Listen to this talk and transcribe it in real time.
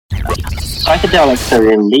Psychedelics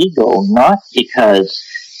are illegal not because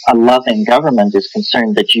a loving government is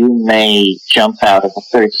concerned that you may jump out of a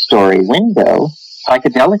third-story window.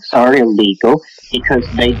 Psychedelics are illegal because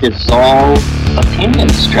they dissolve opinion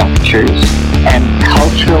structures and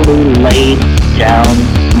culturally laid down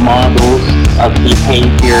models of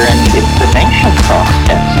behavior and information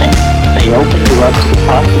processing. They open you up to the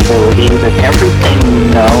possibility that everything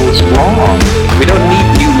you know is wrong. We don't need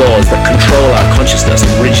new laws that control our consciousness and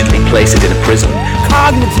rigidly place it in a prison.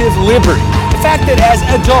 Cognitive liberty. The fact that as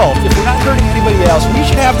adults, if we're not hurting anybody else, we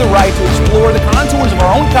should have the right to explore the contours of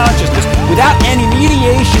our own consciousness without any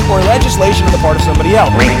mediation or legislation on the part of somebody else.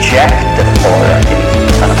 Reject authority.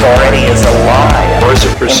 Authority is a lie. Or is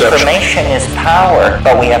it perception? Information is power,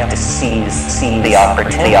 but we have to seize the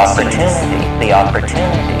opportunity.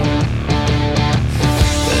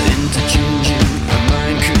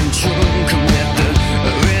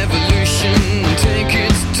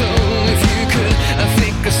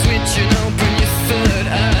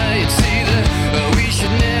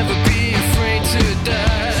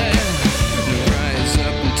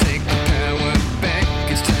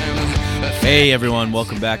 Hey everyone,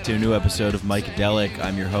 welcome back to a new episode of Micadelic.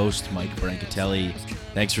 I'm your host, Mike Brancatelli.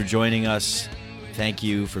 Thanks for joining us. Thank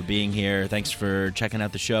you for being here. Thanks for checking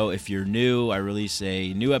out the show. If you're new, I release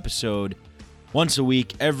a new episode once a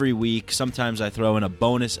week, every week. Sometimes I throw in a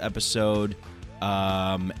bonus episode.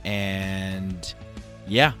 Thanks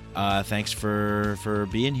for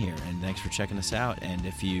being here, and thanks for checking us out. And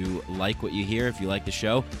if you like what you hear, if you like the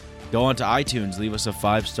show, go on to iTunes, leave us a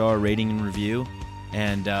 5-star rating and review.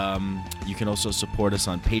 And you can also support us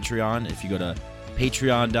on Patreon. If you go to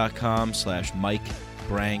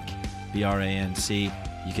patreon.com/MikeBrank, B-R-A-N-C,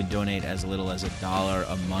 you can donate as little as $1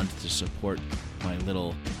 a month to support my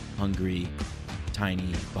little hungry,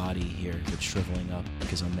 tiny body here that's shriveling up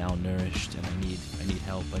because I'm malnourished and I need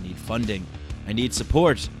help. I need funding. I need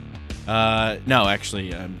support. No,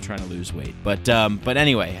 actually, I'm trying to lose weight. But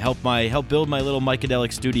anyway, help build my little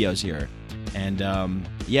Micadelic studios here. And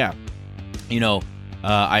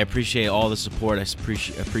I appreciate all the support. I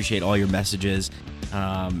appreciate all your messages.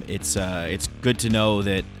 It's good to know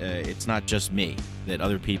that it's not just me, that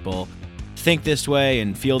other people think this way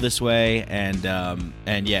and feel this way, and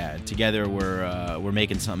together we're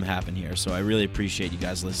making something happen here. So I really appreciate you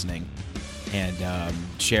guys listening and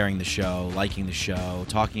sharing the show, liking the show,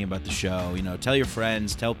 talking about the show. Tell your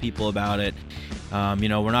friends, tell people about it.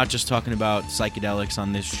 We're not just talking about psychedelics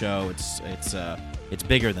on this show. It's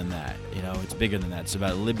bigger than that, It's bigger than that. It's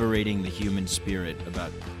about liberating the human spirit,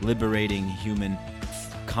 about liberating human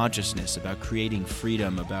consciousness, about creating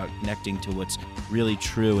freedom, about connecting to what's really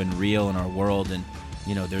true and real in our world. And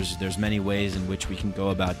there's many ways in which we can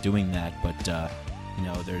go about doing that. But I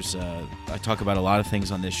talk about a lot of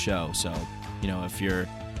things on this show. So if you're,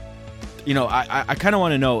 I kind of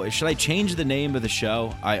want to know, should I change the name of the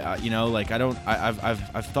show? I've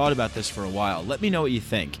thought about this for a while. Let me know what you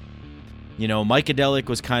think. Micadelic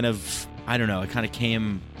was kind of, I don't know, it kind of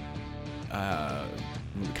came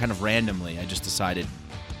kind of randomly. I just decided,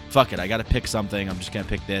 fuck it, I got to pick something. I'm just going to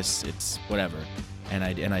pick this. It's whatever.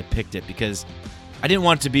 And I picked it because I didn't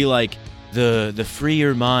want it to be like the Free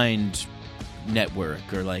Your Mind network,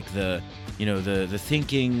 or like the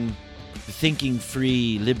thinking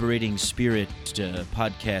free liberating spirit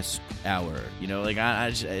podcast hour.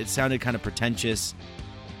 It sounded kind of pretentious,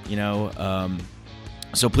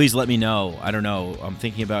 So please let me know. I don't know. I'm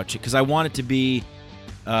thinking about you because I want it to be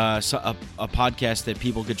a podcast that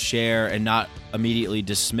people could share and not immediately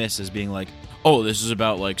dismiss as being like, oh, this is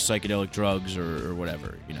about like psychedelic drugs or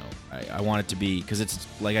whatever. I want it to be, because it's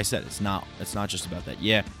like I said, it's not just about that.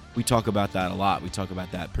 Yeah, we talk about that a lot. We talk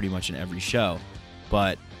about that pretty much in every show,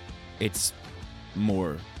 but it's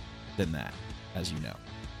more than that, as you know.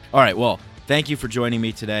 All right. Well, thank you for joining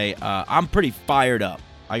me today. I'm pretty fired up.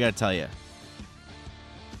 I got to tell you.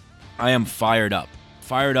 I am fired up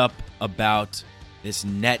about this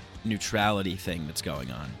net neutrality thing that's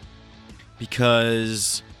going on,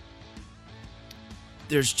 because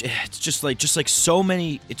it's just like so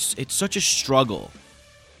many. It's such a struggle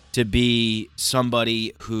to be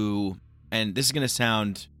somebody who, and this is going to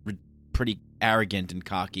sound pretty arrogant and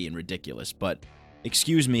cocky and ridiculous, but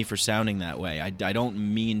excuse me for sounding that way. I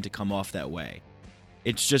don't mean to come off that way.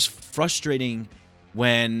 It's just frustrating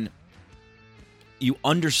when you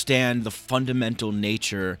understand the fundamental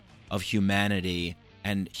nature of humanity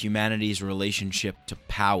and humanity's relationship to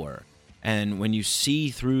power. And when you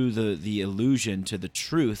see through the illusion to the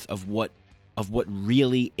truth of what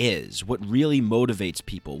really is, what really motivates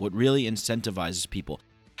people, what really incentivizes people,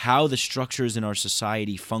 how the structures in our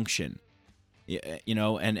society function,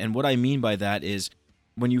 and what I mean by that is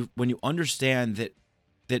when you understand that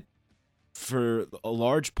for a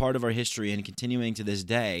large part of our history and continuing to this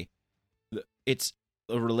day, it's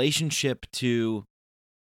a relationship to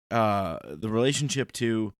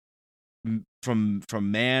from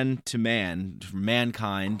man to man, from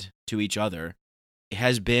mankind to each other,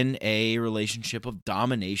 has been a relationship of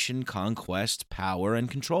domination, conquest, power, and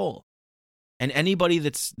control. And anybody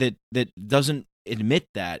that doesn't admit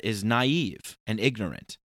that is naive and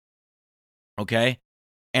ignorant. Okay?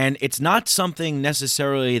 And it's not something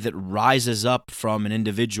necessarily that rises up from an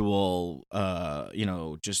individual,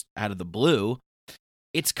 just out of the blue.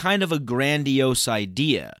 It's kind of a grandiose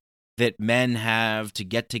idea that men have to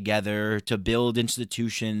get together, to build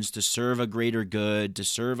institutions, to serve a greater good, to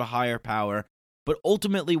serve a higher power. But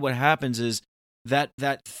ultimately what happens is that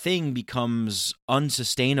thing becomes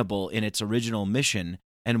unsustainable in its original mission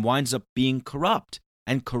and winds up being corrupt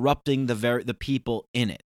and corrupting the people in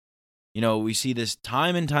it. We see this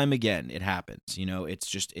time and time again. It happens.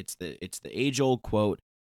 It's the age-old quote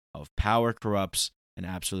of power corrupts and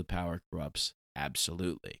absolute power corrupts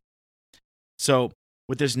absolutely. So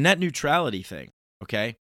with this net neutrality thing,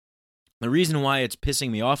 okay, the reason why it's pissing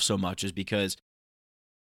me off so much is because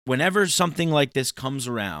whenever something like this comes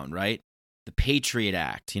around, right, the Patriot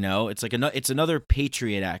Act, it's like it's another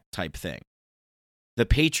Patriot Act type thing. The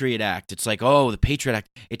Patriot Act, it's like, oh, the Patriot Act,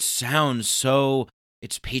 it sounds so...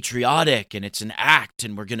 It's patriotic, and it's an act,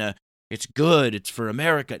 and it's good, it's for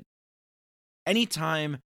America.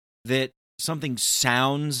 Anytime that something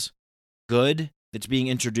sounds good that's being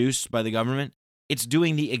introduced by the government, it's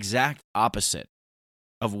doing the exact opposite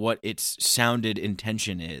of what its sounded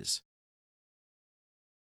intention is.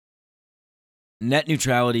 Net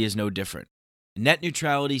neutrality is no different. Net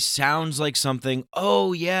neutrality sounds like something,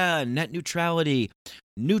 oh yeah, net neutrality,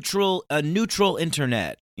 a neutral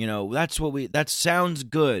internet. That sounds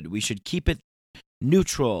good. We should keep it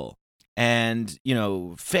neutral and,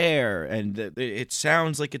 fair, and it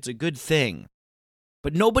sounds like it's a good thing.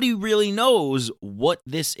 But nobody really knows what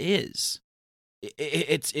this is.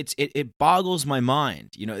 It boggles my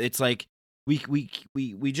mind. It's like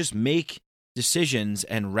we just make decisions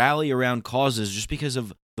and rally around causes just because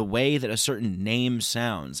of the way that a certain name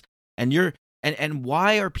sounds. And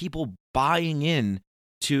why are people buying in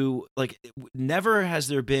to, like, never has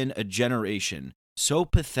there been a generation so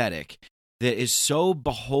pathetic that is so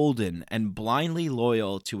beholden and blindly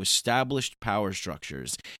loyal to established power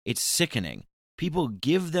structures. It's sickening. People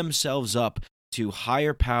give themselves up to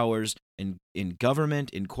higher powers in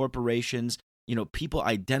government, in corporations. People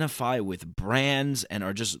identify with brands and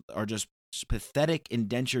are just pathetic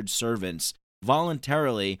indentured servants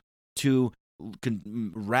voluntarily to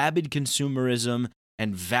rabid consumerism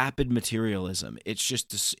and vapid materialism. It's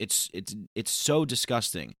just it's so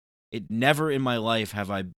disgusting. It never in my life have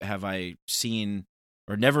I seen,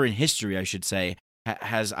 or never in history I should say,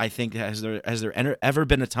 has there ever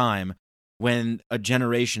been a time when a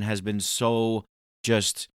generation has been so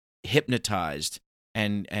just hypnotized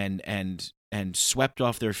and swept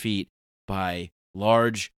off their feet by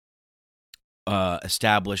large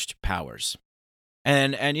established powers.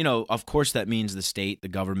 And of course that means the state, the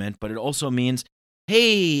government, but it also means,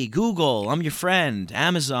 hey, Google, I'm your friend.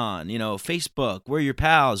 Amazon, Facebook, we're your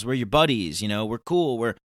pals, we're your buddies, we're cool,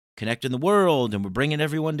 we're connecting the world, and we're bringing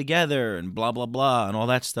everyone together, and blah, blah, blah, and all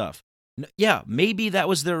that stuff. Yeah, maybe that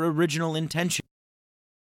was their original intention.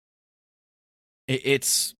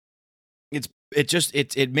 It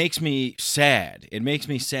makes me sad. It makes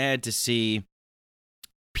me sad to see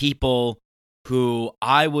people who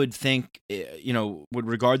I would think, would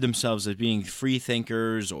regard themselves as being free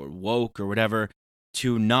thinkers or woke or whatever,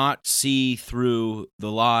 to not see through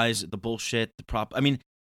the lies, the bullshit, the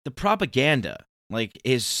propaganda,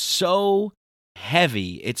 is so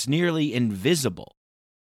heavy, it's nearly invisible.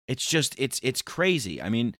 It's just, it's crazy.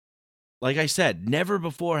 Like I said, never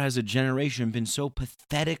before has a generation been so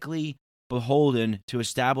pathetically beholden to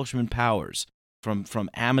establishment powers, from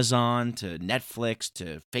Amazon to Netflix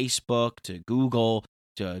to Facebook to Google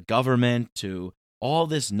to government to all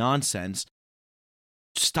this nonsense.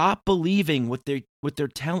 Stop believing what they're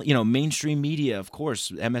telling, mainstream media, of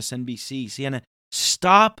course, MSNBC, CNN.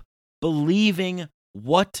 Stop believing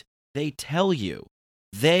what they tell you.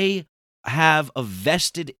 They have a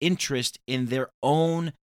vested interest in their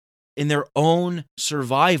own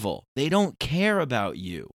survival. They don't care about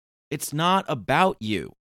you. It's not about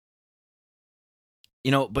you.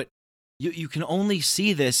 But you can only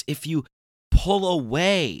see this if you pull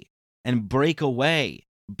away and break away.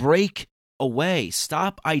 Break away.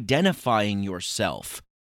 Stop identifying yourself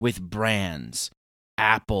with brands,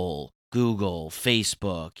 Apple, Google,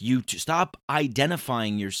 Facebook, YouTube. Stop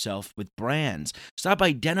identifying yourself with brands. Stop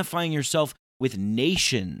identifying yourself with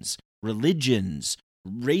nations, religions,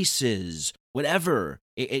 races, whatever.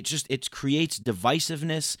 It creates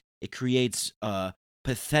divisiveness. It creates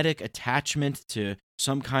pathetic attachment to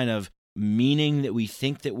some kind of meaning that we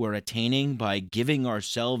think that we're attaining by giving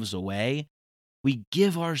ourselves away. We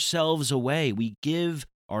give ourselves away. We give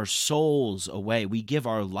our souls away. We give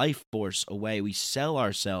our life force away. We sell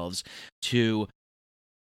ourselves into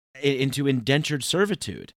indentured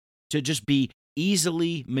servitude, to just be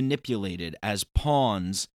easily manipulated as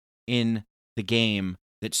pawns in the game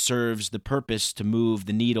that serves the purpose to move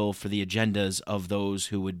the needle for the agendas of those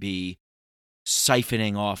who would be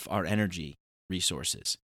siphoning off our energy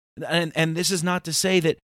resources. And this is not to say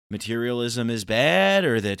that materialism is bad,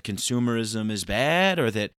 or that consumerism is bad,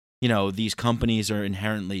 or that, you know, these companies are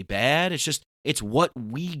inherently bad. It's just, it's what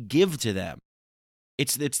we give to them.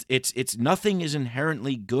 It's nothing is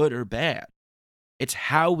inherently good or bad. It's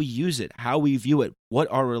how we use it, how we view it,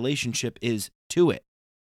 what our relationship is to it.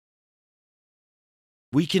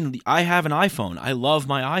 I have an iPhone. I love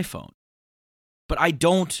my iPhone. But I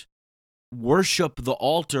don't worship the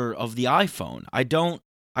altar of the iPhone. I don't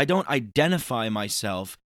identify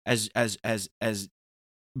myself as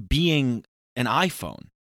being an iPhone.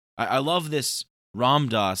 I love this Ram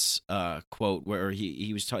Dass quote where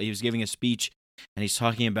he was giving a speech, and he's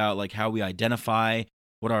talking about like how we identify,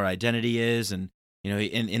 what our identity is, and you know,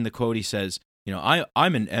 in the quote he says, you know,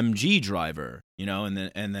 I'm an MG driver, you know,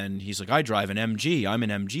 and then he's like, I drive an MG. I'm an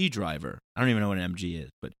MG driver. I don't even know what an MG is,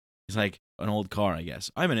 but it's like an old car, I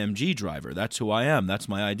guess. I'm an MG driver. That's who I am. That's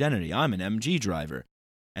my identity. I'm an MG driver.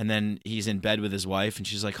 And then he's in bed with his wife, and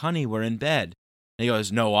she's like, honey, we're in bed. And he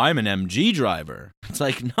goes, no, I'm an MG driver. It's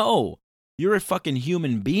like, no, you're a fucking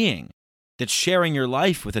human being that's sharing your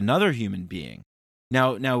life with another human being.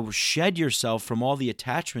 Now shed yourself from all the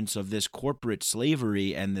attachments of this corporate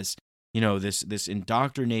slavery and this, you know, this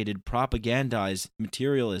indoctrinated, propagandized,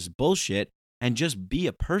 materialist bullshit, and just be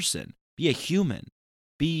a person, be a human,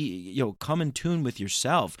 come in tune with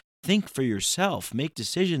yourself, think for yourself, make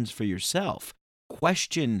decisions for yourself,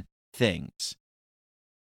 question things.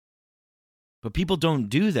 But people don't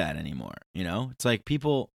do that anymore, you know? It's like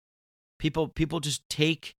people just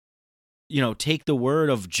take the word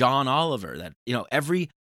of John Oliver, that, you know, every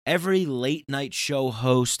late night show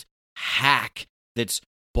host hack that's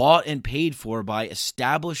bought and paid for by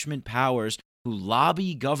establishment powers who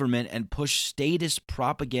lobby government and push statist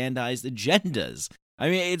propagandized agendas. I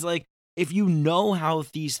mean, it's like, if you know how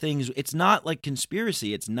these things, it's not like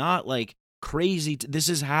conspiracy. It's not like crazy. This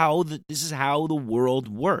is how the world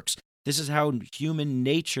works. This is how human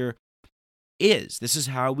nature is. This is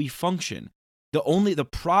how we function. The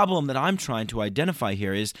problem that I'm trying to identify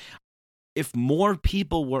here is, if more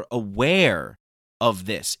people were aware of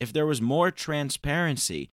this, if there was more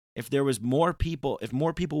transparency, if more people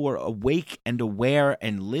were awake and aware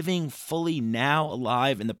and living fully now,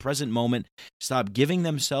 alive in the present moment, stop giving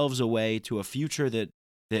themselves away to a future that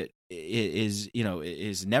is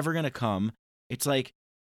never going to come. It's like,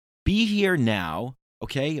 be here now,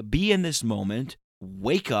 okay? Be in this moment,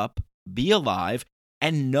 wake up, be alive,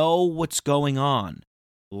 and know what's going on.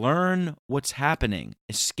 Learn what's happening.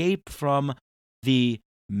 Escape from the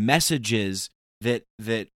messages that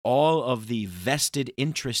all of the vested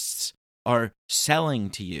interests are selling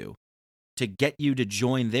to you to get you to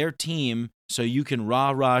join their team so you can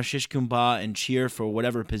rah-rah, shish kumbah, and cheer for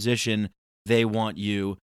whatever position they want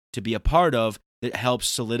you to be a part of that helps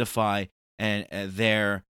solidify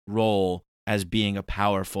their role as being a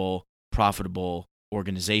powerful, profitable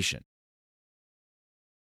organization.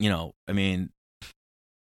 You know, I mean,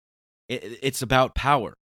 it's about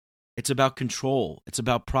power. It's about control. It's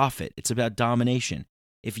about profit. It's about domination.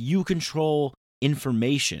 If you control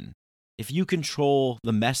information, if you control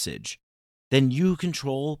the message, then you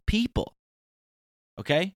control people.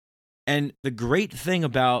 Okay? And the great thing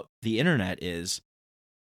about the internet is,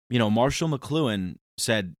 you know, Marshall McLuhan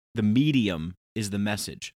said the medium is the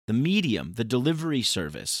message. The medium, the delivery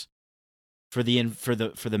service for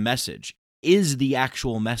the message is the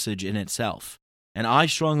actual message in itself. And I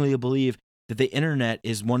strongly believe that the internet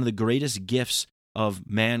is one of the greatest gifts of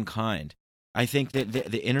mankind. I think that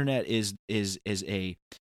the internet is a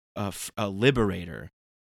liberator,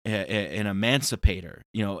 an emancipator.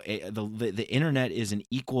 You know, the internet is an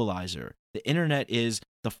equalizer. The internet is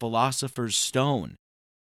the philosopher's stone.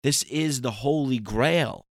 This is the holy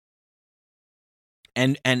grail.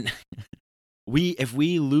 And if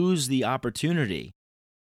we lose the opportunity,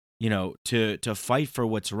 you know, to fight for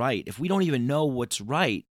what's right, if we don't even know what's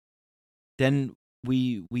right, then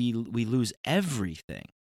we lose everything.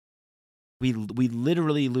 we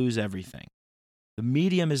literally lose everything. The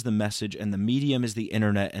medium is the message, and the medium is the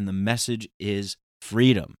internet, and the message is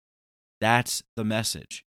freedom. That's the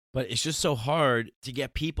message. But it's just so hard to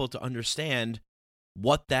get people to understand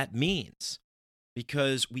what that means,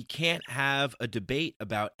 because we can't have a debate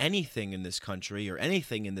about anything in this country or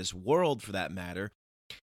anything in this world for that matter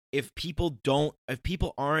if people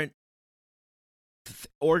aren't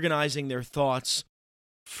organizing their thoughts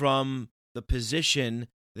from the position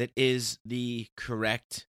that is the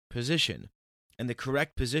correct position. And the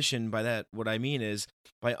correct position, by that, what I mean is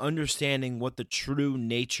by understanding what the true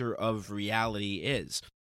nature of reality is.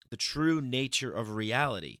 The true nature of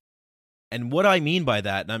reality. And what I mean by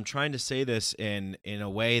that, and I'm trying to say this in a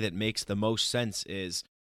way that makes the most sense, is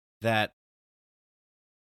that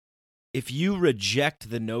if you reject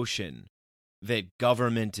the notion that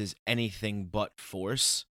government is anything but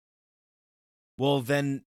force, well,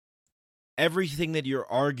 then everything that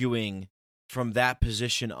you're arguing from that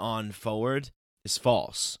position on forward is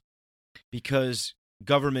false, because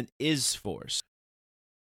government is force.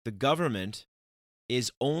 The government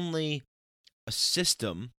is only a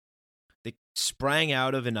system that sprang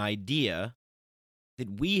out of an idea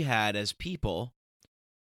that we had as people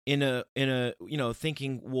in a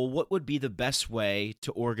thinking, well, what would be the best way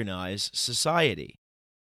to organize society?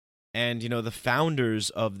 And the founders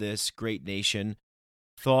of this great nation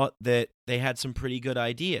thought that they had some pretty good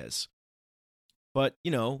ideas. But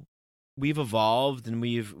we've evolved and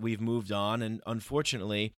we've moved on, and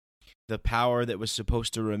unfortunately the power that was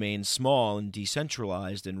supposed to remain small and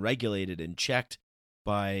decentralized and regulated and checked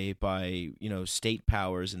by state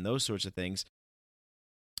powers and those sorts of things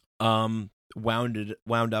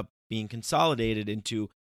wound up being consolidated into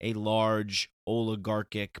a large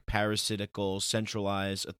oligarchic, parasitical,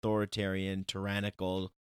 centralized, authoritarian,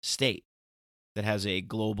 tyrannical state that has a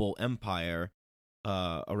global empire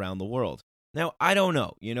around the world. Now, I don't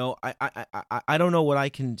know. I don't know what I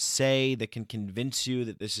can say that can convince you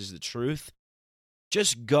that this is the truth.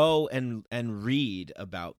 Just go and read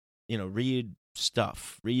about, read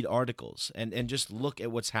stuff, read articles, and just look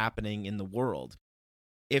at what's happening in the world.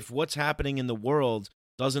 If what's happening in the world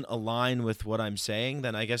doesn't align with what I'm saying,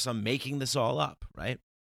 then I guess I'm making this all up, right?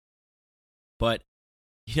 But,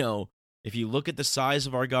 if you look at the size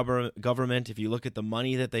of our government, if you look at the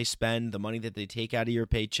money that they spend, the money that they take out of your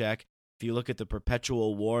paycheck, if you look at the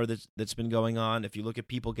perpetual war that's been going on, if you look at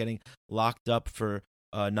people getting locked up for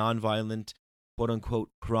nonviolent,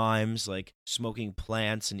 quote-unquote, crimes like smoking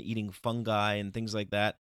plants and eating fungi and things like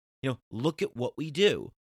that, look at what we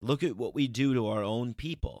do. Look at what we do to our own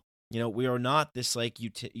people. We are not this like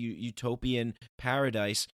utopian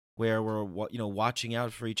paradise where we're watching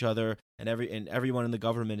out for each other, and everyone in the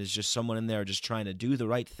government is just someone in there just trying to do the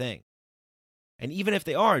right thing. And even if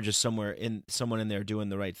they are just someone in there doing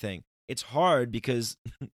the right thing, it's hard because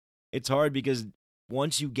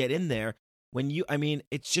once you get in there,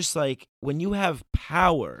 it's just like when you have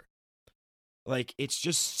power, like it's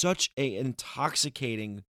just such an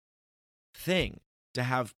intoxicating thing to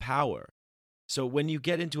have power. So when you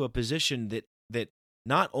get into a position that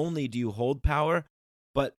not only do you hold power,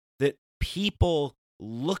 but that people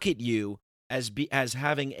look at you as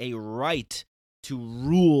having a right to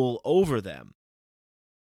rule over them.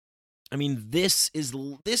 This is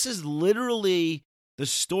literally the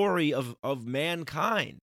story of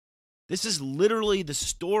mankind. This is literally the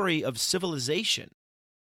story of civilization.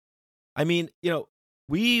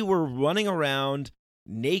 We were running around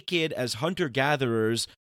naked as hunter-gatherers,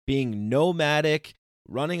 being nomadic,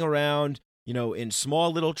 running around, in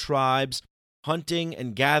small little tribes, hunting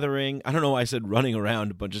and gathering. I don't know why I said running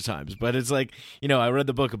around a bunch of times, but it's like, I read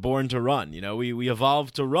the book Born to Run. We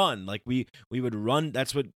evolved to run. Like we would run.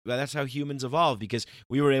 That's how humans evolved, because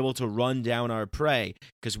we were able to run down our prey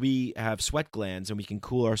because we have sweat glands and we can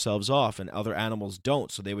cool ourselves off, and other animals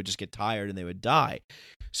don't. So they would just get tired and they would die.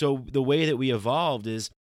 So the way that we evolved is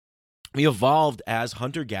we evolved as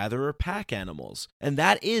hunter-gatherer pack animals. And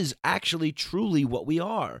that is actually truly what we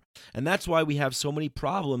are. And that's why we have so many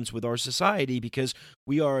problems with our society, because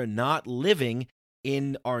we are not living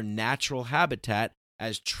in our natural habitat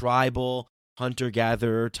as tribal,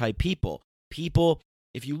 hunter-gatherer type people.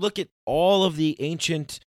 If you look at all of the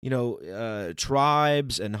ancient,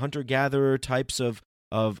 tribes and hunter-gatherer types of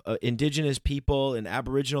indigenous people and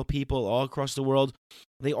aboriginal people all across the world,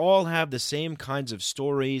 they all have the same kinds of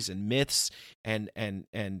stories and myths, and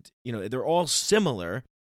they're all similar.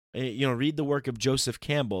 Read the work of Joseph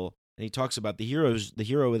Campbell, and he talks about the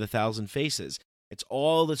hero with 1,000 faces. It's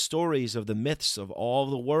all the stories of the myths of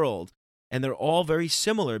all the world, and they're all very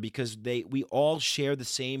similar because we all share the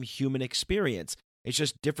same human experience. It's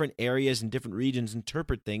just different areas and different regions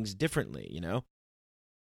interpret things differently, you know?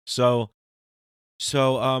 So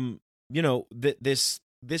you know, this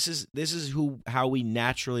is how we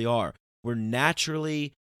naturally are. We're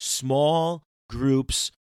naturally small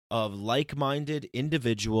groups of like-minded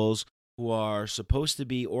individuals who are supposed to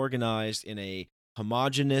be organized in a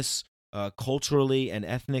homogeneous, culturally and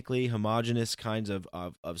ethnically homogeneous kinds of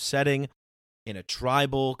setting, in a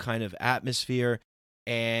tribal kind of atmosphere.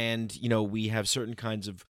 And, you know, we have certain kinds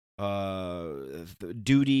of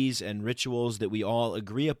duties and rituals that we all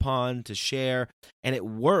agree upon to share. And it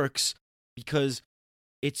works because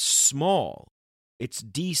it's small. It's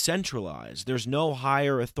decentralized. There's no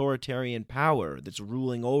higher authoritarian power that's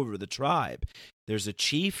ruling over the tribe. There's a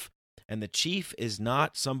chief, and the chief is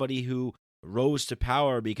not somebody who rose to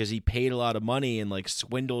power because he paid a lot of money and like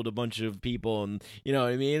swindled a bunch of people, and you know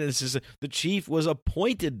what I mean? It's just, the chief was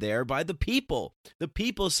appointed there by the people. The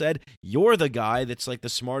people said, "You're the guy that's like the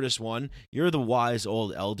smartest one. You're the wise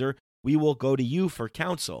old elder. We will go to you for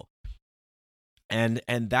counsel." And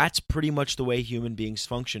that's pretty much the way human beings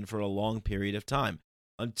function for a long period of time,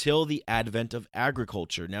 until the advent of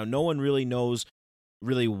agriculture. Now, no one really knows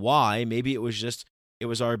really why. Maybe it was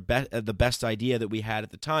the best idea that we had at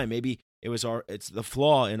the time. Maybe it's the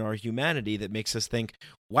flaw in our humanity that makes us think,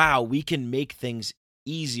 wow, we can make things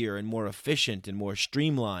easier and more efficient and more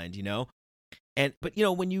streamlined, you know? But you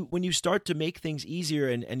know, when you start to make things easier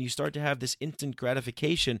and you start to have this instant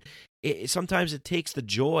gratification, sometimes it takes the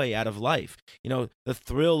joy out of life. You know, the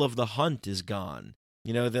thrill of the hunt is gone.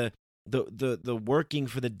 You know, the working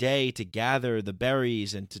for the day to gather the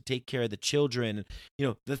berries and to take care of the children. You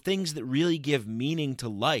know, the things that really give meaning to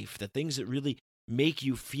life, the things that really make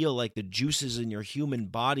you feel like the juices in your human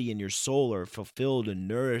body and your soul are fulfilled and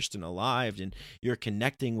nourished and alive, and you're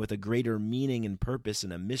connecting with a greater meaning and purpose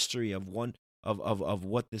and a mystery of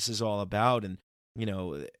what this is all about, and you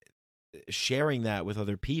know, sharing that with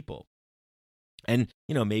other people. And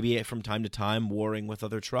you know, maybe from time to time warring with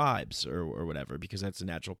other tribes or whatever, because that's a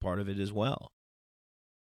natural part of it as well.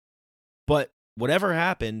 But whatever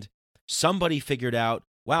happened, somebody figured out,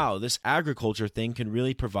 wow, this agriculture thing can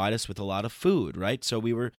really provide us with a lot of food, right? So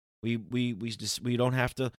we don't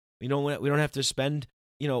have to spend,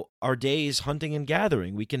 you know, our days hunting and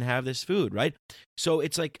gathering. We can have this food, right? So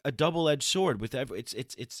it's like a double-edged sword with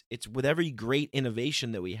it's with every great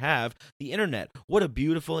innovation that we have. The internet, what a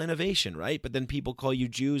beautiful innovation, right? But then people call you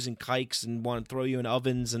Jews and kikes and want to throw you in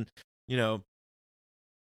ovens and, you know,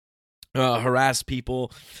 harass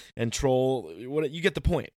people and troll. You get the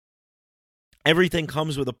point. Everything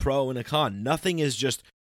comes with a pro and a con. Nothing is just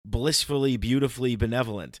blissfully, beautifully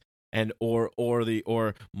benevolent and or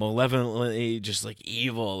malevolently just like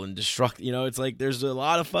evil and destructive. You know, it's like there's a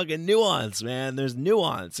lot of fucking nuance, man. There's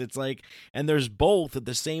nuance. It's like, and there's both at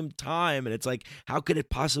the same time. And it's like, how could it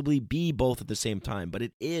possibly be both at the same time? But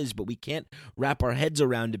it is, but we can't wrap our heads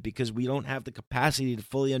around it because we don't have the capacity to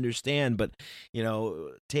fully understand. But, you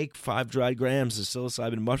know, take 5 dried grams of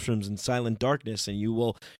psilocybin mushrooms in silent darkness and you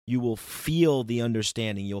will feel the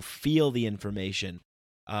understanding. You'll feel the information.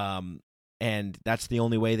 And that's the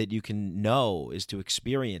only way that you can know, is to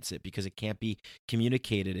experience it, because it can't be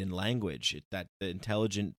communicated in language. It's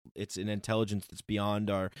an intelligence that's beyond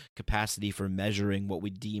our capacity for measuring what we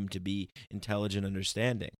deem to be intelligent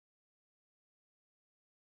understanding.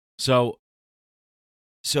 So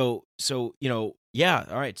you know, yeah,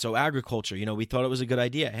 all right. So agriculture, you know, we thought it was a good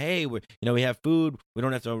idea. Hey, we have food. We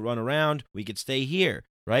don't have to run around. We could stay here,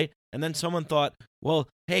 right? And then someone thought, well,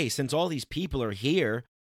 hey, since all these people are here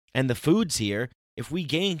and the food's here, if we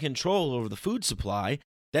gain control over the food supply,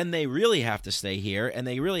 then they really have to stay here and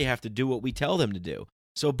they really have to do what we tell them to do.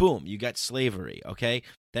 So boom, you got slavery, okay?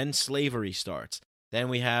 Then slavery starts. Then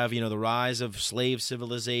we have, you know, the rise of slave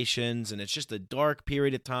civilizations, and it's just a dark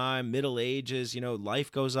period of time, Middle Ages, you know,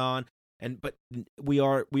 life goes on. But we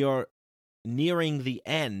are nearing the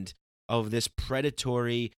end of this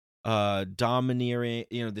predatory domineering,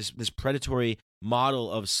 you know, this predatory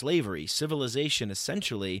model of slavery. Civilization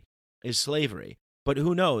essentially is slavery. But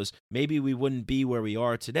who knows? Maybe we wouldn't be where we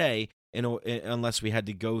are today unless we had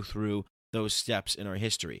to go through those steps in our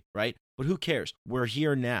history, right? But who cares? We're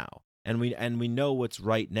here now, and we know what's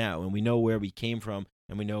right now, and we know where we came from,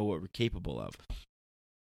 and we know what we're capable of.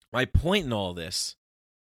 My point in all this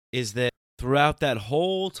is that throughout that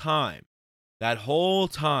whole time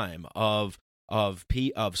of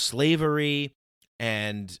slavery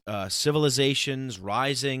and civilizations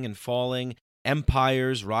rising and falling,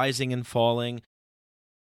 empires rising and falling,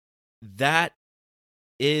 those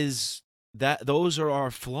are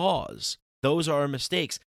our flaws. Those are our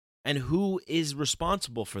mistakes. And who is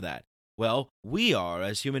responsible for that? Well, we are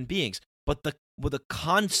as human beings. But with a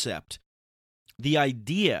concept, the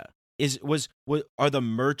idea are the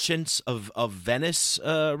merchants of Venice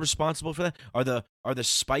responsible for that? Are the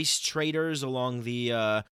spice traders along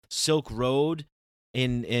the Silk Road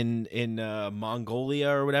in Mongolia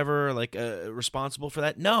or whatever responsible for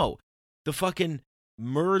that? No, the fucking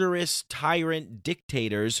murderous tyrant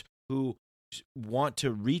dictators who want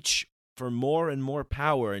to reach for more and more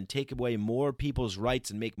power and take away more people's rights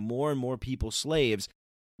and make more and more people slaves.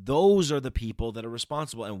 Those are the people that are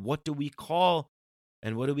responsible. And what do we call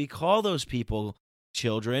those people,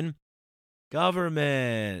 children?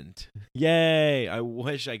 Government. Yay. I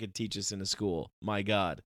wish I could teach this in a school. My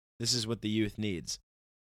God. This is what the youth needs.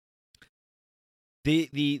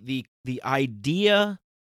 The idea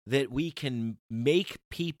that we can make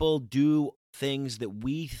people do things that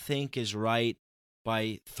we think is right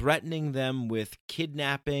by threatening them with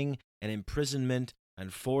kidnapping and imprisonment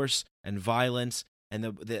and force and violence, and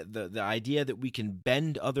the idea that we can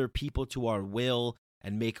bend other people to our will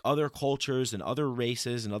and make other cultures and other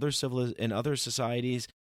races and other societies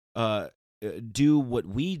do what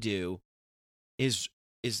we do is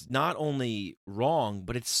not only wrong,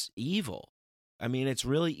 but it's evil. I mean, it's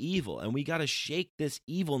really evil, and we got to shake this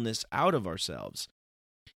evilness out of ourselves.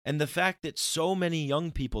 And the fact that so many young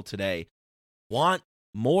people today want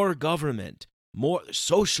more government, more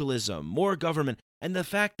socialism, more government, and the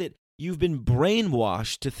fact that you've been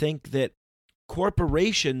brainwashed to think that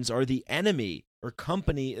corporations are the enemy, or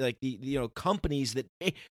companies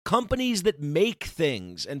that make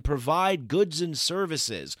things and provide goods and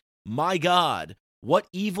services. My God, what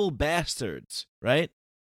evil bastards, right?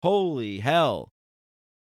 Holy hell.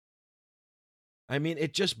 I mean,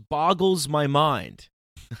 it just boggles my mind.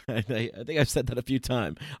 I think I've said that a few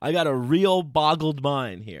times. I got a real boggled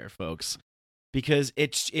mind here, folks, because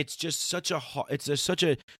it's just such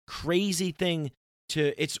a crazy thing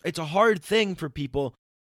it's a hard thing for people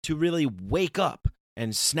to really wake up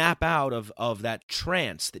and snap out of that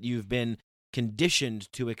trance that you've been conditioned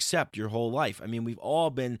to accept your whole life. I mean, we've all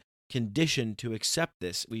been conditioned to accept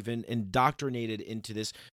this. We've been indoctrinated into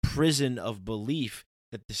this prison of belief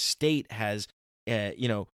that the state has, that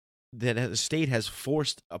the state has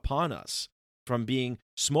forced upon us from being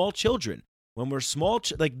small children. When we're small,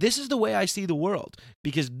 this is the way I see the world,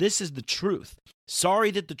 because this is the truth. Sorry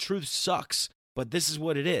that the truth sucks, but this is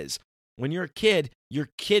what it is. When you're a kid, you're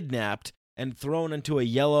kidnapped and thrown into a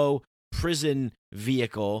yellow prison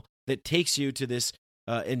vehicle that takes you to this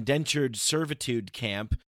indentured servitude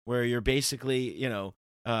camp where you're basically,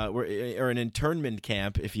 or an internment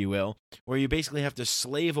camp, if you will, where you basically have to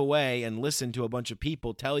slave away and listen to a bunch of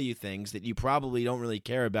people tell you things that you probably don't really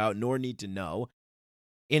care about nor need to know,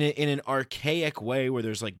 in an archaic way where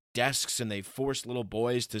there's like desks and they force little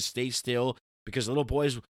boys to stay still because little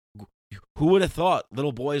boys, who would have thought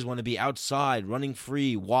little boys want to be outside, running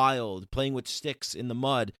free, wild, playing with sticks in the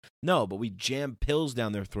mud? No, but we jam pills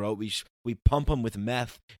down their throat. We pump them with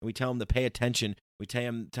meth, and we tell them to pay attention. We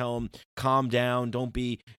tell them calm down, don't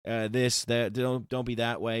be this, that, don't be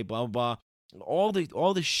that way, blah blah blah. All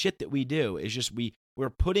the shit that we do is just we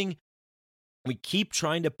keep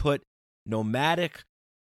trying to put nomadic,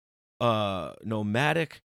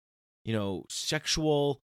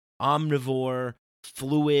 sexual, omnivore,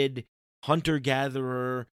 fluid,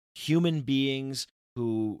 hunter-gatherer human beings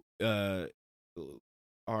who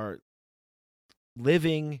are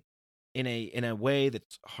living in a way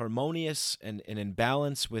that's harmonious and in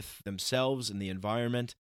balance with themselves and the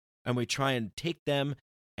environment, and we try and take them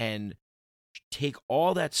and take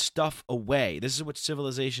all that stuff away. This is what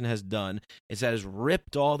civilization has done, is that has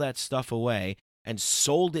ripped all that stuff away and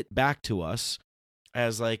sold it back to us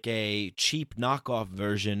as like a cheap knockoff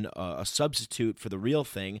version, a substitute for the real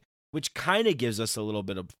thing, which kind of gives us a little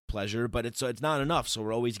bit of pleasure, but it's not enough, so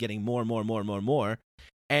we're always getting more.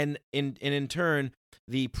 And in turn,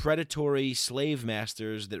 the predatory slave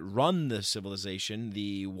masters that run the civilization,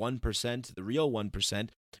 the 1%, the real 1%,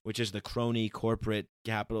 which is the crony corporate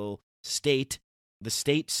capital state, the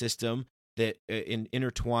state system that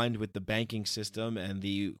intertwined with the banking system and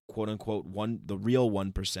the quote-unquote the real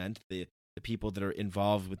 1%, the people that are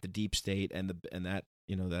involved with the deep state and that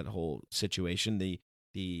that whole situation,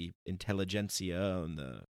 the intelligentsia and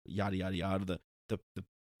the yada yada yada, the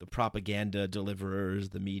propaganda deliverers,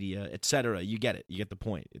 the media, etc. You get it. You get the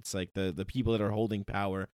point. It's like the people that are holding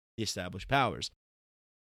power, the established powers.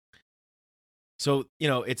 So,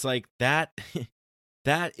 it's like that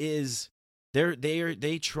that is they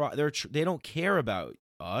don't care about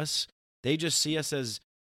us. They just see us as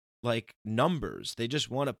like numbers. They just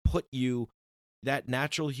want to put you, that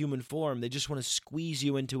natural human form, they just want to squeeze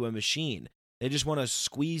you into a machine. They just want to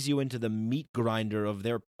squeeze you into the meat grinder of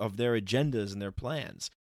their agendas and their plans.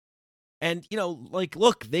 And, like,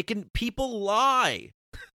 look, people lie.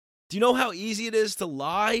 Do you know how easy it is to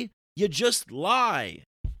lie? You just lie.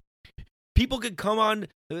 People could come on,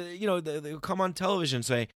 they'll come on television and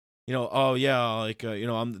say, oh yeah, like,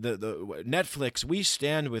 I'm the Netflix, we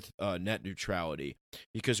stand with net neutrality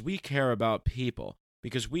because we care about people,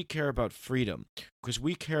 because we care about freedom, because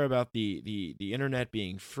we care about the internet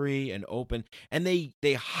being free and open. And they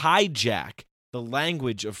hijack the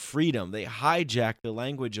language of freedom. They hijack the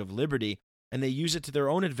language of liberty, and they use it to their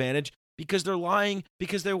own advantage because they're lying,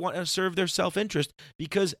 because they want to serve their self-interest,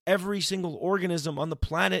 because every single organism on the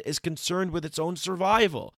planet is concerned with its own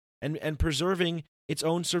survival and preserving its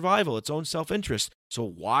own survival, its own self-interest. So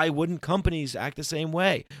why wouldn't companies act the same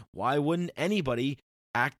way? Why wouldn't anybody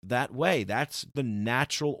act that way? That's the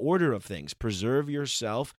natural order of things. Preserve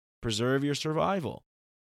yourself, preserve your survival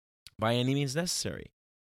by any means necessary.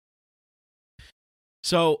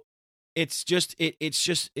 So it's just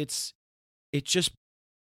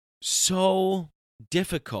so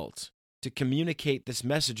difficult to communicate this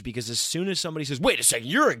message, because as soon as somebody says, wait a second,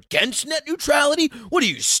 you're against net neutrality? What are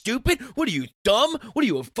you, stupid? What are you, dumb? What are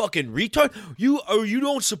you, a fucking retard? You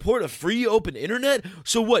don't support a free open internet?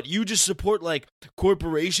 So what, you just support like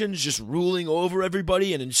corporations just ruling over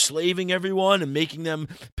everybody and enslaving everyone and making them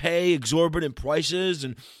pay exorbitant prices,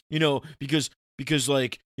 and because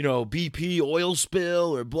like, BP oil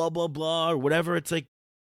spill or blah blah blah or whatever. It's like,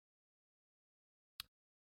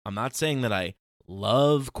 I'm not saying that I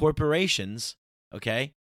love corporations,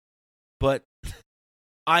 okay? But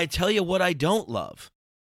I tell you what I don't love.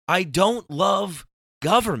 I don't love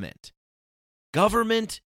government.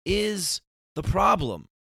 Government is the problem.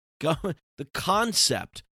 The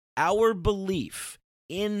concept, our belief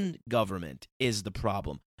in government is the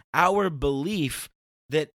problem. Our belief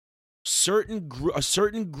that a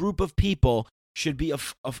certain group of people should be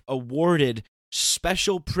awarded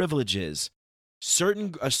special privileges.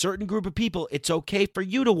 A certain group of people, it's okay for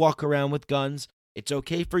you to walk around with guns. It's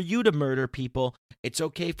okay for you to murder people. It's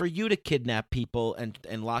okay for you to kidnap people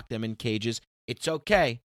and lock them in cages. It's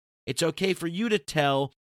okay. It's okay for you to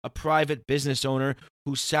tell a private business owner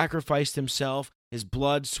who sacrificed himself, his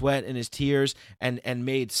blood, sweat, and his tears, and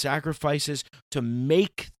made sacrifices to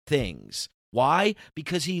make things. Why?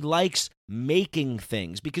 Because he likes making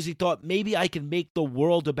things, because he thought, maybe I can make the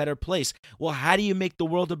world a better place. Well, how do you make the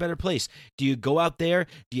world a better place? Do you go out there?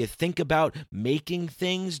 Do you think about making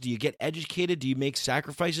things? Do you get educated? Do you make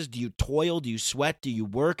sacrifices? Do you toil? Do you sweat? Do you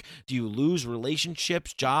work? Do you lose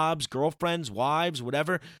relationships, jobs, girlfriends, wives,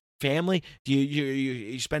 whatever, family? Do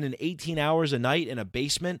you spend 18 hours a night in a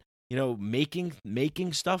basement,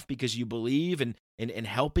 making stuff because you believe in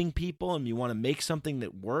helping people, and you want to make something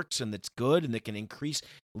that works and that's good and that can increase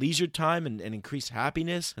leisure time and increase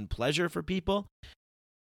happiness and pleasure for people?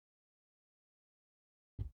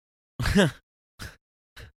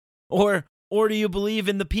 Or do you believe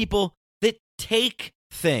in the people that take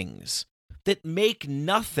things, that make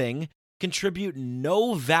nothing, contribute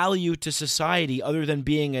no value to society other than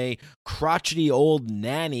being a crotchety old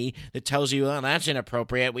nanny that tells you, oh, that's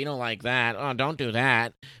inappropriate, we don't like that, oh, don't do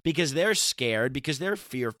that, because they're scared, because they're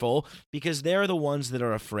fearful, because they're the ones that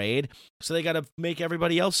are afraid, so they got to make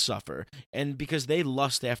everybody else suffer, and because they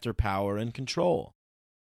lust after power and control,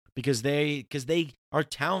 because they are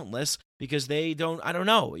talentless, because they don't, I don't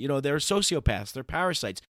know, they're sociopaths, they're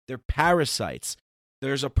parasites.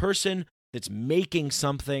 There's a person that's making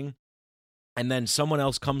something, and then someone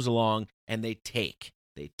else comes along and they take.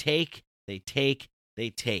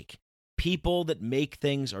 People that make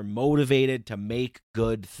things are motivated to make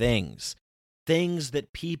good things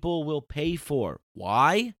that people will pay for.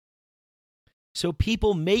 Why? So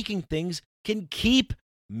people making things can keep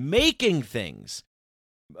making things.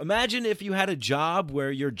 Imagine if you had a job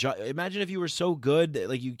where imagine if you were so good that,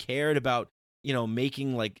 like, you cared about,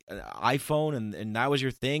 making like an iPhone and that was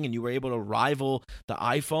your thing, and you were able to rival the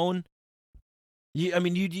iPhone.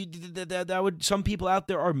 That would, some people out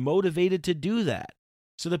there are motivated to do that.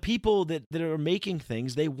 So the people that are making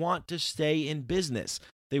things, they want to stay in business.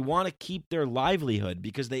 They want to keep their livelihood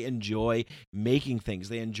because they enjoy making things.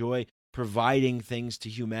 They enjoy providing things to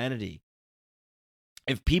humanity.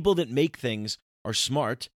 If people that make things are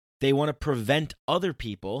smart, they want to prevent other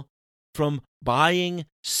people from buying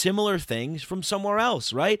similar things from somewhere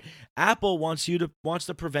else, right? Apple wants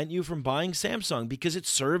to prevent you from buying Samsung because it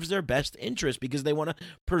serves their best interest, because they want to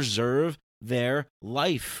preserve their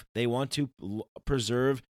life. They want to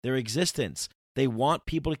preserve their existence. They want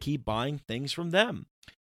people to keep buying things from them.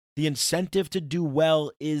 The incentive to do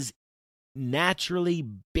well is naturally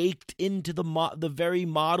baked into the very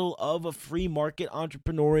model of a free market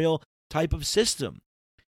entrepreneurial type of system.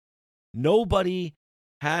 Nobody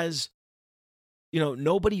has,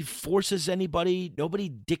 nobody forces anybody. Nobody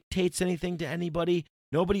dictates anything to anybody.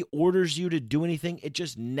 Nobody orders you to do anything. It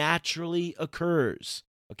just naturally occurs.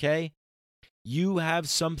 Okay? You have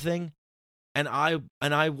something, and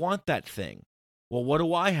I want that thing. Well, what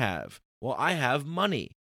do I have? Well, I have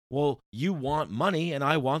money. Well, you want money, and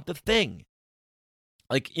I want the thing.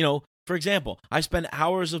 Like, for example, I spend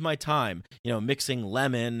hours of my time, mixing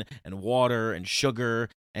lemon and water and sugar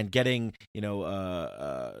and getting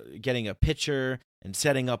a pitcher and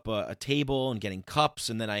setting up a table and getting cups.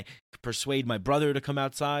 And then I persuade my brother to come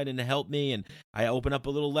outside and to help me. And I open up a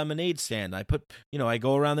little lemonade stand. I put, I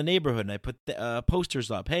go around the neighborhood and I put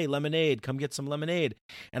posters up. Hey, lemonade, come get some lemonade.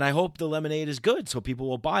 And I hope the lemonade is good so people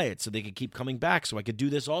will buy it so they can keep coming back. So I could do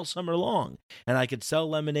this all summer long. And I could sell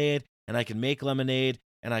lemonade and I can make lemonade.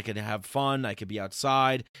 And I could have fun. I could be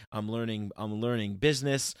outside. I'm learning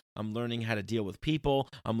business. I'm learning how to deal with people.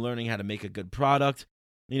 I'm learning how to make a good product.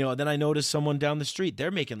 Then I notice someone down the street,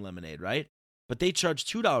 they're making lemonade, right? But they charge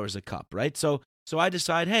 $2 a cup, right? So I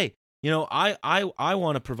decide, hey, I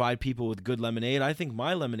want to provide people with good lemonade. I think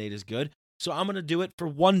my lemonade is good. So I'm going to do it for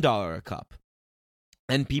 $1 a cup.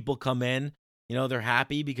 And people come in, they're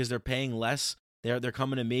happy because they're paying less. They're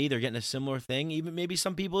coming to me. They're getting a similar thing. Even maybe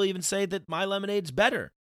some people even say that my lemonade's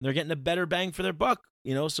better. They're getting a better bang for their buck,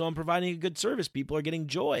 so I'm providing a good service. People are getting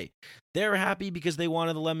joy. They're happy because they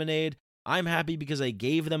wanted the lemonade. I'm happy because I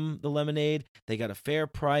gave them the lemonade. They got a fair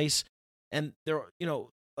price. And they're,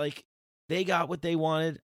 they got what they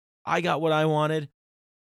wanted. I got what I wanted.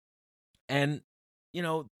 And,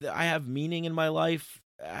 I have meaning in my life.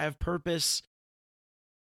 I have purpose.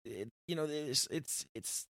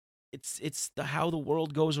 It's how the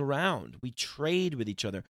world goes around. We trade with each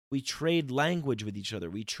other. We trade language with each other.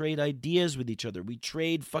 We trade ideas with each other. We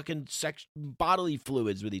trade fucking bodily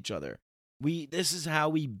fluids with each other. This is how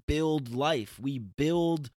we build life. We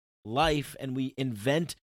build life and we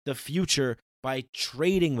invent the future by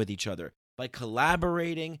trading with each other, by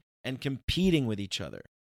collaborating and competing with each other.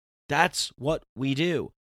 That's what we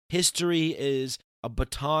do. History is a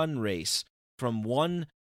baton race from one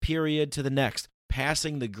period to the next,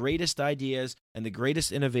 passing the greatest ideas and the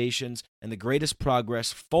greatest innovations and the greatest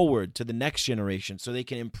progress forward to the next generation so they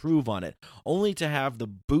can improve on it, only to have the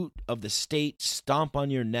boot of the state stomp on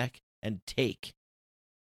your neck and take.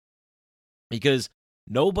 Because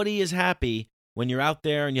nobody is happy when you're out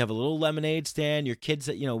there and you have a little lemonade stand, your kids,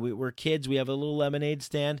 we're kids, we have a little lemonade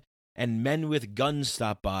stand, and men with guns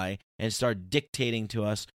stop by and start dictating to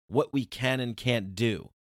us what we can and can't do,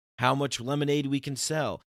 how much lemonade we can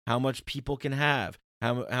sell, how much people can have,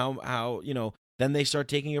 how then they start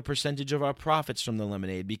taking a percentage of our profits from the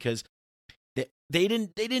lemonade because they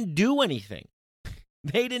didn't do anything.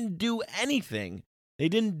 They didn't do anything. They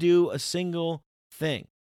didn't do a single thing.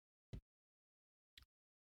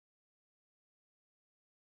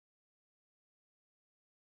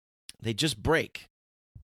 They just break.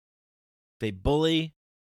 They bully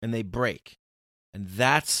and they break. And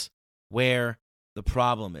that's where the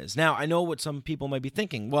problem is. Now, I know what some people might be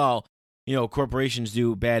thinking. Well, corporations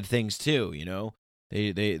do bad things too,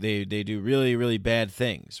 They do really, really bad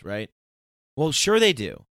things, right? Well, sure they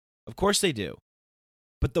do. Of course they do.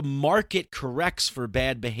 But the market corrects for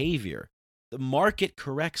bad behavior. The market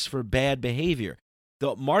corrects for bad behavior.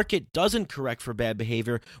 The market doesn't correct for bad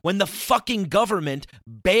behavior when the fucking government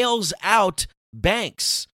bails out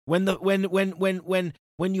banks. When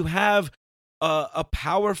you have a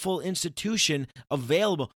powerful institution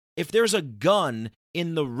available. If there's a gun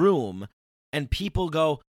in the room and people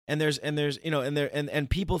go and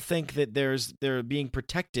people think that they're being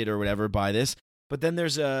protected or whatever by this, but then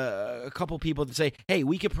there's a couple people that say, hey,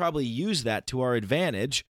 we could probably use that to our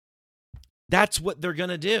advantage. That's what they're going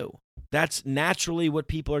to do. That's naturally what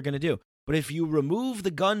people are going to do. But if you remove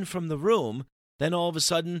the gun from the room, then all of a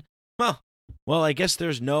sudden, well, I guess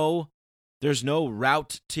there's no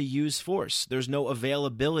route to use force. There's no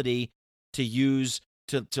availability to use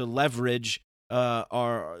to leverage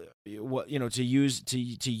to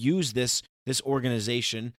use this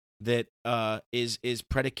organization that is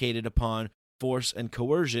predicated upon force and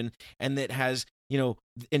coercion, and that has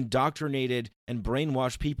indoctrinated and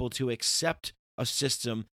brainwashed people to accept a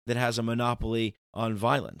system that has a monopoly on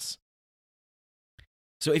violence.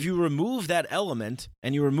 So if you remove that element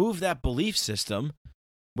and you remove that belief system,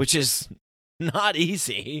 which is not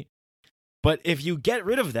easy, but if you get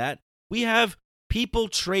rid of that, we have people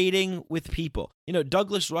trading with people.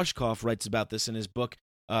 Douglas Rushkoff writes about this in his book,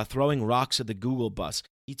 Throwing Rocks at the Google Bus.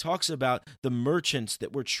 He talks about the merchants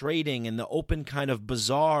that were trading in the open kind of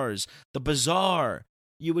bazaars. The bazaar,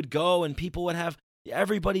 you would go and people would have,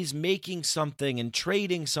 everybody's making something and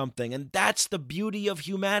trading something. And that's the beauty of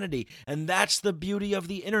humanity. And that's the beauty of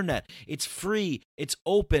the internet. It's free. It's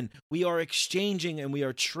open. We are exchanging and we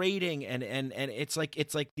are trading. And it's like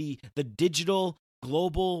the digital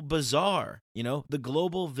global bazaar, the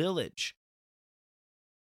global village.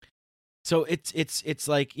 So it's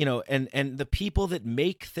like, and the people that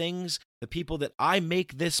make things, the people that I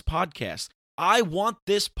make this podcast, I want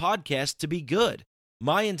this podcast to be good.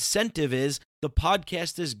 My incentive is the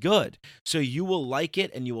podcast is good. So you will like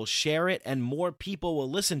it and you will share it and more people will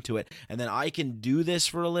listen to it. And then I can do this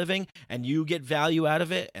for a living and you get value out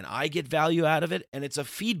of it and I get value out of it. And it's a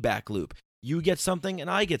feedback loop. You get something and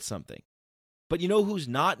I get something. But you know who's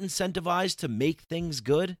not incentivized to make things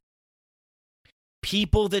good?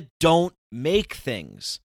 People that don't make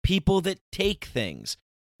things. People that take things.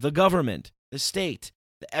 The government, the state,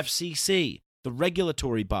 the FCC, the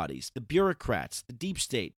regulatory bodies, the bureaucrats, the deep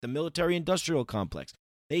state, the military-industrial complex.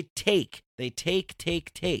 They take. They're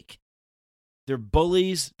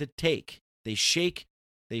bullies that take. They shake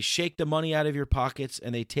the money out of your pockets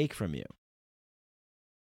and they take from you.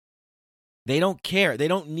 They don't care. They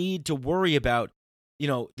don't need to worry about,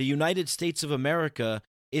 the United States of America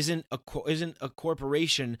isn't a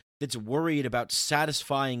corporation that's worried about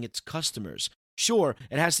satisfying its customers. Sure,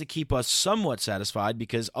 it has to keep us somewhat satisfied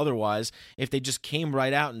because otherwise, if they just came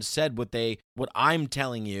right out and said what I'm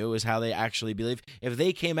telling you is how they actually believe, if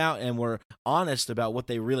they came out and were honest about what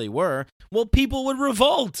they really were, well, people would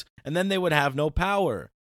revolt and then they would have no power.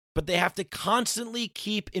 But they have to constantly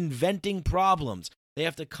keep inventing problems. They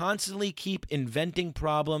have to constantly keep inventing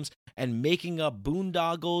problems and making up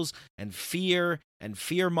boondoggles and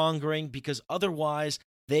fear-mongering because otherwise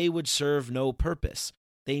they would serve no purpose.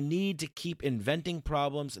 They need to keep inventing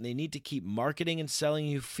problems and they need to keep marketing and selling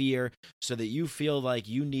you fear so that you feel like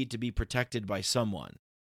you need to be protected by someone.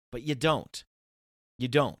 But you don't. You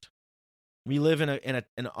don't. We live in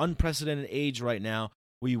an unprecedented age right now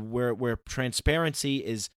where transparency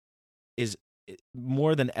is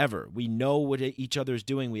more than ever. We know what each other is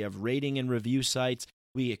doing. We have rating and review sites.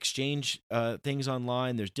 We exchange things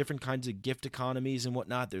online. There's different kinds of gift economies and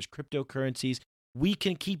whatnot. There's cryptocurrencies. We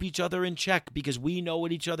can keep each other in check because we know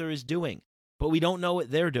what each other is doing. But we don't know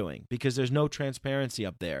what they're doing because there's no transparency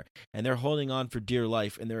up there. And they're holding on for dear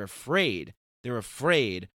life. And they're afraid. They're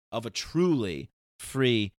afraid of a truly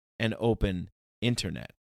free and open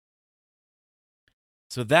internet.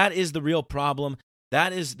 So that is the real problem.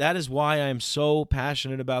 That is why I'm so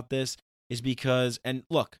passionate about this, is because, and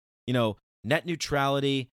look, net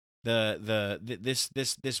neutrality,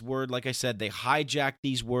 this word, like I said, they hijack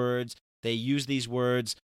these words. They use these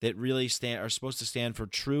words that really are supposed to stand for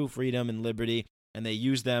true freedom and liberty, and they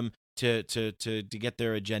use them to get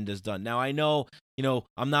their agendas done. Now I know,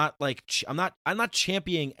 I'm not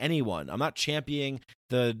championing anyone. I'm not championing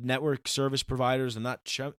the network service providers. I'm not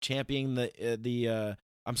championing the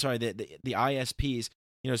ISPs.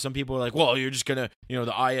 Some people are like, well, you're just gonna, the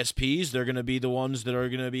ISPs, they're gonna be the ones that are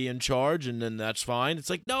gonna be in charge, and then that's fine.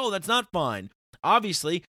 It's like, no, that's not fine.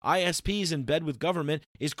 Obviously, ISPs in bed with government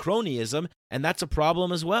is cronyism, and that's a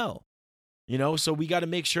problem as well. So we got to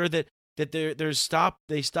make sure that they stop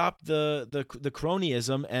the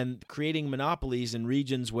cronyism and creating monopolies in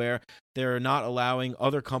regions where they're not allowing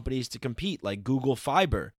other companies to compete, like Google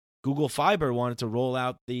Fiber. Google Fiber wanted to roll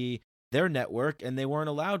out their network, and they weren't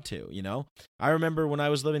allowed to. I remember when I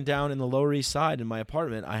was living down in the Lower East Side in my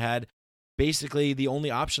apartment, I had basically the only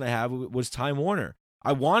option I had was Time Warner.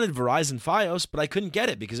 I wanted Verizon Fios, but I couldn't get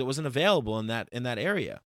it because it wasn't available in that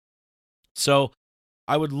area. So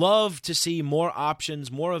I would love to see more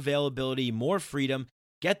options, more availability, more freedom.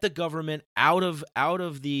 Get the government out of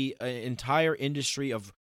the entire industry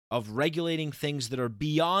of regulating things that are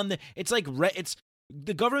beyond it's like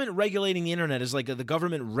the government regulating the internet is like the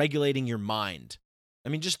government regulating your mind. I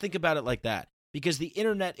mean, just think about it like that, because the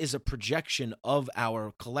internet is a projection of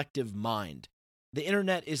our collective mind. The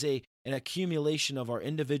internet is an accumulation of our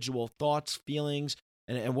individual thoughts, feelings,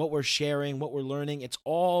 and what we're sharing, what we're learning. It's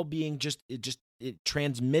all being it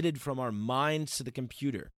transmitted from our minds to the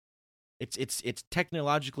computer. It's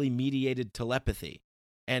technologically mediated telepathy,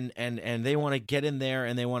 and they want to get in there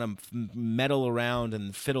and they want to meddle around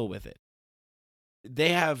and fiddle with it. They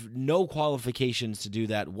have no qualifications to do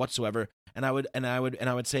that whatsoever, and I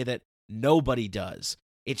would say that nobody does.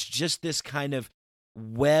 It's just this kind of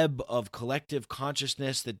web of collective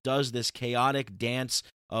consciousness that does this chaotic dance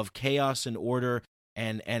of chaos and order,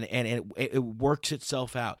 and it works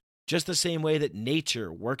itself out just the same way that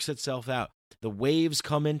nature works itself out. The waves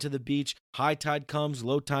come into the beach. High tide comes,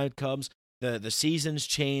 low tide comes. The seasons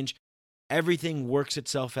change. Everything works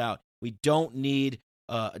itself out. We don't need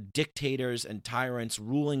dictators and tyrants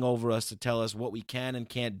ruling over us to tell us what we can and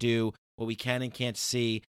can't do, what we can and can't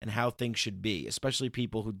see, and how things should be, especially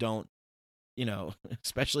people who don't,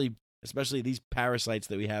 especially these parasites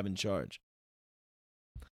that we have in charge.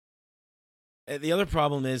 The other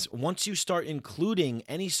problem is once you start including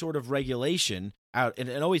any sort of regulation out, and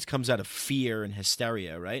it always comes out of fear and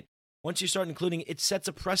hysteria, right? Once you start including, it sets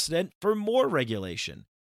a precedent for more regulation.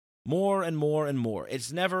 More and more and more.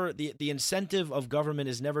 It's never, the incentive of government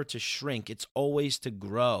is never to shrink. It's always to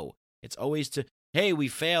grow. It's always to, hey, we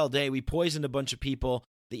failed. Hey, we poisoned a bunch of people.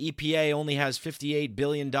 The EPA only has $58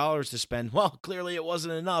 billion to spend. Well, clearly it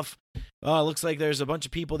wasn't enough. Looks like there's a bunch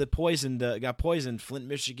of people that got poisoned. Flint,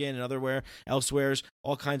 Michigan, and elsewhere.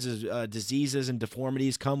 All kinds of diseases and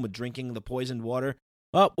deformities come with drinking the poisoned water.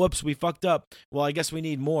 Oh, whoops, we fucked up. Well, I guess we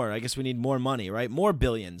need more. I guess we need more money, right? More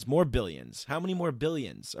billions. How many more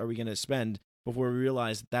billions are we going to spend before we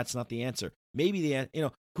realize that's not the answer? Maybe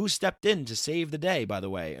who stepped in to save the day, by the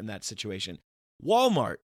way, in that situation?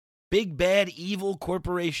 Walmart. Big, bad, evil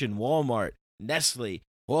corporation, Walmart. Nestle.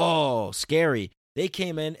 Whoa, scary. They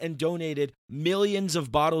came in and donated millions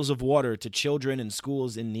of bottles of water to children and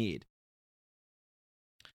schools in need.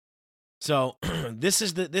 So this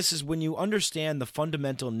is when you understand the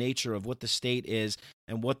fundamental nature of what the state is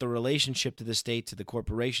and what the relationship to the state, to the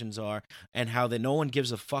corporations are, and how that no one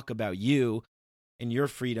gives a fuck about you and your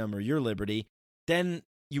freedom or your liberty, then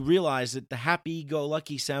you realize that the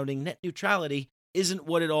happy-go-lucky sounding net neutrality isn't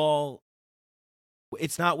what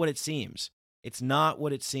it's not what it seems. It's not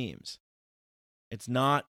what it seems. It's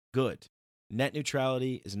not good. Net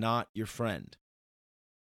neutrality is not your friend.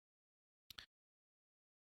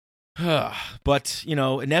 But,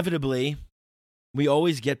 inevitably, we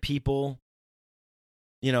always get people,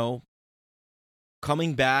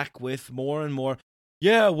 coming back with more and more.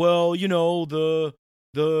 Yeah, well, the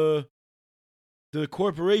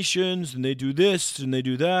corporations, and they do this and they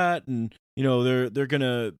do that, and they're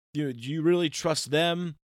gonna. Do you really trust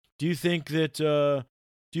them? Do you think that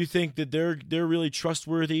they're really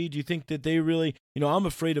trustworthy? Do you think that they really? I'm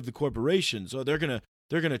afraid of the corporations. Oh, they're gonna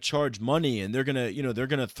charge money, and they're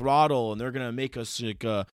gonna throttle, and they're gonna make us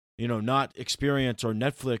not experience our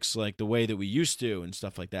Netflix like the way that we used to and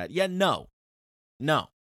stuff like that. Yeah, no,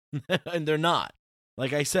 and they're not.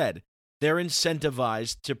 Like I said, they're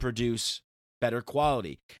incentivized to produce better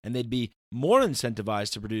quality, and they'd be more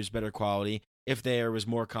incentivized to produce better quality if there was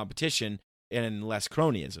more competition and less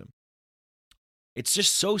cronyism. It's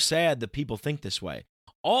just so sad that people think this way.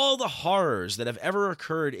 All the horrors that have ever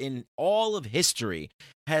occurred in all of history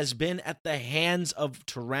has been at the hands of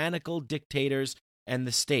tyrannical dictators and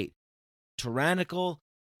the state. Tyrannical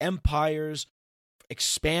empires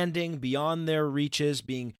expanding beyond their reaches,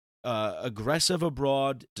 being aggressive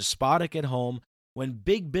abroad, despotic at home. When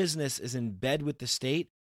big business is in bed with the state,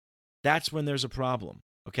 that's when there's a problem,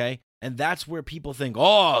 okay? And that's where people think,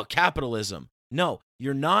 oh, capitalism. No,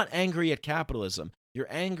 you're not angry at capitalism. You're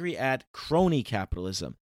angry at crony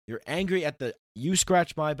capitalism. You're angry at the you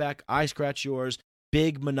scratch my back, I scratch yours,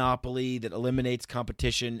 big monopoly that eliminates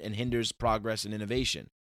competition and hinders progress and innovation.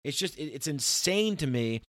 It's just, it's insane to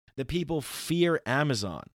me that people fear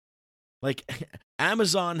Amazon. Like,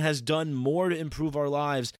 Amazon has done more to improve our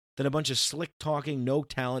lives than a bunch of slick-talking,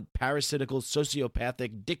 no-talent, parasitical,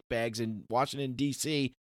 sociopathic dickbags in Washington,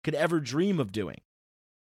 D.C. could ever dream of doing.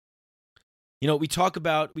 We talk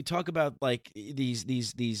about like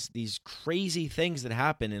these crazy things that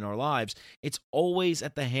happen in our lives. It's always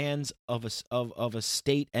at the hands of a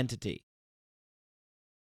state entity.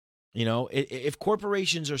 If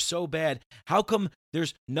corporations are so bad, how come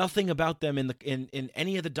there's nothing about them in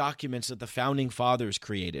any of the documents that the founding fathers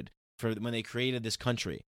created for when they created this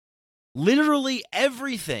country? Literally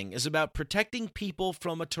everything is about protecting people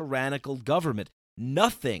from a tyrannical government.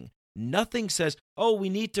 Nothing says, oh, we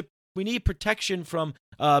need protection from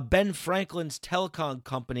Ben Franklin's telecom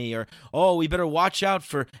company, or, oh, we better watch out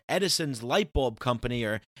for Edison's light bulb company,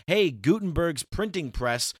 or, hey, Gutenberg's printing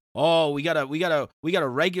press. Oh, we gotta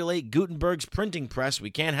regulate Gutenberg's printing press.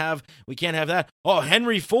 We can't have that. Oh,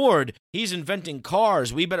 Henry Ford, he's inventing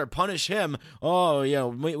cars. We better punish him. Oh,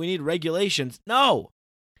 we need regulations. No,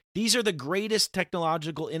 these are the greatest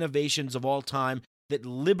technological innovations of all time that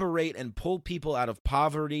liberate and pull people out of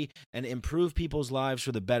poverty and improve people's lives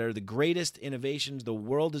for the better. The greatest innovations the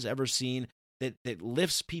world has ever seen that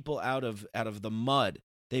lifts people out of the mud.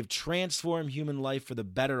 They've transformed human life for the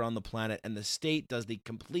better on the planet, and the state does the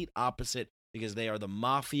complete opposite because they are the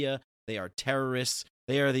mafia, they are terrorists,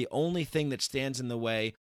 they are the only thing that stands in the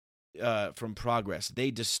way from progress.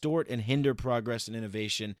 They distort and hinder progress and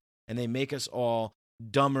innovation, and they make us all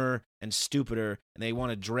dumber and stupider, and they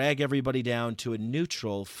want to drag everybody down to a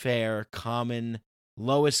neutral, fair, common,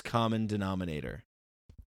 lowest common denominator.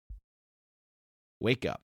 Wake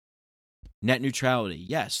up. Net neutrality.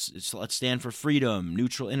 Yes, let's stand for freedom,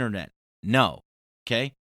 neutral internet. No.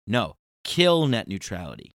 Okay? No. Kill net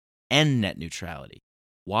neutrality. End net neutrality.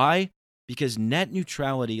 Why? Because net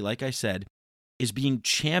neutrality, like I said, is being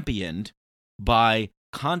championed by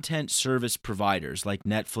content service providers like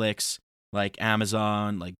Netflix, like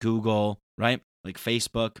Amazon, like Google, right? Like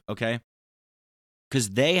Facebook, okay?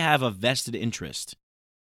 Because they have a vested interest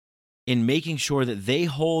in making sure that they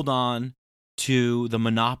hold on to the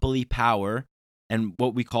monopoly power, and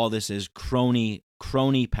what we call this is crony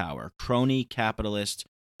power, crony capitalist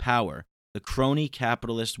power. The crony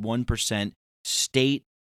capitalist 1% state,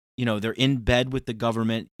 they're in bed with the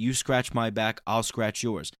government. You scratch my back, I'll scratch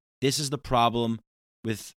yours. This is the problem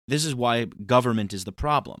this is why government is the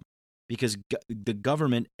problem. Because the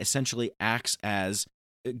government essentially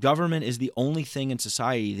government is the only thing in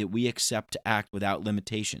society that we accept to act without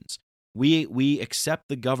limitations. We accept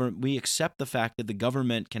the government. We accept the fact that the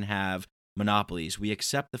government can have monopolies. We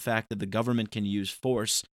accept the fact that the government can use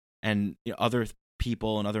force, and other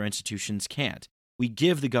people and other institutions can't. We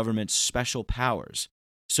give the government special powers.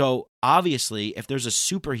 So obviously, if there's a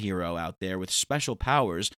superhero out there with special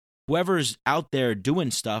powers, whoever's out there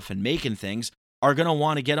doing stuff and making things are going to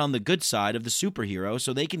want to get on the good side of the superhero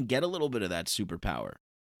so they can get a little bit of that superpower.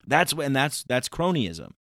 That's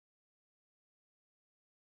cronyism.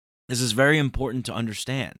 This is very important to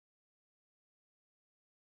understand.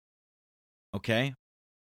 Okay?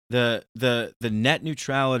 The net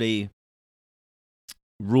neutrality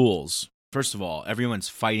rules. First of all, everyone's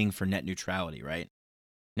fighting for net neutrality, right?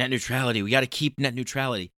 Net neutrality, we got to keep net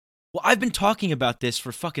neutrality. Well, I've been talking about this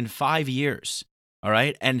for fucking 5 years, all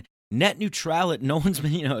right? And net neutrality, no one's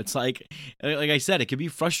been, it's like I said, it can be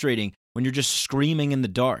frustrating when you're just screaming in the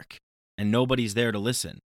dark and nobody's there to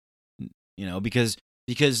listen, because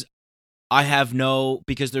because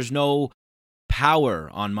there's no power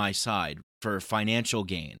on my side for financial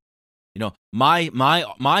gain.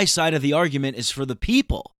 My side of the argument is for the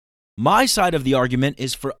people. My side of the argument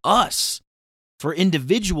is for us, for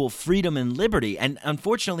individual freedom and liberty. And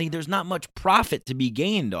unfortunately, there's not much profit to be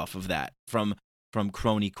gained off of that from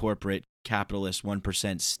crony corporate capitalist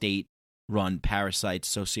 1% state-run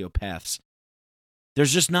parasites, sociopaths.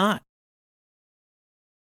 There's just not.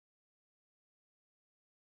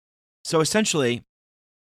 So essentially,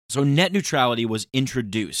 net neutrality was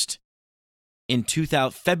introduced in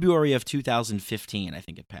February of 2015, I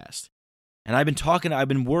think it passed. And I've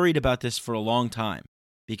been worried about this for a long time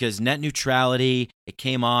because net neutrality, it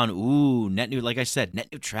came on, like I said, net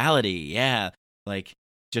neutrality, yeah, like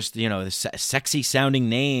just, the sexy sounding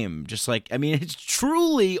name, just like, it's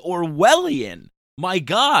truly Orwellian. My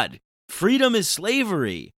God, freedom is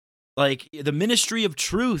slavery, like the ministry of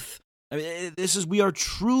truth. We are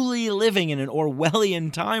truly living in an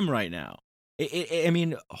Orwellian time right now.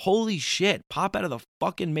 Holy shit, pop out of the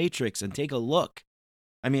fucking Matrix and take a look.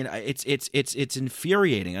 It's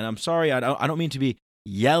infuriating, and I'm sorry, I don't mean to be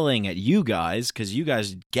yelling at you guys because you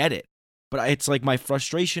guys get it, but it's like my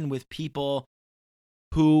frustration with people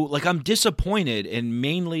who, like, I'm disappointed in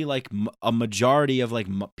mainly like a majority of like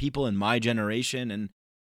people in my generation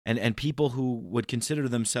and people who would consider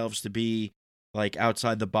themselves to be like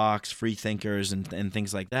outside the box free thinkers and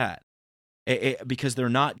things like that, because they're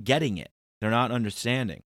not getting it, they're not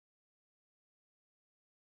understanding.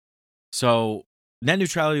 So net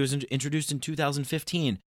neutrality was introduced in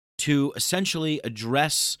 2015 to essentially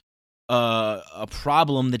address a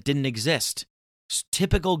problem that didn't exist.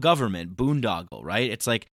 Typical government boondoggle, right? It's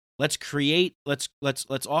like let's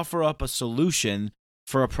offer up a solution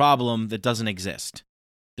for a problem that doesn't exist.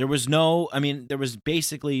 There was nothing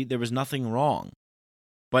wrong,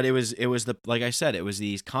 but it was like I said, it was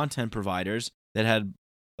these content providers that had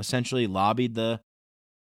essentially lobbied the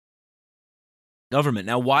government.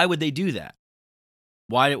 Now, why would they do that?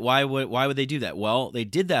 Why would they do that? Well, they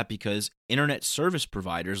did that because internet service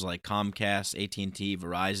providers like Comcast, AT&T,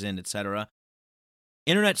 Verizon, etc.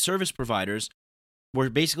 Internet service providers were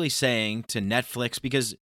basically saying to Netflix,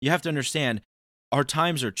 because you have to understand, our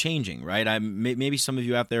times are changing, right? Maybe some of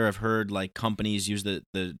you out there have heard like companies use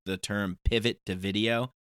the term pivot to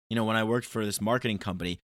video. When I worked for this marketing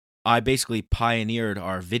company, I basically pioneered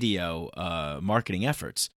our video marketing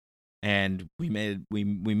efforts, and we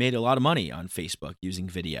made a lot of money on Facebook using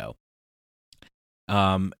video.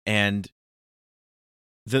 And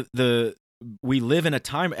the we live in a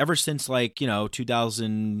time ever since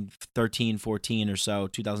 2013, 14 or so,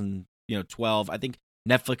 2012. I think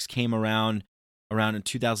Netflix came around in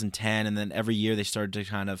 2010, and then every year they started to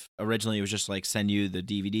kind of, originally it was just like send you the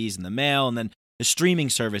DVDs in the mail, and then the streaming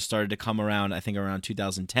service started to come around, I think around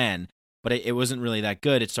 2010, but it wasn't really that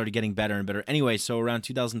good. It started getting better and better. Anyway, so around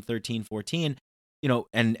 2013, 14,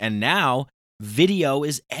 and now video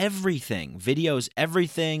is everything. Video is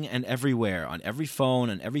everything and everywhere, on every phone,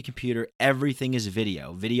 on every computer. Everything is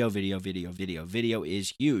video. Video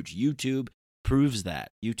is huge. YouTube proves that.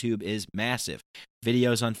 YouTube is massive.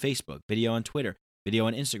 Videos on Facebook, video on Twitter, video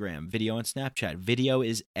on Instagram, video on Snapchat. Video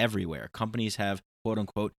is everywhere. Companies have, quote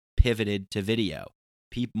unquote, pivoted to video.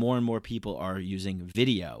 More and more people are using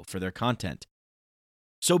video for their content.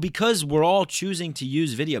 So because we're all choosing to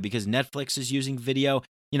use video, because Netflix is using video,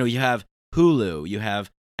 you have Hulu, you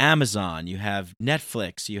have Amazon, you have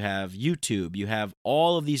Netflix, you have YouTube, you have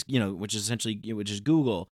all of these, which is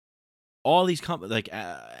Google, all these like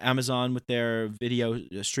Amazon with their video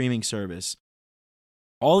streaming service.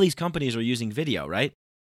 All these companies are using video, right?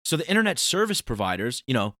 So the internet service providers,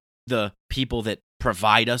 the people that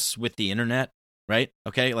provide us with the internet, right?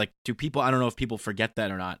 Okay, like do people, I don't know if people forget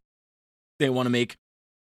that or not. They want to make,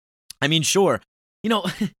 sure,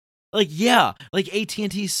 like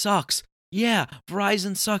AT&T sucks. Yeah,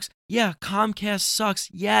 Verizon sucks. Yeah, Comcast sucks.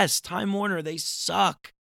 Yes, Time Warner, they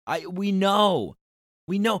suck. We know.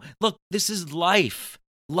 Look, this is life.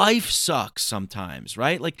 Life sucks sometimes,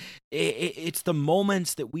 right? Like it's the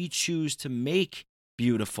moments that we choose to make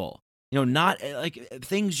beautiful. Not like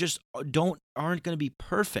things just aren't going to be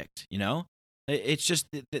perfect. It's just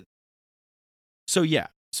that. So yeah,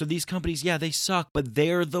 so these companies, yeah, they suck, but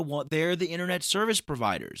they're the internet service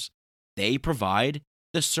providers. They provide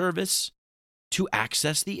the service to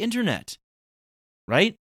access the internet,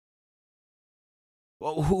 right?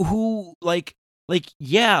 Who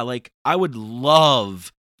I would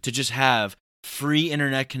love to just have free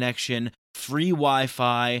internet connection, free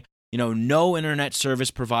Wi-Fi, no internet service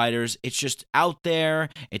providers. It's just out there.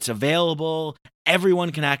 It's available.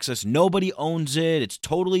 Everyone can access. Nobody owns it. It's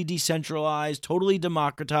totally decentralized, totally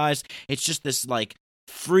democratized. It's just this like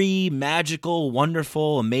free, magical,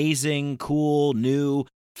 wonderful, amazing, cool, new,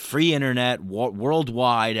 free internet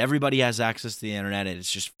worldwide. Everybody has access to the internet, and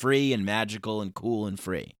it's just free and magical and cool and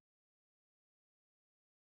free.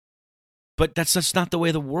 But that's just not the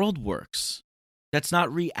way the world works. That's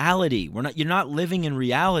not reality. You're not living in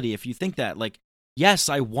reality if you think that. Like, yes,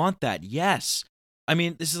 I want that. Yes.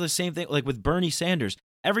 This is the same thing like with Bernie Sanders.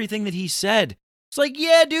 Everything that he said, it's like,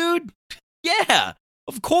 yeah, dude. Yeah,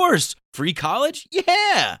 of course. Free college?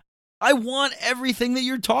 Yeah. I want everything that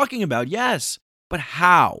you're talking about. Yes. But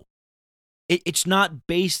how? It's not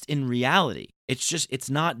based in reality. It's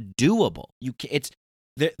not doable.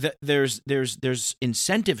 There's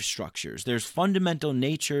incentive structures. There's fundamental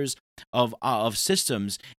natures of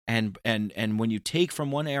systems, and when you take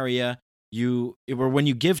from one area, when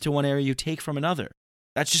you give to one area, you take from another.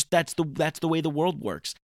 That's the way the world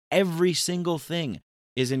works. Every single thing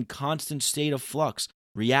is in constant state of flux.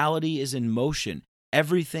 Reality is in motion.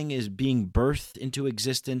 Everything is being birthed into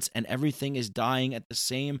existence, and everything is dying at the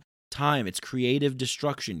same time. It's creative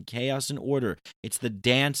destruction, chaos and order. It's the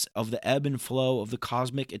dance of the ebb and flow of the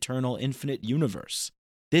cosmic, eternal, infinite universe.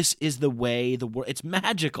 This is the way the world. It's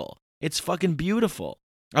magical. It's fucking beautiful.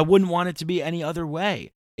 I wouldn't want it to be any other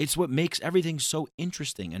way. It's what makes everything so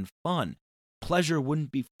interesting and fun. Pleasure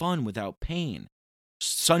wouldn't be fun without pain.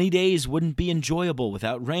 Sunny days wouldn't be enjoyable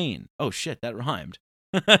without rain. Oh shit, that rhymed.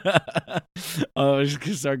 I'm just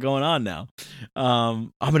gonna start going on now.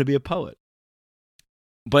 I'm gonna be a poet.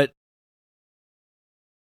 But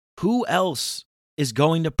who else is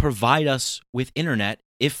going to provide us with internet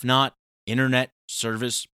if not internet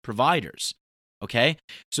service providers? Okay,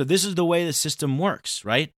 so this is the way the system works,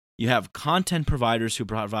 right? You have content providers who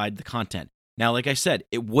provide the content. Now, like I said,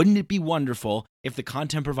 wouldn't it be wonderful if the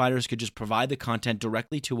content providers could just provide the content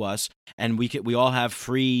directly to us, and we all have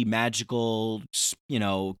free, magical,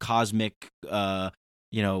 cosmic,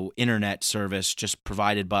 internet service just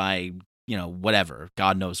provided by, whatever,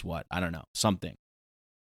 God knows what, I don't know, something,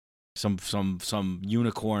 some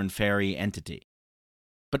unicorn fairy entity.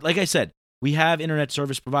 But like I said, we have internet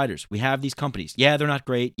service providers. We have these companies. Yeah, they're not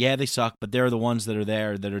great. Yeah, they suck, but they're the ones that are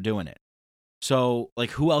there that are doing it. So,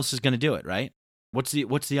 like, who else is going to do it, right? What's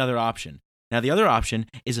the other option? Now, the other option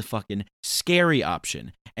is a fucking scary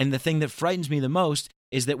option. And the thing that frightens me the most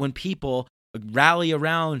is that when people rally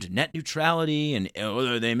around net neutrality and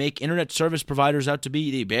they make internet service providers out to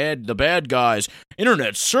be the bad guys,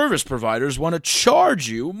 internet service providers want to charge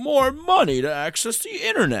you more money to access the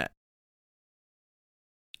internet.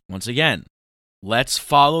 Once again, let's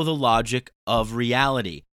follow the logic of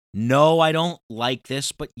reality. No, I don't like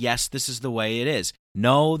this, but yes, this is the way it is.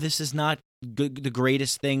 No, this is not the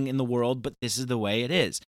greatest thing in the world, but this is the way it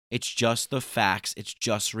is. It's just the facts. It's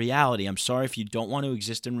just reality. I'm sorry if you don't want to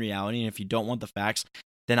exist in reality, and if you don't want the facts,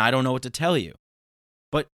 then I don't know what to tell you.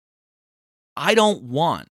 But I don't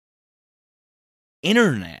want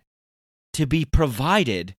internet to be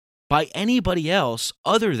provided by anybody else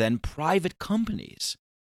other than private companies.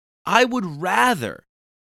 I would rather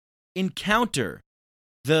encounter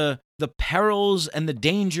the perils and the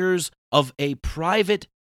dangers of a private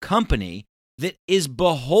company that is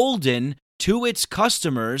beholden to its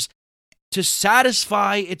customers to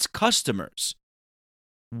satisfy its customers.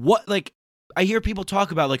 What, like, I hear people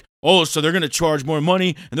talk about, like, oh, so they're going to charge more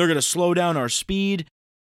money and they're going to slow down our speed.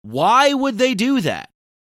 Why would they do that?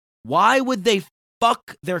 Why would they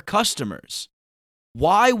fuck their customers?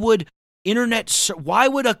 Why would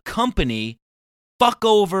a company fuck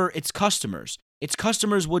over its customers? Its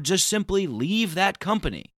customers would just simply leave that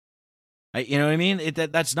company. You know what I mean?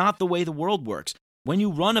 That's not the way the world works. When you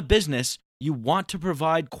run a business, you want to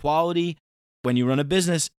provide quality. When you run a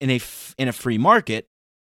business in a free market,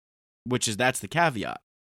 that's the caveat.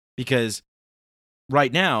 Because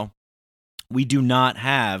right now, we do not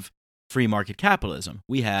have free market capitalism.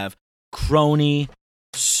 We have crony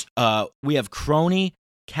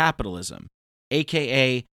capitalism,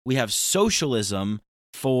 aka we have socialism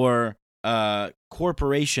for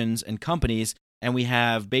corporations and companies, and we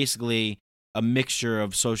have basically a mixture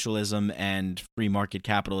of socialism and free market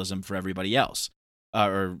capitalism for everybody else,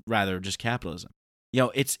 or rather, just capitalism. You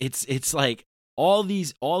know, it's like all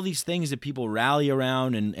these things that people rally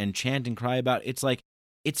around and chant and cry about. It's like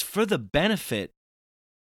it's for the benefit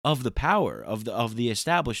of the power of the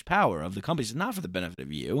established power of the companies. It's not for the benefit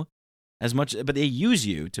of you as much, but they use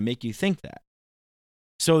you to make you think that.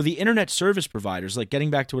 So the internet service providers, like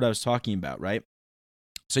getting back to what I was talking about, right?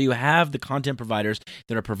 So you have the content providers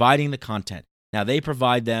that are providing the content. Now they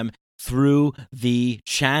provide them through the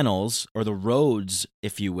channels or the roads,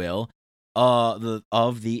 if you will, of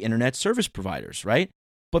the internet service providers, right?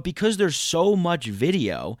 But because there's so much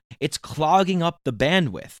video, it's clogging up the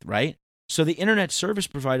bandwidth, right? So the internet service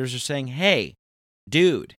providers are saying, hey,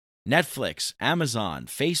 dude, Netflix, Amazon,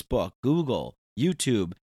 Facebook, Google,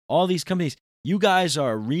 YouTube, all these companies, you guys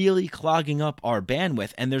are really clogging up our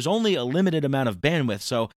bandwidth, and there's only a limited amount of bandwidth,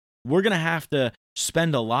 so we're going to have to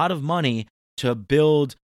spend a lot of money to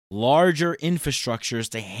build larger infrastructures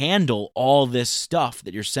to handle all this stuff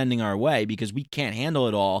that you're sending our way, because we can't handle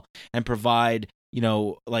it all and provide,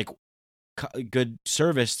 like good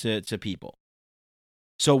service to people.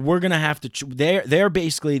 So we're going to have to they're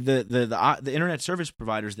basically the internet service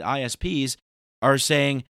providers, the ISPs, are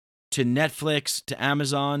saying to Netflix, to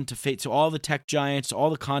Amazon, to all the tech giants, to all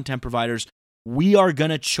the content providers, we are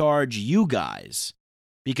going to charge you guys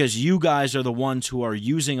because you guys are the ones who are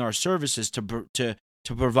using our services to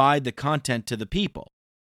provide the content to the people.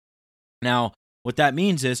 Now, what that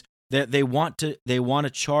means is that they want to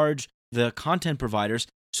charge the content providers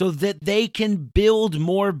so that they can build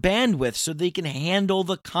more bandwidth, so they can handle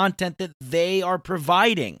the content that they are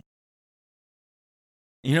providing.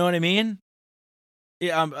 You know what I mean?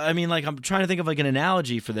 Yeah, I mean, like, I'm trying to think of like an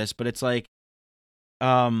analogy for this, but it's like, if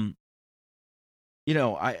I'm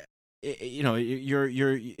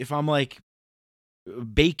like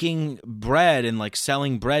baking bread and like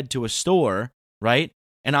selling bread to a store, right?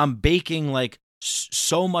 And I'm baking like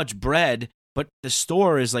so much bread, but the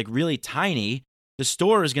store is like really tiny. The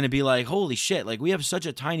store is going to be like, holy shit, like we have such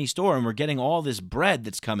a tiny store and we're getting all this bread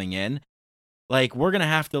that's coming in. Like, we're going to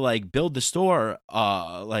have to like build the store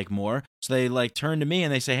like more. So they like turn to me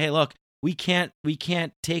and they say, hey, look, we can't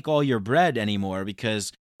take all your bread anymore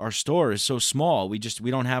because our store is so small. We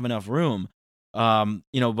don't have enough room. But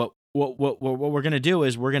what we're going to do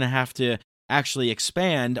is we're going to have to actually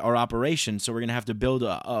expand our operation. So we're going to have to build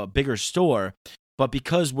a bigger store. But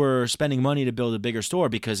because we're spending money to build a bigger store,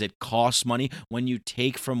 because it costs money, when you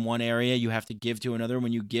take from one area, you have to give to another.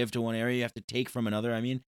 When you give to one area, you have to take from another. I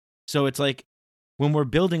mean, so it's like when we're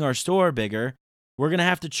building our store bigger, we're going to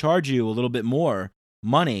have to charge you a little bit more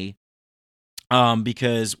money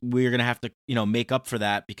because we're going to have to, make up for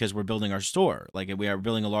that because we're building our store. Like, we are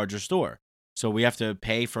building a larger store. So we have to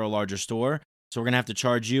pay for a larger store. So we're going to have to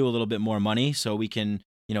charge you a little bit more money so we can,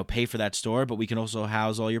 pay for that store, but we can also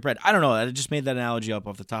house all your bread. I don't know. I just made that analogy up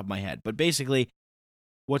off the top of my head. But basically,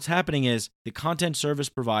 what's happening is the content service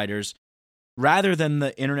providers, rather than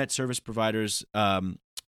the internet service providers, rather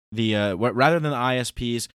than the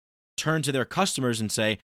ISPs, turn to their customers and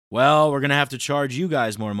say, well, we're going to have to charge you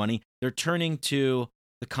guys more money. They're turning to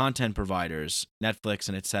the content providers, Netflix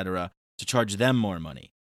and etc., to charge them more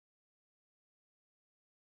money.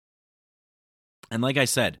 And like I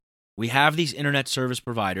said, we have these internet service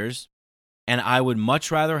providers, and I would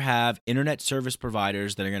much rather have internet service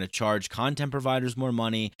providers that are going to charge content providers more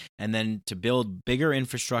money, and then to build bigger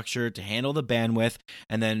infrastructure to handle the bandwidth,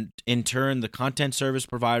 and then in turn the content service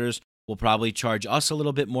providers will probably charge us a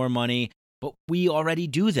little bit more money. But we already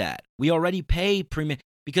do that. We already pay premium,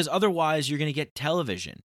 because otherwise you're going to get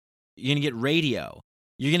television, you're going to get radio,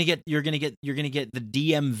 you're going to get the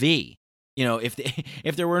DMV. You know,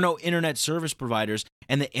 if there were no internet service providers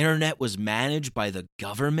and the internet was managed by the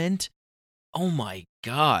government, oh my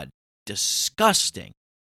God, disgusting.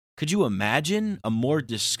 Could you imagine a more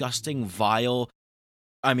disgusting, vile?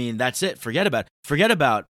 I mean, that's it. Forget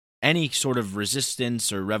about any sort of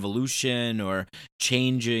resistance or revolution or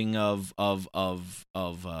changing of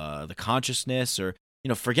the consciousness, or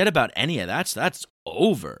forget about any of that. That's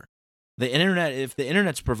over. The internet, if the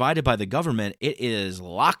internet's provided by the government, it is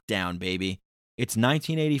lockdown, baby. It's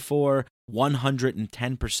 1984,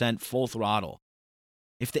 110% full throttle.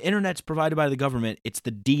 If the internet's provided by the government, it's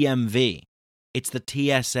the DMV, it's the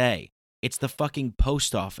TSA, it's the fucking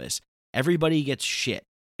post office. Everybody gets shit.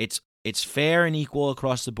 It's fair and equal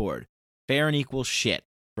across the board. Fair and equal shit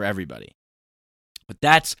for everybody. But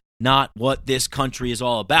that's not what this country is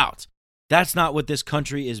all about. That's not what this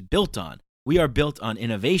country is built on. We are built on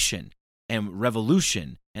innovation and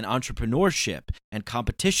revolution and entrepreneurship and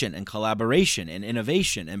competition and collaboration and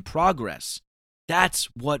innovation and progress. That's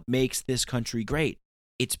what makes this country great.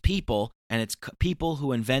 It's people, and it's people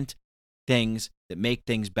who invent things that make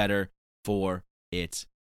things better for its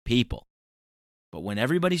people. But when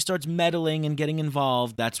everybody starts meddling and getting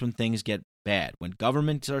involved, that's when things get bad. When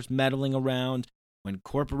government starts meddling around, when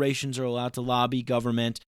corporations are allowed to lobby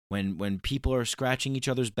government, when people are scratching each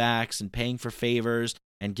other's backs and paying for favors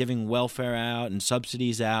and giving welfare out and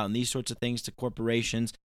subsidies out and these sorts of things to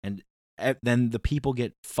corporations, and then the people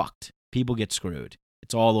get fucked. People get screwed.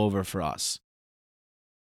 It's all over for us.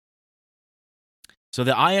 So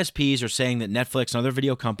the ISPs are saying that Netflix and other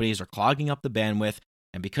video companies are clogging up the bandwidth,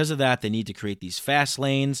 and because of that, they need to create these fast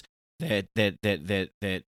lanes that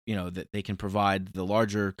they can provide the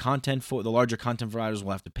larger content for. The larger content providers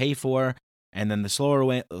will have to pay for, and then the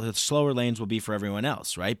slower lanes will be for everyone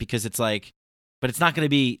else, right? Because it's like, but it's not going to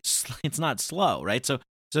be. It's not slow, right? So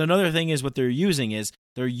another thing is what they're using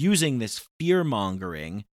this fear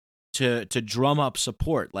mongering to drum up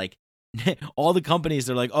support, like. All the companies,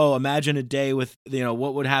 they're like, oh, imagine a day with,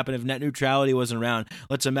 what would happen if net neutrality wasn't around.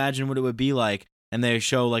 Let's imagine what it would be like. And they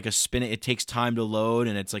show like a spin. It takes time to load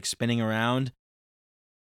and it's like spinning around.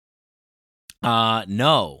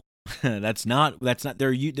 No, that's not,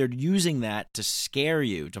 they're using that to scare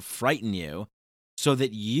you, to frighten you, so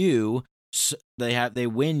that they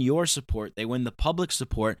win your support. They win the public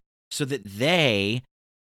support so that they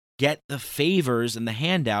get the favors and the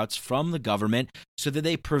handouts from the government, so that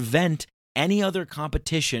they prevent any other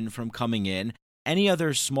competition from coming in, any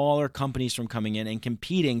other smaller companies from coming in and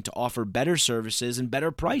competing to offer better services and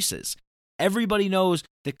better prices. Everybody knows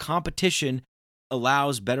that competition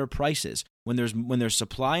allows better prices. When there's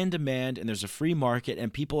supply and demand and there's a free market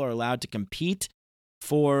and people are allowed to compete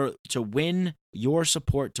to win your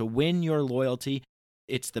support, to win your loyalty,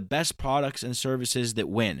 it's the best products and services that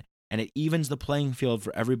win. And it evens the playing field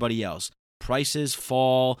for everybody else. Prices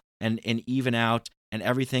fall and even out, and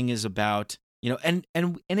everything is about, and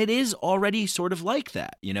it is already sort of like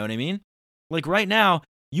that. You know what I mean? Like right now,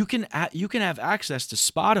 you can have access to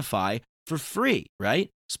Spotify for free, right?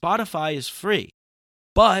 Spotify is free,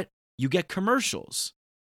 but you get commercials.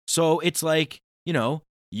 So it's like,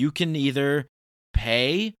 you can either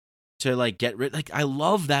pay to like get rid. Like, I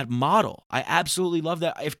love that model. I absolutely love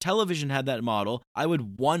that. If television had that model, I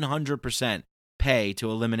would 100% pay to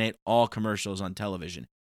eliminate all commercials on television.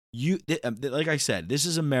 Like I said, this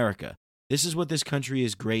is America. This is what this country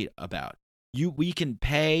is great about. We can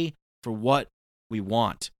pay for what we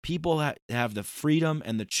want. People have the freedom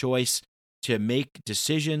and the choice to make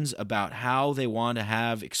decisions about how they want to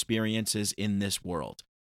have experiences in this world.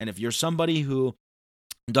 And if you're somebody who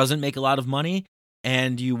doesn't make a lot of money,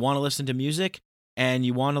 and you want to listen to music, and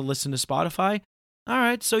you want to listen to Spotify, all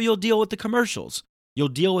right, so you'll deal with the commercials. You'll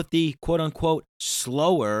deal with the quote-unquote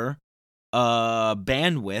slower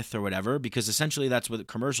bandwidth or whatever, because essentially that's what the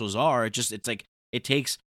commercials are. It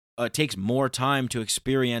takes more time to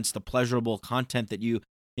experience the pleasurable content that you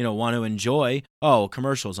want to enjoy. Oh,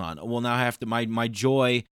 commercials on. Well, now I have to. My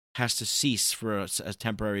joy has to cease for a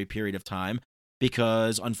temporary period of time,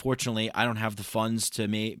 because unfortunately I don't have the funds to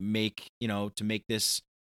make this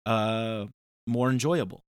more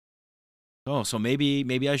enjoyable. oh, so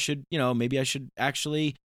maybe I should, maybe I should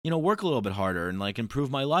actually, work a little bit harder and like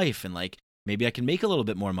improve my life, and like maybe I can make a little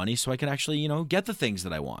bit more money so I can actually, get the things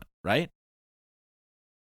that I want, right?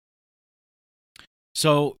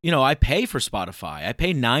 So, I pay for Spotify. I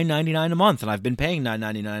pay $9.99 a month, and I've been paying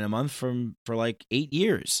 $9.99 a month for like 8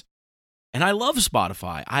 years. And I love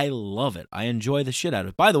Spotify. I love it. I enjoy the shit out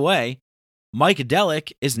of it. By the way,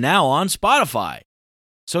 Mikeadelic is now on Spotify.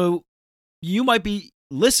 So you might be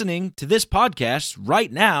listening to this podcast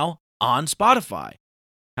right now on Spotify.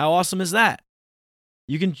 How awesome is that?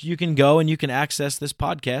 You can go and you can access this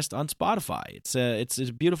podcast on Spotify. It's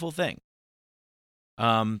a beautiful thing.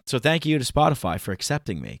 So thank you to Spotify for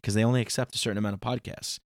accepting me, because they only accept a certain amount of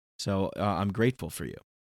podcasts. So I'm grateful for you.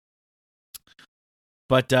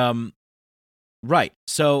 But right.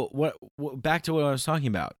 So what back to what I was talking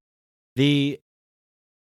about. You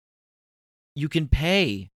can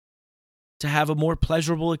pay to have a more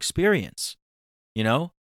pleasurable experience,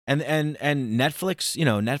 and Netflix,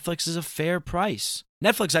 Netflix is a fair price.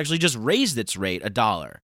 Netflix actually just raised its rate $1.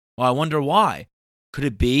 Well, I wonder why. Could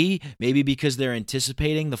it be maybe because they're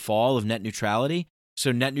anticipating the fall of net neutrality?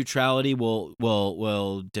 So net neutrality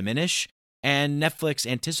will diminish, and Netflix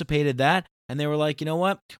anticipated that, and they were like, you know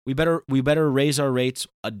what? We better raise our rates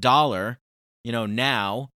 $1,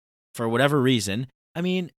 now, for whatever reason. I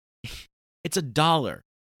mean, it's $1.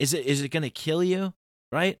 Is it going to kill you?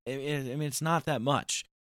 Right? I mean, it's not that much.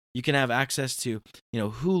 You can have access to,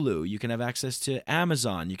 Hulu. You can have access to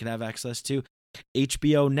Amazon. You can have access to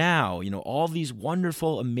HBO Now. All these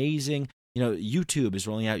wonderful, amazing, YouTube is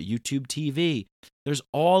rolling out YouTube TV. There's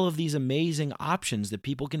all of these amazing options that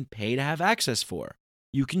people can pay to have access for.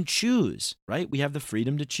 You can choose, right? We have the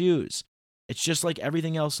freedom to choose. It's just like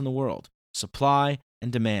everything else in the world. Supply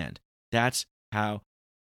and demand. That's how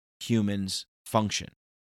humans function.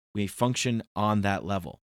 We function on that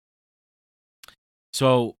level.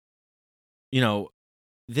 So,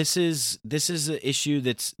 this is an issue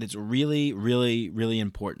that's really, really, really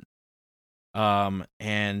important.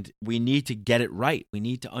 And we need to get it right. We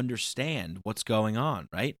need to understand what's going on,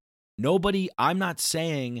 right? I'm not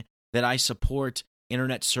saying that I support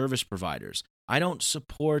internet service providers. I don't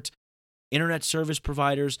support internet service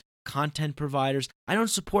providers, content providers. I don't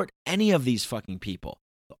support any of these fucking people.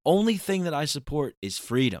 The only thing that I support is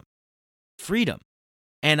freedom. Freedom.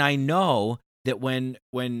 And I know that when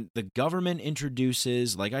the government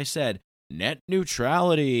introduces, like I said, net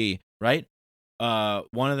neutrality, right?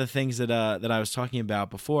 One of the things that I was talking about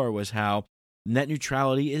before was how net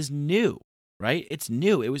neutrality is new, right? It's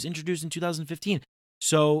new. It was introduced in 2015.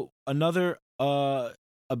 So another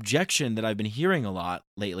objection that I've been hearing a lot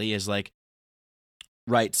lately is like,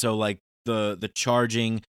 right, so like the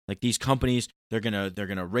charging, like these companies, they're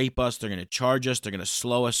gonna rape us, they're gonna charge us, they're gonna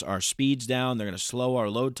slow our speeds down, they're gonna slow our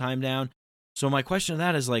load time down. So my question to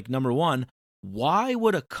that is like, number one, why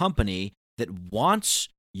would a company that wants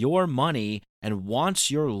your money and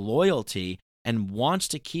wants your loyalty and wants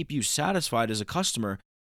to keep you satisfied as a customer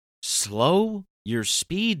slow your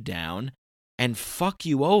speed down and fuck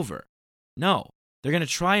you over? No, they're going to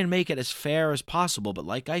try and make it as fair as possible. But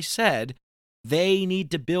like I said, they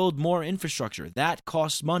need to build more infrastructure. That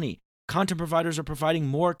costs money. Content providers are providing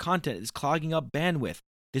more content. It's clogging up bandwidth.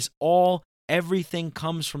 Everything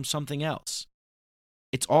comes from something else.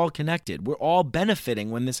 It's all connected. We're all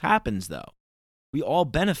benefiting when this happens, though. We all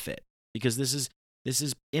benefit because this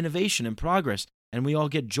is innovation and progress, and we all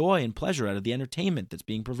get joy and pleasure out of the entertainment that's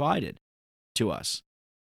being provided to us.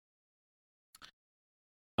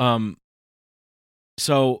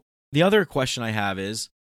 So the other question I have is,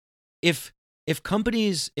 if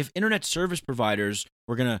internet service providers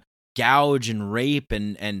were going to gouge and rape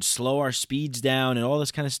and slow our speeds down and all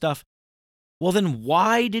this kind of stuff, well, then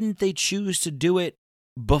why didn't they choose to do it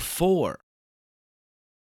before?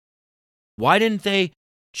 Why didn't they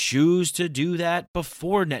choose to do that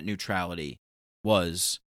before net neutrality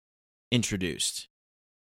was introduced?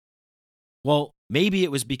 Well, maybe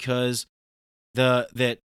it was because there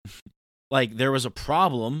was a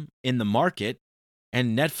problem in the market,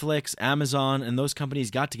 and Netflix, Amazon, and those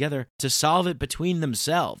companies got together to solve it between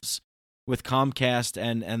themselves with Comcast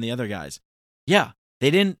and the other guys. Yeah, they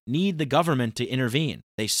didn't need the government to intervene.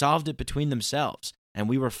 They solved it between themselves, and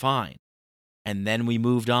we were fine. And then we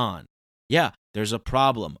moved on. Yeah, there's a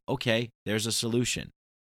problem. Okay, there's a solution.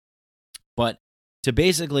 But to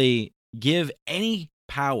basically give any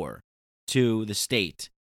power to the state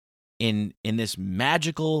in this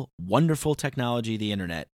magical, wonderful technology, the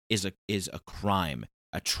internet, is a crime,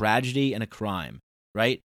 a tragedy and a crime,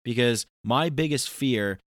 right? Because my biggest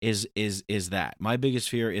fear is that. My biggest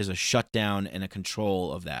fear is a shutdown and a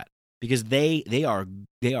control of that. Because they are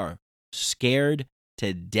scared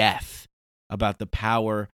to death about the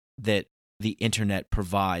power that the internet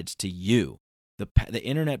provides to you. The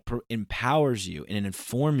internet empowers you and it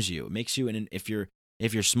informs you. It makes you, and if you're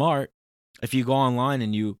smart, if you go online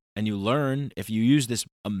and you learn, if you use this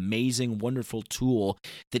amazing, wonderful tool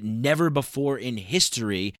that never before in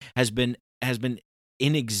history has been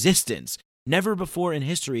in existence. Never before in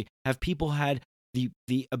history have people had the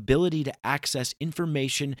ability to access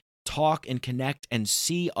information, talk and connect and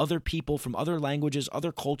see other people from other languages,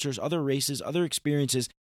 other cultures, other races, other experiences.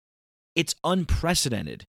 It's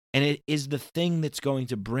unprecedented, and it is the thing that's going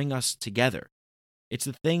to bring us together. It's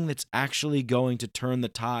the thing that's actually going to turn the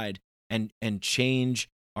tide and change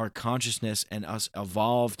our consciousness and us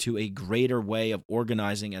evolve to a greater way of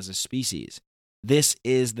organizing as a species. This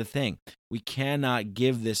is the thing. We cannot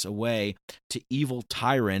give this away to evil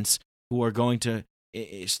tyrants who are going to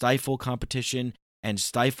stifle competition and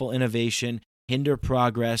stifle innovation, hinder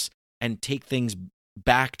progress, and take things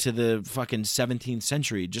back to the fucking 17th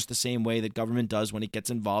century, just the same way that government does when it gets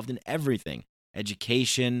involved in everything.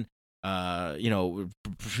 Education, the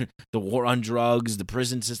war on drugs, the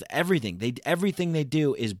prison system, everything. Everything they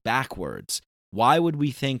do is backwards. Why would we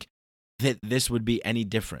think that this would be any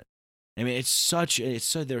different? I mean,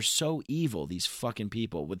 they're so evil, these fucking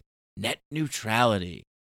people with net neutrality.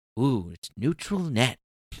 Ooh, it's neutral net.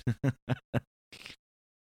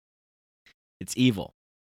 It's evil.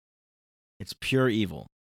 It's pure evil.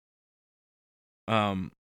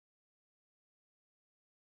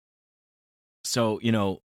 So,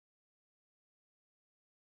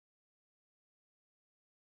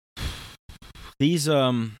 these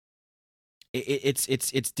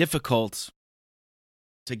it's difficult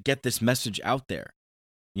to get this message out there,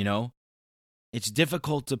 It's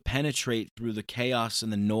difficult to penetrate through the chaos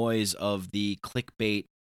and the noise of the clickbait,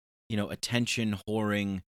 attention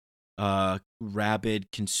whoring,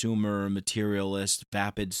 rabid consumer, materialist,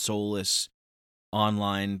 vapid, soulless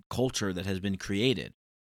online culture that has been created.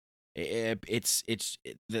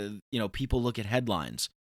 People look at headlines,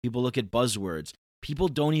 people look at buzzwords, people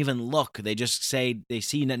don't even look. They just say they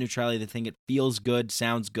see net neutrality, they think it feels good,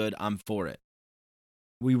 sounds good, I'm for it.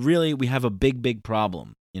 We have a big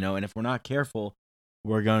problem, and if we're not careful,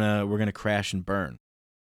 we're gonna crash and burn.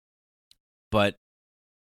 But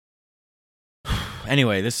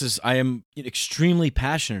anyway, I am extremely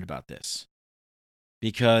passionate about this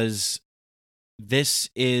because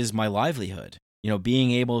this is my livelihood.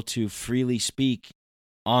 Being able to freely speak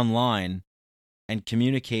online and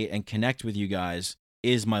communicate and connect with you guys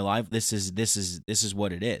is my life. This is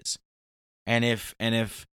what it is. And if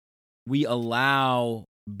we allow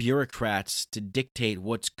bureaucrats to dictate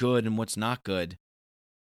what's good and what's not good,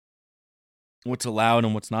 what's allowed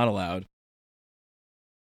and what's not allowed,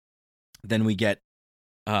 then we get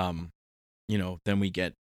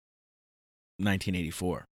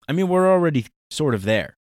 1984. I mean, we're already sort of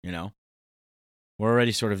there, We're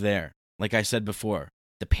already sort of there. Like I said before,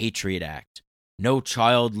 the Patriot Act, No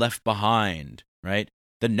Child Left Behind, right?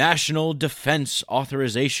 The National Defense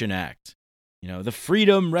Authorization Act, the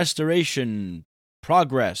Freedom Restoration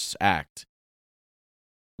Progress Act.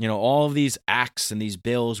 All of these acts and these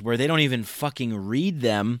bills where they don't even fucking read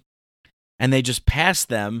them and they just pass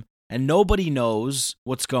them and nobody knows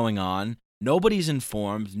what's going on. Nobody's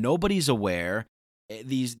informed. Nobody's aware.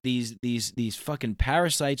 These fucking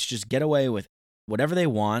parasites just get away with whatever they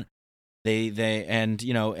want. And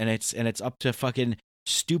it's up to fucking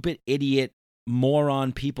stupid idiot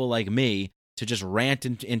moron people like me to just rant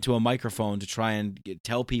into a microphone to try and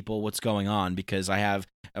tell people what's going on because I have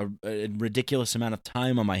a ridiculous amount of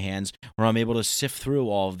time on my hands where I'm able to sift through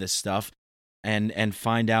all of this stuff and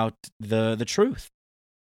find out the truth.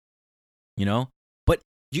 But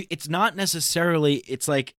it's not necessarily. It's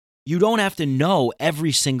like you don't have to know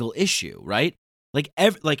every single issue, right? Like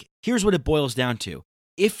here's what it boils down to.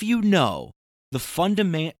 If you know the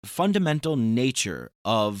fundamental nature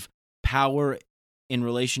of power in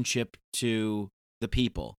relationship to the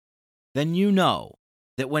people, then you know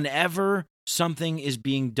that whenever something is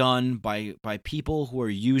being done by people who are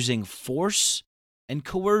using force and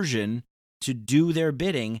coercion to do their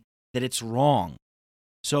bidding, that it's wrong.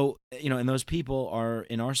 So, and those people are,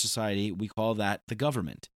 in our society, we call that the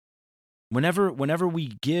government. Whenever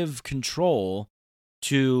we give control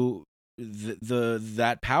to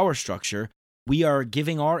that power structure, we are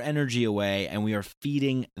giving our energy away and we are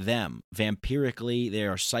feeding them. Vampirically, they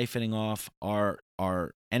are siphoning off our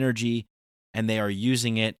energy and they are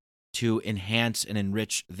using it to enhance and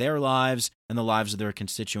enrich their lives and the lives of their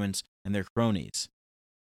constituents and their cronies.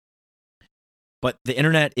 But the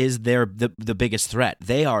internet is the biggest threat.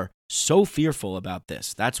 They are so fearful about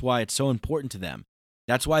this. That's why it's so important to them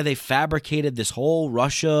That's why they fabricated this whole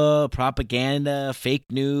Russia propaganda, fake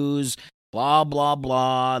news, blah, blah,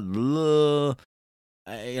 blah, blah.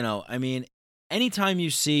 I mean, anytime you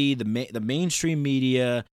see the mainstream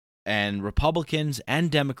media and Republicans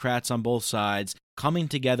and Democrats on both sides coming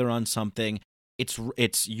together on something, it's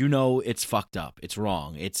fucked up. It's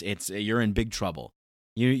wrong. It's you're in big trouble.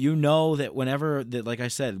 You know that whenever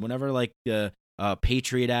the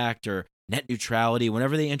Patriot Act or net neutrality,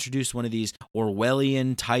 whenever they introduce one of these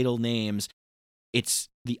Orwellian title names, it's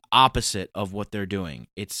the opposite of what they're doing.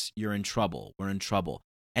 It's you're in trouble. We're in trouble.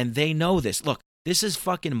 And they know this. Look, this is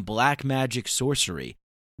fucking black magic sorcery.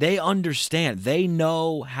 They understand. They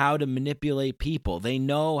know how to manipulate people. They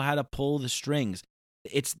know how to pull the strings.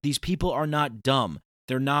 These people are not dumb.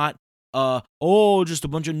 They're not just a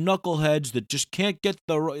bunch of knuckleheads that just can't get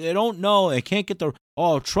they don't know, they can't get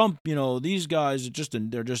Trump, these guys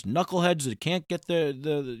they're just knuckleheads that can't get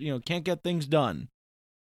can't get things done.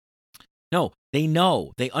 No, they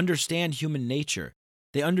know. They understand human nature.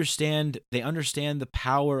 They understand the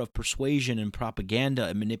power of persuasion and propaganda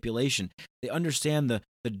and manipulation. They understand the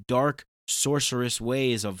dark sorcerous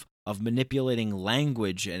ways of manipulating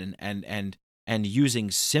language and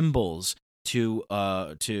using symbols to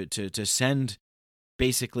send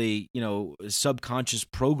basically, subconscious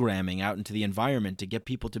programming out into the environment to get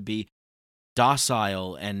people to be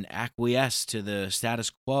docile and acquiesce to the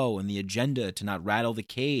status quo and the agenda, to not rattle the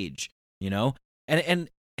cage, and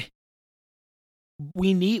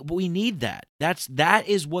we need that. That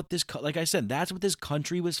is what this, like I said, that's what this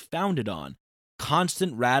country was founded on.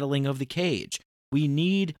 Constant rattling of the cage. We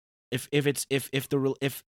need, if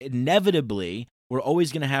inevitably we're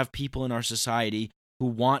always going to have people in our society who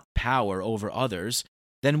want power over others,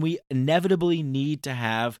 then we inevitably need to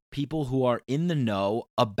have people who are in the know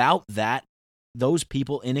about those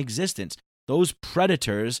people in existence. Those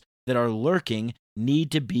predators that are lurking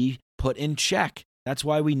need to be put in check. That's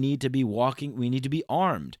why we need to be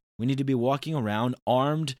armed. We need to be walking around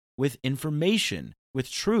armed with information,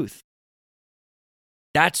 with truth.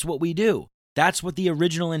 That's what we do. That's what the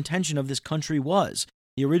original intention of this country was.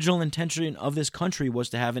 The original intention of this country was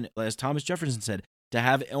to have, as Thomas Jefferson said, to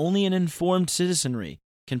have only an informed citizenry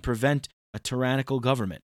can prevent a tyrannical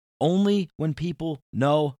government. Only when people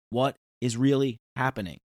know what is really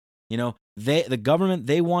happening. The government,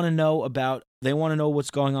 they want to know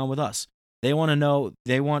what's going on with us. They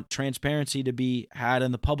want transparency to be had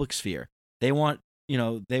in the public sphere. They want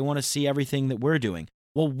to see everything that we're doing.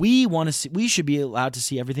 Well, we should be allowed to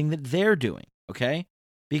see everything that they're doing, okay?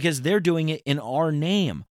 Because they're doing it in our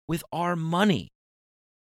name, with our money.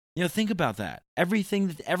 Think about that.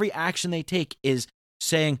 Every action they take is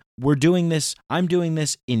saying, we're doing this, I'm doing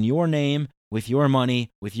this in your name, with your money,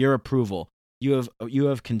 with your approval. You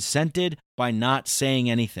have consented by not saying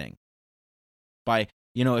anything. By,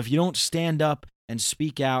 if you don't stand up and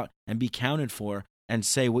speak out and be counted for and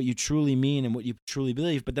say what you truly mean and what you truly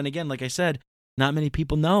believe, but then again, like I said, not many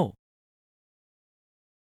people know.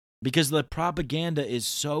 Because the propaganda is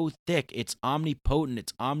so thick, it's omnipotent,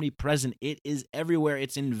 it's omnipresent, it is everywhere,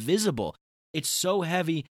 it's invisible. It's so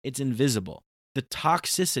heavy, it's invisible. The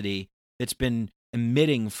toxicity that's been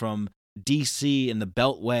emitting from DC and the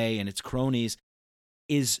Beltway and its cronies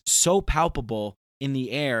is so palpable in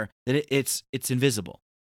the air that it's invisible.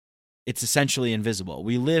 It's essentially invisible.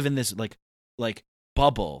 We live in this like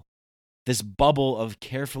bubble, this bubble of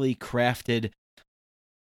carefully crafted,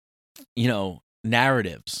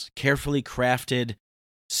 narratives, carefully crafted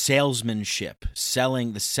salesmanship,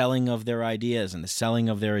 the selling of their ideas and the selling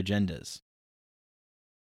of their agendas.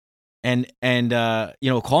 And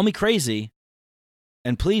call me crazy,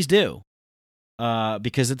 and please do,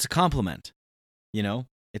 because it's a compliment.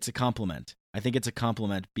 It's a compliment. I think it's a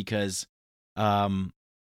compliment because, I'd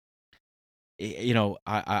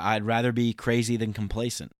rather be crazy than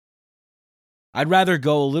complacent. I'd rather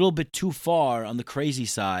go a little bit too far on the crazy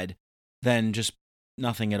side than just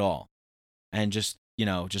nothing at all, and just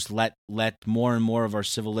let more and more of our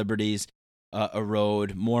civil liberties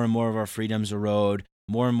erode, more and more of our freedoms erode,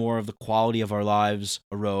 more and more of the quality of our lives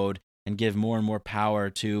erode, and give more and more power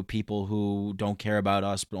to people who don't care about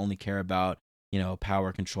us but only care about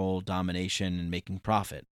power, control, domination, and making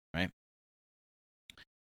profit. Right?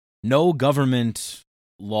 No government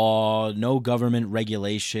law, no government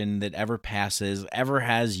regulation that ever passes ever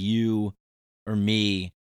has you or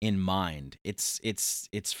me in mind. It's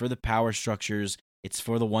for the power structures. It's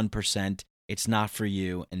for the 1%. It's not for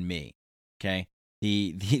you and me. Okay.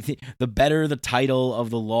 The better the title of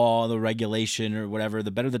the law, the regulation, or whatever,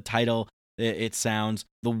 the better the title it sounds,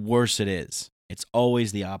 the worse it is. It's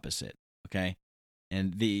always the opposite. Okay.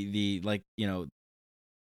 And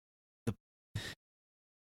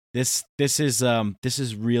This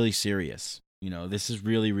is really serious. This is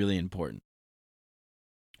really, really important.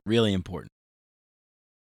 Really important.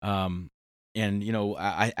 And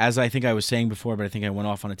as I think I was saying before, but I think I went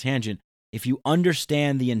off on a tangent. If you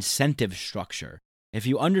understand the incentive structure, if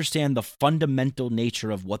you understand the fundamental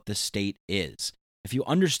nature of what the state is, if you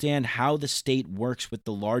understand how the state works with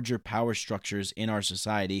the larger power structures in our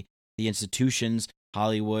society, the institutions,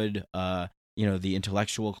 Hollywood, the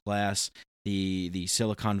intellectual class, the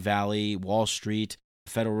Silicon Valley, Wall Street,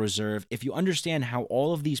 Federal Reserve, if you understand how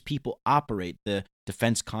all of these people operate, the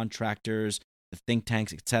defense contractors, the think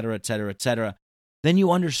tanks, et cetera, then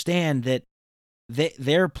you understand that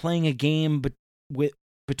they're playing a game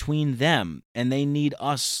between them, and they need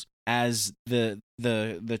us as the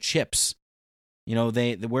chips.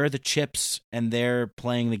 We're the chips, and they're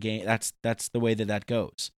playing the game. That's the way that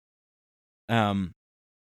goes.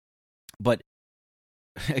 But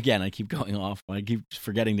again, I keep going off. I keep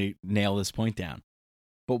forgetting to nail this point down.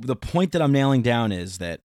 But the point that I'm nailing down is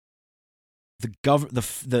that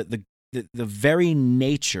the very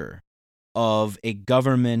nature of a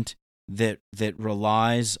government that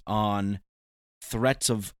relies on threats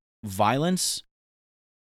of violence,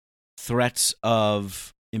 threats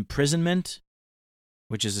of imprisonment,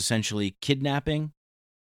 which is essentially kidnapping,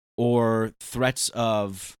 or threats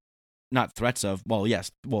of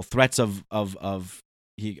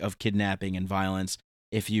kidnapping and violence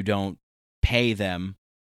if you don't pay them,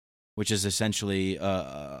 which is essentially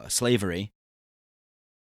slavery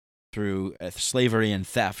and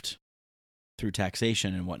theft through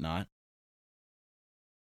taxation and whatnot.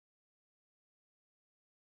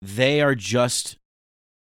 They are just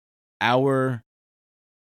our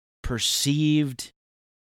perceived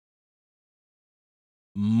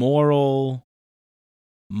moral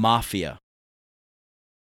mafia.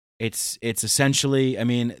 It's essentially,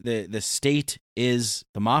 the state is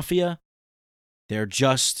the mafia. They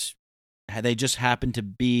just happen to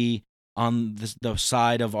be on the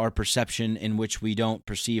side of our perception in which we don't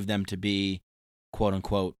perceive them to be, quote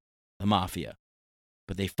unquote, the mafia.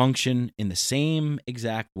 But they function in the same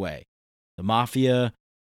exact way. The mafia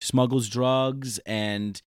smuggles drugs,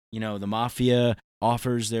 and the mafia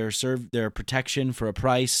offers their protection for a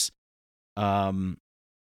price. The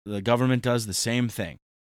government does the same thing.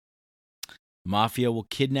 Mafia will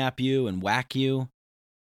kidnap you and whack you.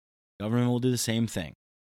 Government will do the same thing.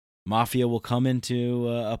 Mafia will come into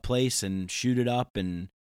a place and shoot it up and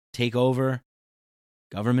take over.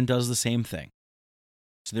 Government does the same thing.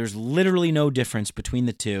 So there's literally no difference between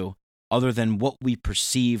the two other than what we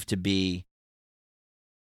perceive to be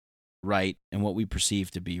right and what we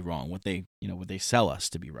perceive to be wrong, what they sell us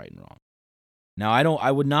to be right and wrong. Now,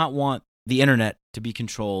 I would not want the internet to be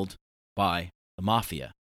controlled by the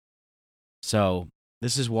mafia. So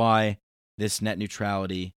this is why this net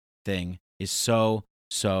neutrality thing is so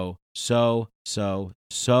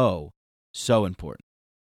important.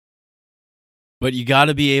 But you got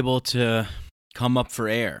to be able to come up for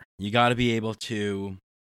air. You got to be able to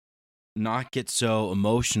not get so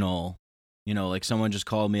emotional, like someone just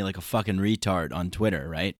called me like a fucking retard on Twitter,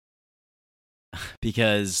 right?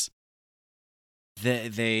 Because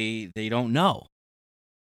they don't know.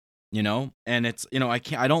 And it's,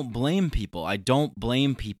 I don't blame people. I don't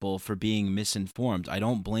blame people for being misinformed. I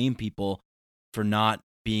don't blame people for not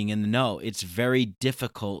being in the know. It's very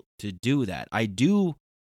difficult to do that. I do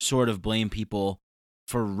sort of blame people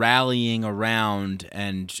for rallying around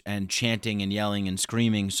and chanting and yelling and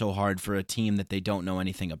screaming so hard for a team that they don't know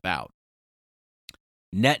anything about.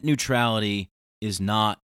 Net neutrality is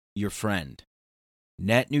not your friend.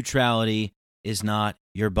 Net neutrality is not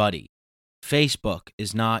your buddy. Facebook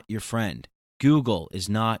is not your friend. Google is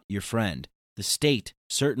not your friend. The state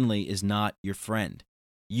certainly is not your friend.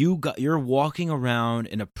 You're walking around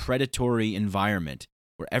in a predatory environment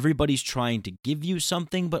where everybody's trying to give you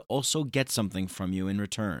something but also get something from you in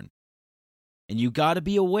return. And you got to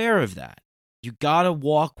be aware of that. You got to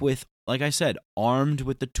walk with, like I said, armed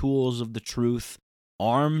with the tools of the truth,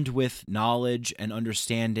 armed with knowledge and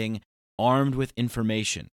understanding, armed with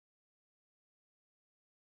information.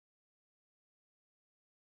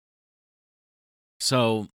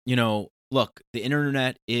 So, look, the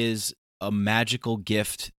internet is a magical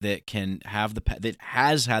gift that that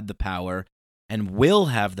has had the power and will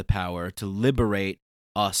have the power to liberate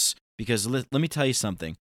us. Because let me tell you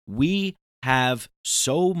something. We have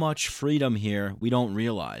so much freedom here we don't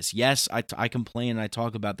realize. Yes, I complain and I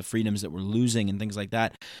talk about the freedoms that we're losing and things like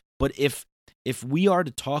that. But if we are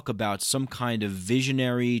to talk about some kind of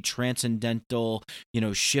visionary, transcendental,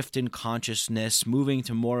 shift in consciousness, moving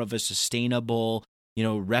to more of a sustainable,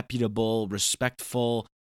 reputable, respectful,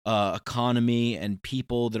 economy and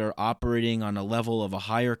people that are operating on a level of a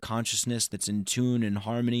higher consciousness that's in tune and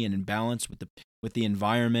harmony and in balance with the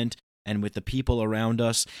environment and with the people around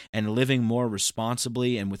us, and living more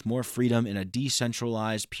responsibly and with more freedom in a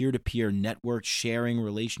decentralized peer-to-peer network sharing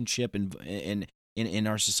relationship in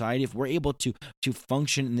our society, if we're able to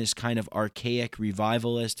function in this kind of archaic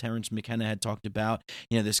revival, as Terence McKenna had talked about,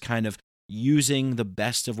 this kind of using the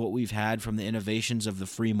best of what we've had from the innovations of the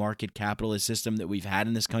free market capitalist system that we've had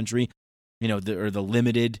in this country, the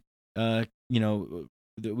limited, but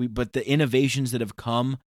the innovations that have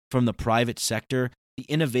come from the private sector, the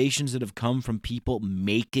innovations that have come from people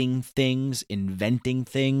making things, inventing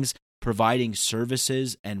things, providing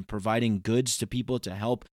services and providing goods to people to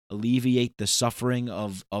help alleviate the suffering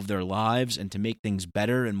of their lives and to make things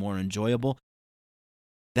better and more enjoyable.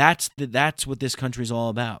 That's what this country is all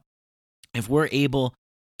about. If we're able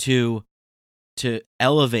to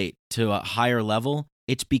elevate to a higher level,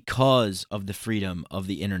 it's because of the freedom of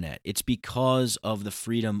the internet. It's because of the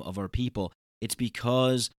freedom of our people. It's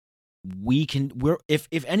because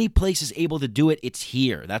if any place is able to do it, it's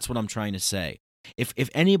here. That's what I'm trying to say. If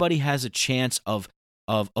anybody has a chance of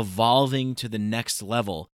evolving to the next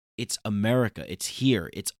level, it's America. It's here.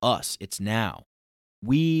 It's us. It's now.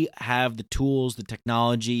 We have the tools, the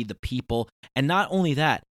technology, the people, and not only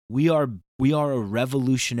that, we are a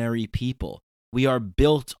revolutionary people. We are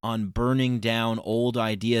built on burning down old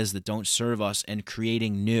ideas that don't serve us and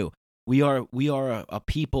creating new. We are a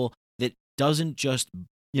people that doesn't just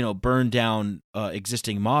burn down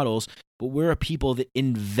existing models, but we're a people that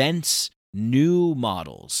invents new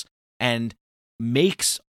models and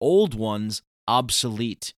makes old ones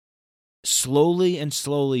obsolete. Slowly and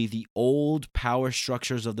slowly, the old power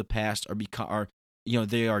structures of the past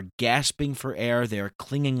they are gasping for air. They are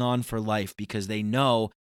clinging on for life because they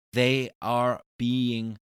know they are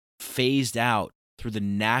being phased out through the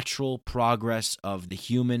natural progress of the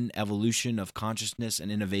human evolution of consciousness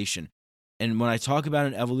and innovation. And when I talk about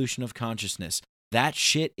an evolution of consciousness, that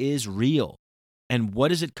shit is real. And what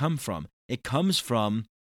does it come from? It comes from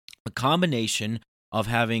a combination of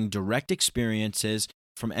having direct experiences,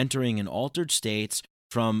 from entering in altered states,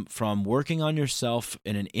 from working on yourself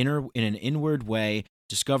in an inward way,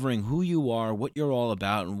 discovering who you are, what you're all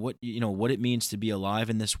about, and what it means to be alive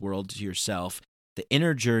in this world to yourself, the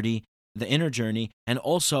inner journey, and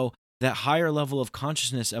also that higher level of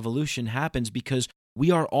consciousness evolution happens because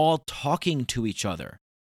we are all talking to each other.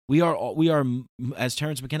 We are, as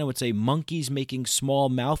Terence McKenna would say, monkeys making small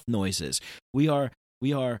mouth noises. We are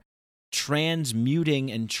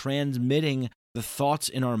transmuting and transmitting the thoughts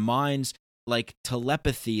in our minds like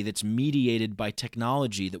telepathy that's mediated by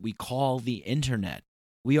technology that we call the internet.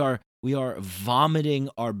 We are vomiting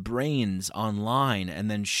our brains online and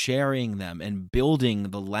then sharing them and building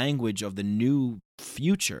the language of the new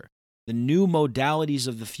future. The new modalities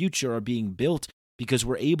of the future are being built because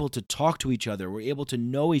we're able to talk to each other. We're able to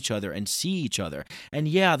know each other and see each other. And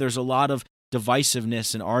yeah, there's a lot of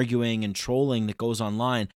divisiveness and arguing and trolling that goes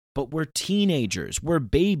online, but we're teenagers. We're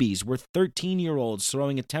babies. We're 13-year-olds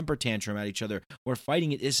throwing a temper tantrum at each other. We're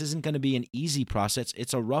fighting it. This isn't going to be an easy process.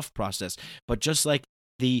 It's a rough process. But just like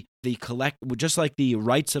the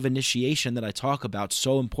rites of initiation that I talk about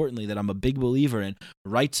so importantly, that I'm a big believer in,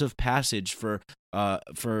 rites of passage for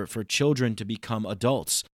children to become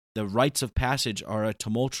adults. The rites of passage are a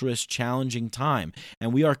tumultuous, challenging time,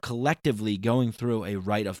 and we are collectively going through a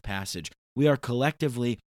rite of passage. We are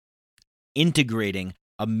collectively integrating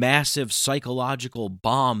a massive psychological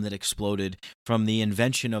bomb that exploded from the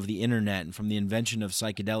invention of the internet and from the invention of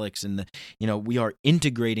psychedelics, and we are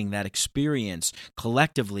integrating that experience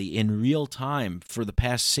collectively in real time for the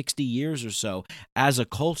past 60 years or so. As a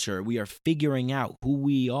culture, we are figuring out who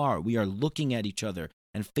we are. We are looking at each other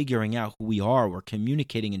and figuring out who we are. We're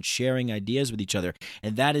communicating and sharing ideas with each other,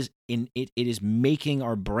 and that is it is making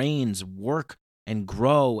our brains work and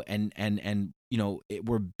grow, and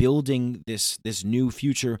we're building this new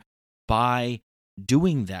future by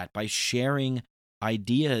doing that, by sharing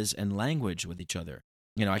ideas and language with each other.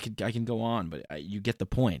 I can go on, but you get the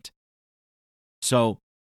point. So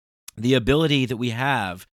the ability that we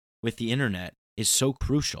have with the internet is so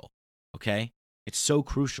crucial. Okay, it's so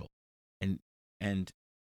crucial, and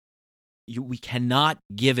we cannot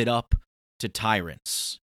give it up to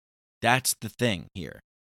tyrants. That's the thing here.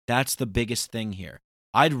 That's the biggest thing here.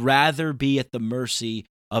 I'd rather be at the mercy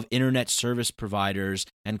of internet service providers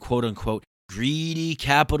and quote-unquote greedy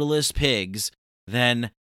capitalist pigs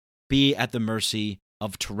than be at the mercy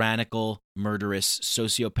of tyrannical, murderous,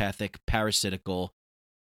 sociopathic, parasitical,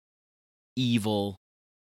 evil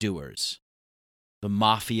doers. The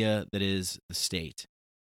mafia that is the state.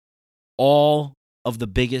 All of the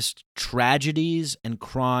biggest tragedies and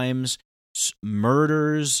crimes,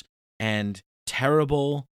 murders, and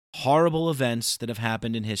terrible, horrible events that have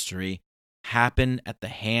happened in history happen at the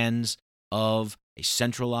hands of a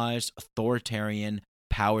centralized, authoritarian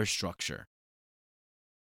power structure.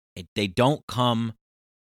 They don't come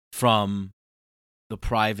from the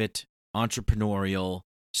private, entrepreneurial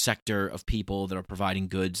sector of people that are providing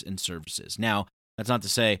goods and services. Now, that's not to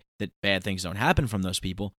say that bad things don't happen from those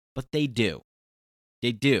people, but they do.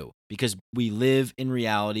 They do, because we live in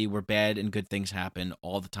reality where bad and good things happen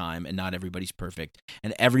all the time, and not everybody's perfect,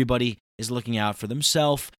 and everybody is looking out for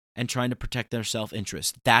themselves and trying to protect their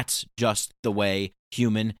self-interest. That's just the way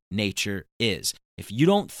human nature is. If you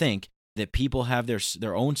don't think that people have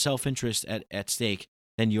their own self-interest at stake,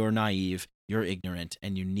 then you're naive, you're ignorant,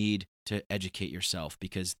 and you need to educate yourself,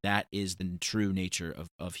 because that is the true nature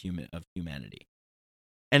of humanity.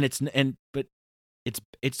 And it's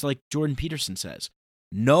like Jordan Peterson says,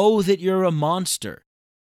 know that you're a monster.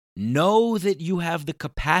 Know that you have the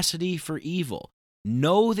capacity for evil.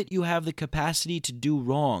 Know that you have the capacity to do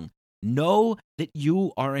wrong. Know that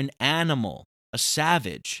you are an animal, a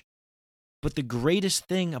savage. But the greatest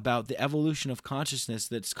thing about the evolution of consciousness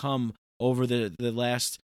that's come over the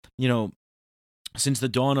last, since the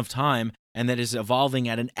dawn of time, and that is evolving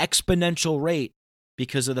at an exponential rate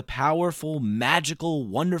because of the powerful, magical,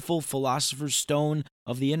 wonderful philosopher's stone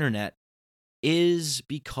of the internet, is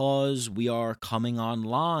because we are coming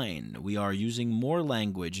online. We are using more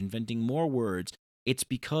language, inventing more words. It's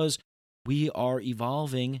because we are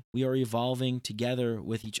evolving. We are evolving together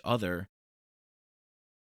with each other.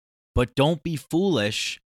 But don't be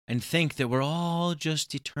foolish and think that we're all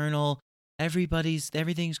just eternal. Everything's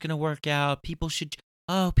going to work out. People should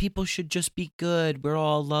just be good. We're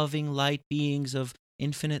all loving light beings of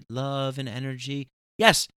infinite love and energy.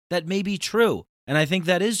 Yes, that may be true, and I think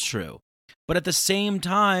that is true. But at the same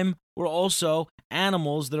time, we're also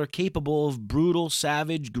animals that are capable of brutal,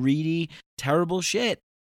 savage, greedy, terrible shit.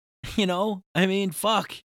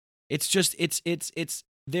 Fuck. It's just,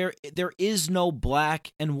 there is no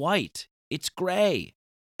black and white. It's gray.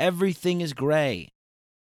 Everything is gray.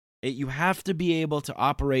 You have to be able to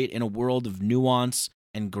operate in a world of nuance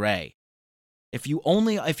and gray. If you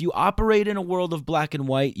operate in a world of black and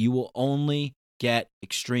white, you will only get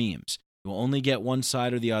extremes. You will only get one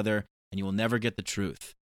side or the other, and you will never get the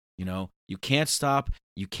truth. You can't stop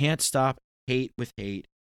hate with hate.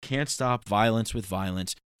 You can't stop violence with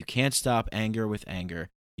violence. You can't stop anger with anger.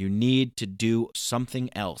 You need to do something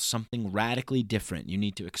else, something radically different. You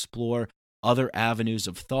need to explore other avenues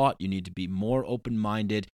of thought. You need to be more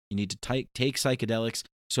open-minded. You need to take psychedelics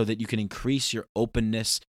so that you can increase your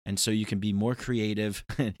openness, and so you can be more creative,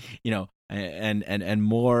 and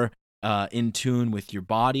more in tune with your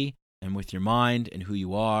body and with your mind and who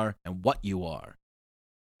you are and what you are.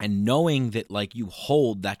 And knowing that you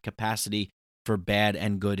hold that capacity for bad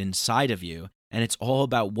and good inside of you, and it's all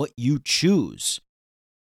about what you choose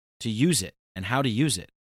to use it and how to use it.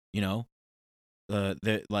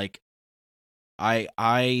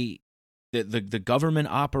 The government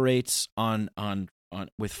operates on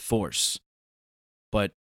with force,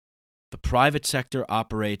 but the private sector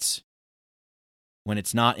operates, when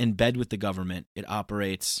it's not in bed with the government, it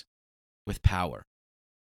operates with power.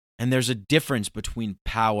 And there's a difference between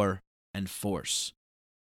power and force.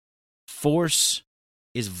 Force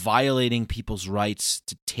is violating people's rights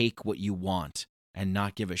to take what you want and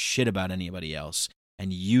not give a shit about anybody else,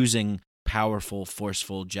 and using powerful,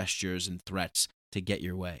 forceful gestures and threats to get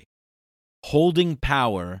your way. Holding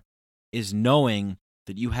power is knowing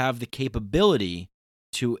that you have the capability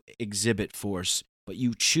to exhibit force, but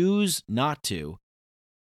you choose not to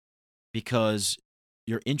because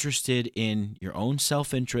you're interested in your own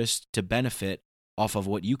self-interest to benefit off of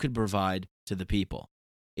what you could provide to the people.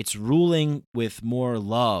 It's ruling with more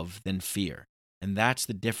love than fear, and that's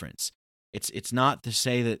the difference. It's not to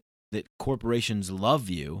say that corporations love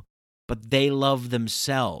you, but they love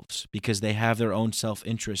themselves because they have their own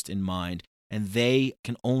self-interest in mind, and they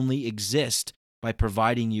can only exist by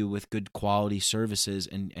providing you with good quality services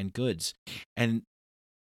and goods. And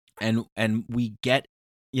we get,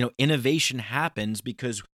 innovation happens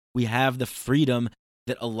because we have the freedom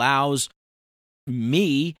that allows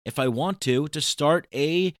me, if I want to start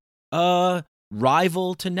a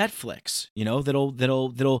rival to Netflix,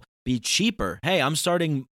 that'll be cheaper. Hey, I'm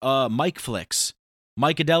starting Mikeflix,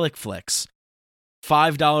 Micadelic Flix,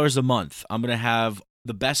 $5 a month. I'm gonna have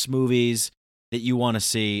the best movies that you want to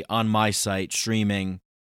see on my site streaming,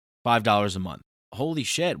 $5 a month. Holy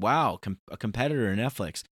shit! Wow, a competitor to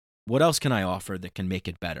Netflix. What else can I offer that can make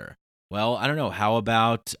it better? Well, I don't know. How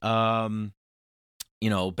about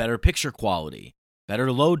better picture quality? better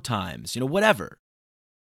load times, whatever.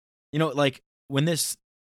 Like when this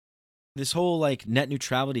whole like net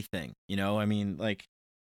neutrality thing, I mean, like,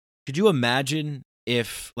 could you imagine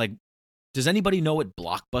if, like, does anybody know what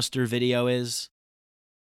Blockbuster Video is?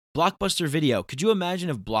 Blockbuster Video. Could you imagine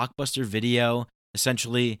if Blockbuster Video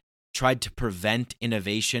essentially tried to prevent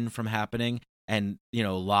innovation from happening and,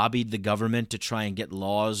 lobbied the government to try and get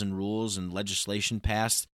laws and rules and legislation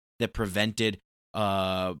passed that prevented,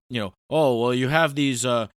 oh, well, you have these,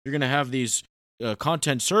 you're going to have these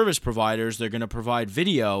content service providers. They're going to provide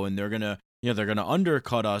video, and they're going to, they're going to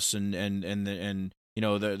undercut us, and they're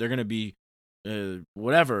going to be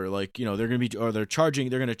whatever, like, they're going to be, or they're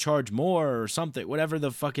going to charge more or something, whatever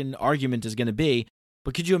the fucking argument is going to be.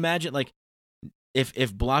 But could you imagine, like, if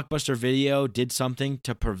Blockbuster Video did something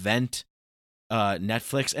to prevent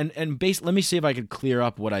Netflix, and let me see if I could clear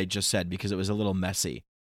up what I just said, because it was a little messy.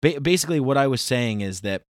 Basically, what I was saying is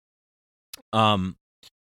that,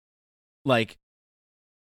 like,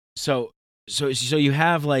 so you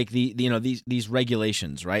have like these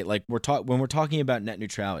regulations, right? Like when we're talking about net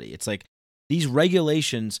neutrality, it's like these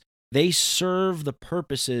regulations, they serve the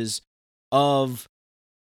purposes of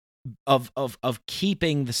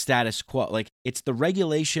keeping the status quo. Like, it's the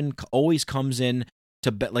regulation always comes in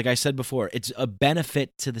to, like I said before, it's a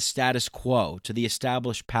benefit to the status quo, to the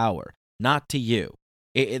established power, not to you.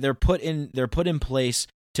 They're put in place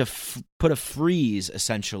to put a freeze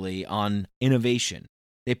essentially on innovation.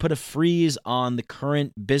 They put a freeze on the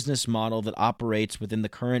current business model that operates within the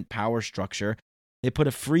current power structure. They put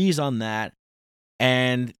a freeze on that,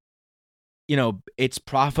 and it's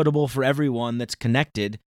profitable for everyone that's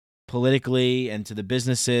connected politically and to the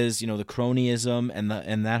businesses, the cronyism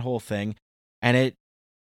and that whole thing, and it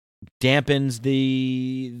dampens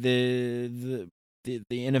the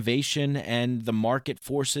innovation and the market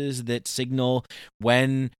forces that signal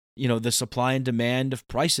when the supply and demand of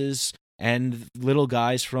prices and little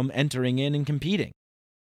guys from entering in and competing.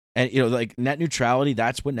 And like net neutrality,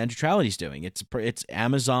 that's what net neutrality is doing. It's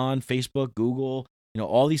Amazon, Facebook, Google,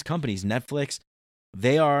 all these companies, Netflix,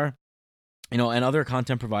 they are, and other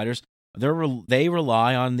content providers, they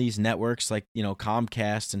rely on these networks like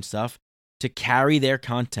Comcast and stuff to carry their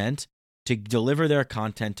content, to deliver their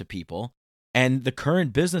content to people. And the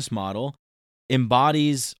current business model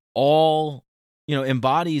embodies this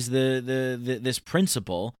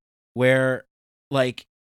principle where, like,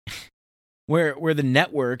 where the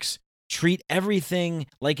networks treat everything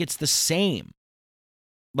like it's the same.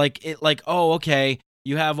 Oh, okay,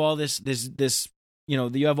 you have all this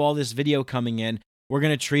you have all this video coming in. We're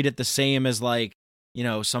going to treat it the same as, like,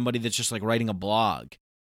 somebody that's just like writing a blog.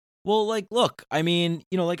 Well, like, look, I mean,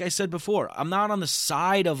 like I said before, I'm not on the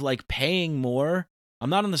side of like paying more.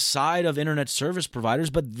 I'm not on the side of internet service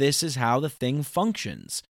providers, but this is how the thing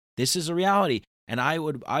functions. This is a reality. And I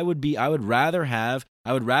would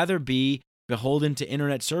rather be beholden to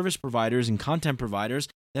internet service providers and content providers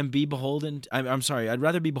than be beholden. I'd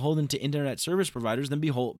rather be beholden to internet service providers than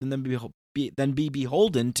be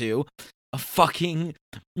beholden to a fucking,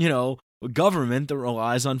 government that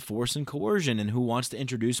relies on force and coercion and who wants to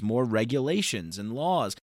introduce more regulations and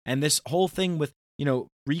laws. And this whole thing with,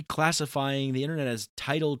 reclassifying the internet as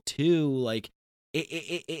Title II, like,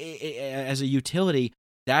 as a utility,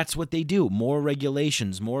 that's what they do. More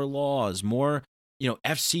regulations, more laws, more,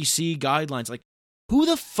 FCC guidelines. Like,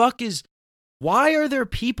 why are there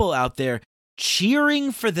people out there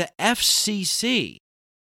cheering for the FCC?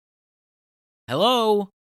 Hello?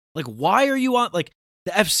 Like, why are you on, like,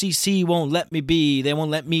 the FCC won't let me be, they won't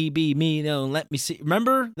let me be me, they won't let me see.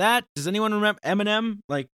 Remember that? Does anyone remember Eminem?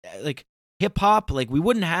 Like hip hop? Like, we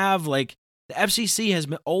wouldn't have, like, the FCC has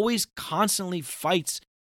been always constantly fights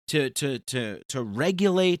to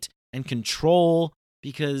regulate and control,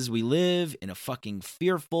 because we live in a fucking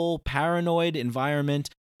fearful, paranoid environment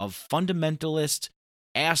of fundamentalist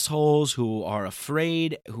assholes who are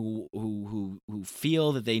afraid, who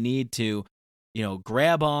feel that they need to,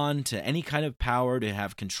 grab on to any kind of power to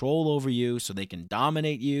have control over you so they can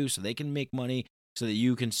dominate you, so they can make money, so that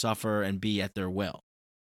you can suffer and be at their will.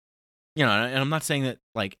 And I'm not saying that,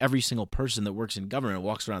 like, every single person that works in government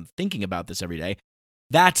walks around thinking about this every day.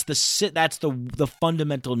 That's the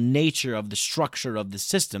fundamental nature of the structure of the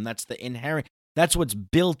system. That's the inherent, that's what's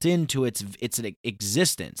built into its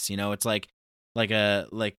existence. It's like a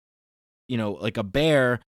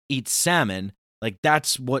bear eats salmon. Like,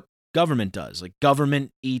 that's what government does. Like,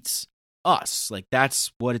 government eats us. Like,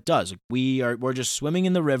 that's what it does. Like, we're just swimming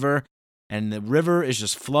in the river, and the river is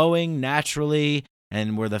just flowing naturally,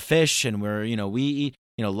 and we're the fish, and we eat,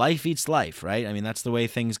 life eats life, right? I mean, that's the way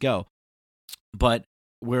things go. But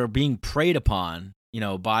we're being preyed upon,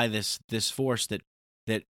 by this force that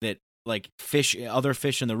that like other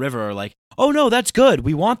fish in the river are like, oh no, that's good.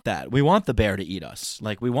 We want that. We want the bear to eat us.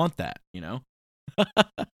 Like, we want that, you know?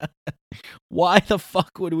 Why the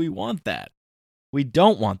fuck would we want that? We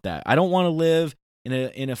don't want that. I don't want to live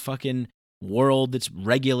in a fucking world that's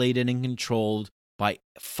regulated and controlled by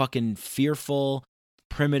fucking fearful,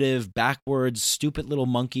 primitive, backwards, stupid little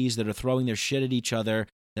monkeys that are throwing their shit at each other,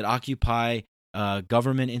 that occupy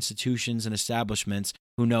government institutions and establishments,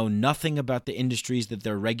 who know nothing about the industries that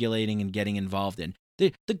they're regulating and getting involved in.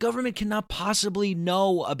 The government cannot possibly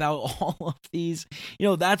know about all of these. You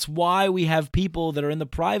know, that's why we have people that are in the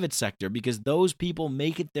private sector, because those people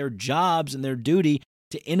make it their jobs and their duty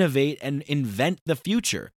to innovate and invent the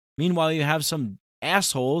future. Meanwhile, you have some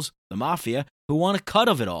assholes, the mafia, who want a cut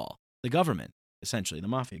of it all. The government, essentially, the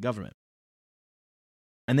mafia government.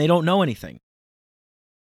 And they don't know anything.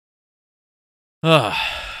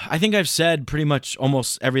 I think I've said pretty much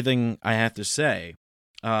almost everything I have to say.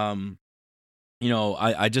 You know,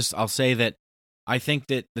 I'll say that I think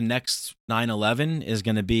that the next 9/11 is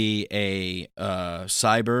going to be a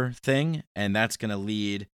cyber thing, and that's going to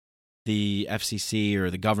lead the FCC or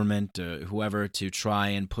the government, whoever, to try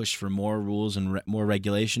and push for more rules and more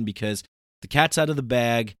regulation, because the cat's out of the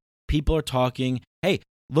bag. People are talking. Hey,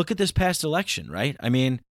 look at this past election, right? I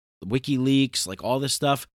mean, WikiLeaks, like all this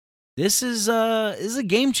stuff. This is a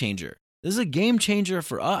game changer. This is a game changer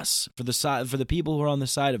for us, for the people who are on the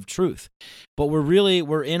side of truth. But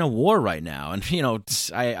we're in a war right now, and you know,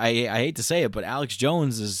 I hate to say it, but Alex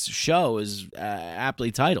Jones's show is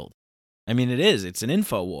aptly titled. I mean, it is. It's an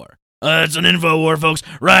info war. It's an info war, folks.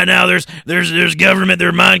 Right now, there's government,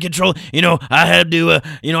 there's mind control. You know, I had to,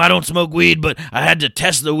 I don't smoke weed, but I had to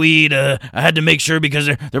test the weed. I had to make sure, because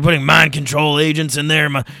they're putting mind control agents in there.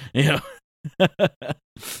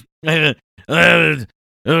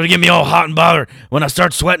 It'll get me all hot and bothered. When I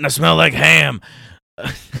start sweating, I smell like ham.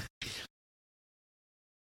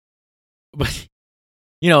 But,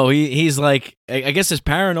 you know, he's like, I guess his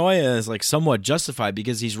paranoia is like somewhat justified,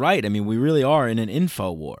 because he's right. I mean, we really are in an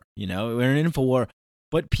info war. You know, we're in an info war.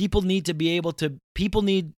 But people need to be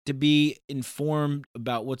informed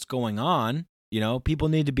about what's going on. You know, people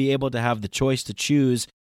need to be able to have the choice to choose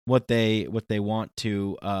what they want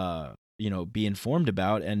to, be informed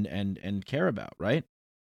about and care about, right?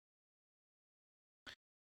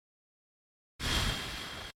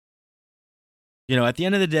 You know, at the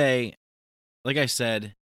end of the day, like I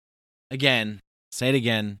said, say it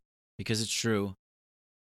again, because it's true.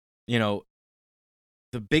 You know,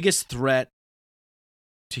 the biggest threat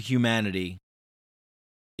to humanity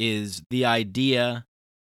is the idea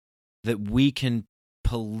that we can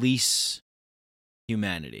police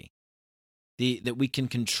humanity, that we can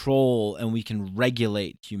control and we can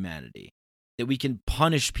regulate humanity, that we can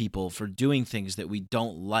punish people for doing things that we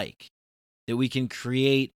don't like, that we can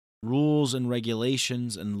create rules and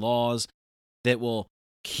regulations and laws that will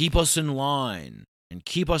keep us in line and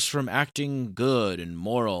keep us from acting good and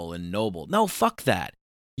moral and noble. No, fuck that.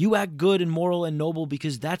 You act good and moral and noble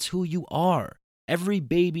because that's who you are. Every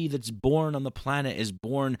baby that's born on the planet is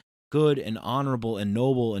born good and honorable and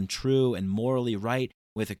noble and true and morally right,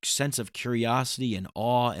 with a sense of curiosity and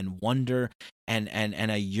awe and wonder and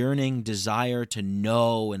a yearning desire to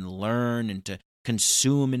know and learn and to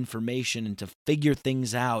consume information and to figure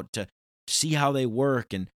things out, to see how they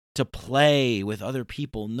work and to play with other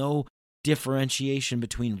people. No differentiation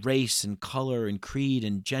between race and color and creed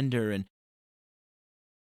and gender. And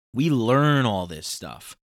we learn all this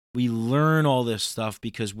stuff. We learn all this stuff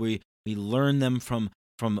because we learn them from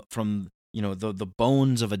the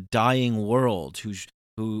bones of a dying world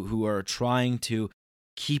who are trying to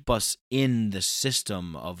keep us in the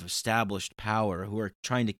system of established power, who are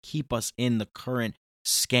trying to keep us in the current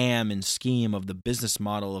scam and scheme of the business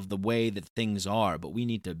model of the way that things are. But we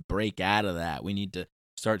need to break out of that. We need to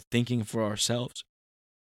start thinking for ourselves.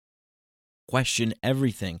 Question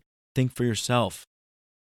everything. Think for yourself.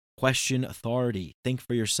 Question authority. Think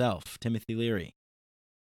for yourself. Timothy Leary.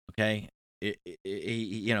 Okay?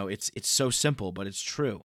 It's so simple, but it's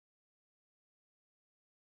true.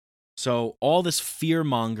 So all this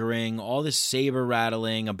fear-mongering, all this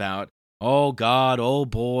saber-rattling about, oh, God, oh,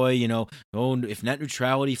 boy, if net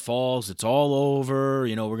neutrality falls, it's all over,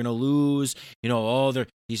 we're going to lose,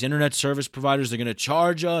 these internet service providers, they're going to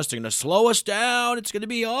charge us, they're going to slow us down,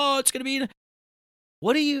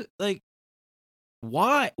 what do you,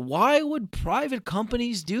 why would private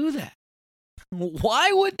companies do that?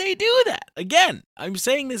 Why would they do that? Again, I'm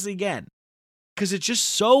saying this again, because it's just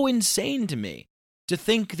so insane to me. To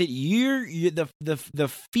think that the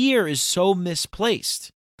fear is so misplaced.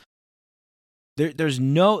 There's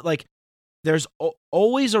no, there's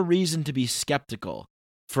always a reason to be skeptical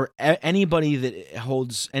for anybody that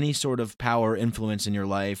holds any sort of power or influence in your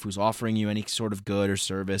life, who's offering you any sort of good or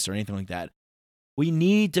service or anything like that. We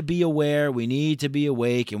need to be aware, we need to be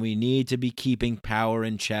awake, and we need to be keeping power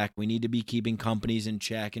in check. We need to be keeping companies in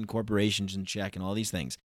check and corporations in check and all these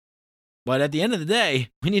things. But at the end of the day,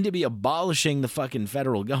 we need to be abolishing the fucking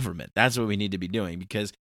federal government. That's what we need to be doing,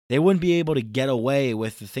 because they wouldn't be able to get away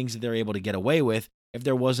with the things that they're able to get away with if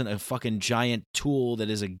there wasn't a fucking giant tool that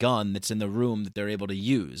is a gun that's in the room that they're able to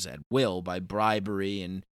use at will by bribery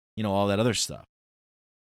and, you know, all that other stuff.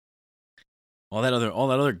 All that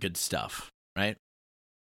other good stuff, right?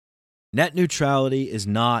 Net neutrality is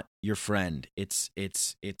not your friend. It's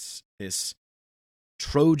this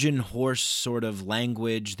Trojan horse sort of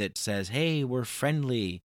language that says, "Hey, we're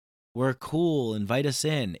friendly, we're cool, invite us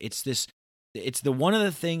in." It's the one of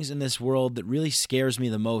the things in this world that really scares me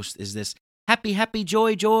the most is this happy, happy,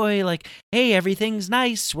 joy, joy, like, hey, everything's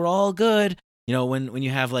nice, we're all good. You know, when you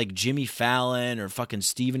have like Jimmy Fallon or fucking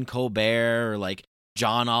Stephen Colbert or like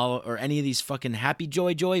John Oliver or any of these fucking happy,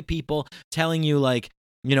 joy, joy people telling you like,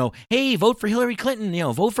 you know, hey, vote for Hillary Clinton, you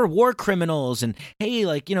know, vote for war criminals, and hey,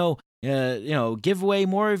 like, you know, give away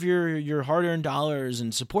more of your hard-earned dollars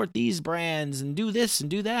and support these brands and do this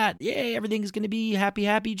and do that. Yay, everything's going to be happy,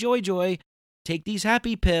 happy, joy, joy. Take these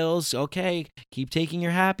happy pills. Okay, keep taking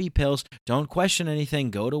your happy pills. Don't question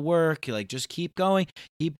anything. Go to work. Like, just keep going.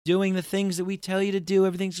 Keep doing the things that we tell you to do.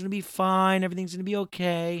 Everything's going to be fine. Everything's going to be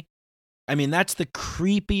okay. I mean, that's the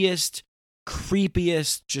creepiest,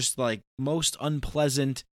 just like most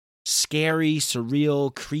unpleasant, scary,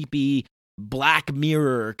 surreal, creepy, Black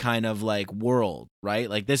Mirror kind of like world, right?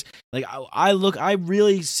 Like this, like I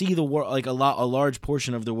really see the world, like a large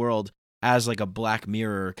portion of the world as like a Black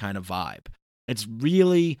Mirror kind of vibe. It's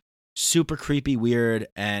really super creepy, weird,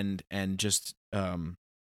 and just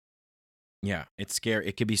yeah, it's scary.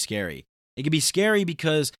 It could be scary. It could be scary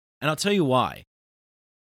because, and I'll tell you why.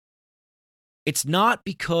 It's not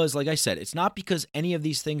because, like I said, it's not because any of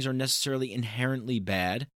these things are necessarily inherently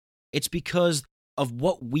bad. It's because of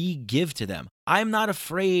what we give to them. I'm not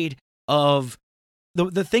afraid of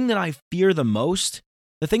the thing that I fear the most.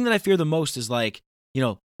 The thing that I fear the most is like, you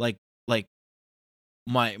know, like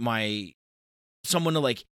my someone to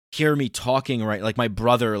like hear me talking, right? Like my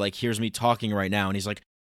brother like hears me talking right now and he's like,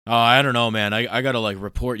 "Oh, I don't know, man. I got to like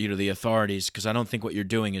report you to the authorities cuz I don't think what you're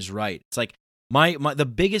doing is right." It's like my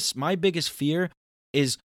biggest fear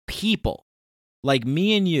is people like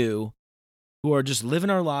me and you who are just living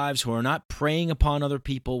our lives, who are not preying upon other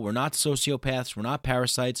people. We're not sociopaths. We're not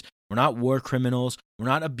parasites. We're not war criminals. We're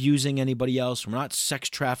not abusing anybody else. We're not sex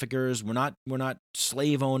traffickers. We're not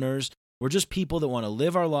slave owners. We're just people that want to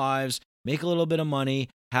live our lives, make a little bit of money,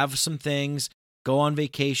 have some things, go on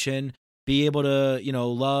vacation, be able to, you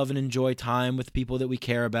know, love and enjoy time with people that we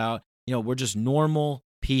care about. You know, we're just normal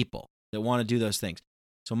people that want to do those things.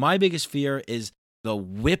 So my biggest fear is the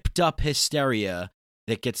whipped up hysteria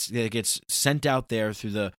that gets sent out there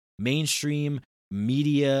through the mainstream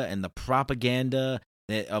media and the propaganda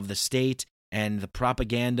of the state and the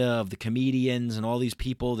propaganda of the comedians and all these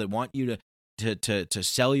people that want you to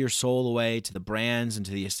sell your soul away to the brands and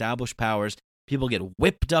to the established powers. People get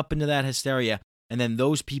whipped up into that hysteria, and then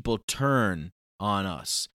those people turn on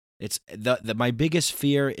us. It's my biggest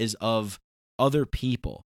fear is of other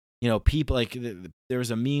people. You know, people like there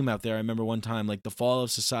was a meme out there. I remember one time, like the fall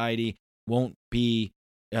of society will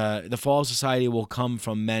come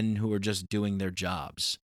from men who are just doing their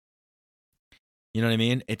jobs. You know what I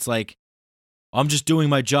mean? It's like, I'm just doing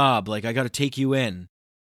my job. Like, I got to take you in.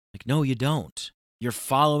 Like, no, you don't. You're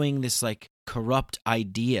following this like corrupt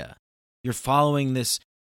idea. You're following this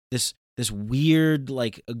weird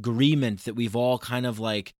like agreement that we've all kind of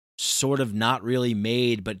like sort of not really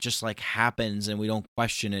made, but just like happens, and we don't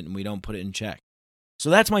question it and we don't put it in check. So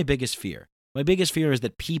that's my biggest fear. My biggest fear is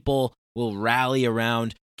that people will rally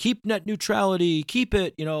around, keep net neutrality, keep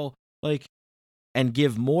it, you know, like, and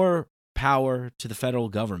give more power to the federal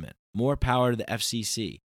government, more power to the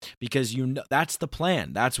FCC, because you know that's the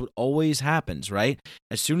plan. That's what always happens, right?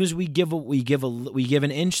 As soon as we give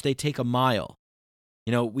an inch, they take a mile.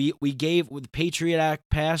 You know, we gave, with the Patriot Act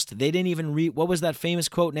passed, they didn't even read, what was that famous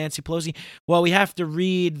quote, Nancy Pelosi? Well, we have to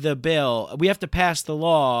read the bill. We have to pass the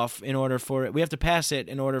law in order for it. We have to pass it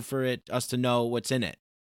in order for us to know what's in it.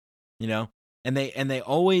 You know? And they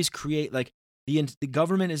always create, like, the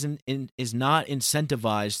government is not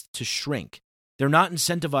incentivized to shrink. They're not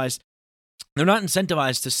incentivized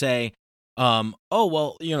to say, oh,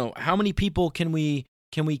 well, you know, how many people can we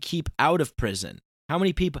keep out of prison? How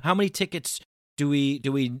many tickets do we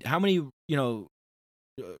how many, you know,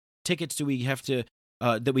 tickets do we have to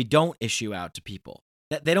that we don't issue out to people.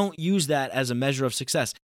 That they don't use that as a measure of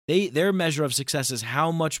success. Their measure of success is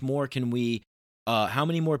how much more can we, how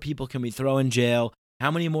many more people can we throw in jail?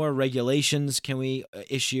 How many more regulations can we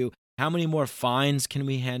issue? How many more fines can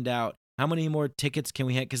we hand out? How many more tickets can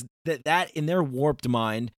we have? Because that in their warped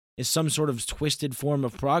mind is some sort of twisted form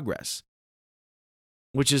of progress,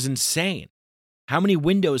 which is insane. How many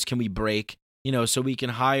windows can we break, so we can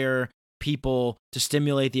hire people to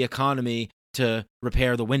stimulate the economy to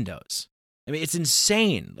repair the windows? I mean, it's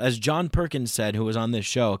insane. As John Perkins said, who was on this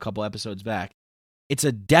show a couple episodes back, it's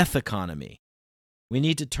a death economy. We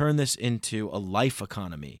need to turn this into a life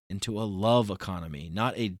economy, into a love economy,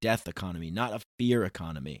 not a death economy, not a fear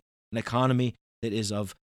economy. An economy that is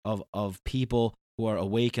of people who are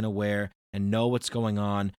awake and aware and know what's going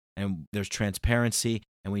on, and there's transparency,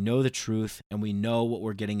 and we know the truth, and we know what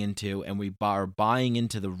we're getting into, and we are buying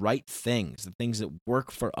into the right things, the things that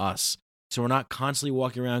work for us. So we're not constantly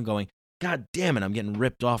walking around going, God damn it, I'm getting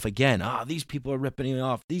ripped off again. These people are ripping me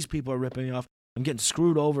off. These people are ripping me off. I'm getting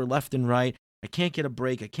screwed over left and right. I can't get a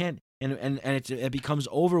break. I can't, and it becomes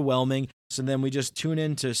overwhelming. So then we just tune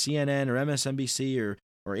into CNN or MSNBC or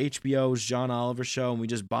HBO's John Oliver show, and we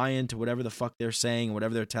just buy into whatever the fuck they're saying,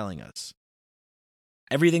 whatever they're telling us.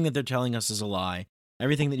 Everything that they're telling us is a lie.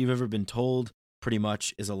 Everything that you've ever been told pretty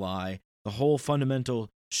much is a lie. The whole fundamental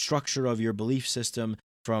structure of your belief system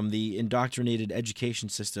from the indoctrinated education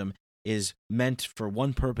system is meant for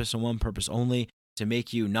one purpose and one purpose only, to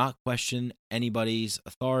make you not question anybody's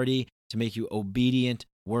authority, to make you obedient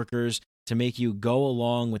workers, to make you go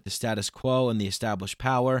along with the status quo and the established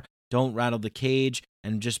power. Don't rattle the cage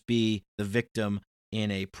and just be the victim in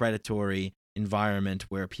a predatory environment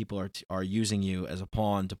where people are using you as a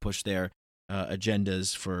pawn to push their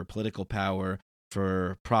agendas for political power,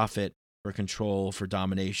 for profit, for control, for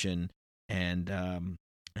domination, and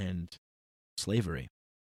slavery.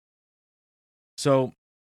 So,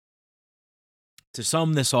 to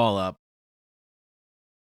sum this all up,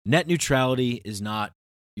 net neutrality is not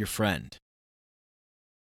your friend.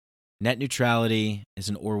 Net neutrality is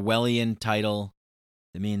an Orwellian title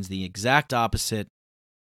that means the exact opposite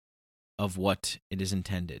of what it is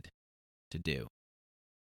intended to do.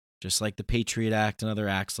 Just like the Patriot Act and other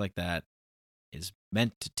acts like that is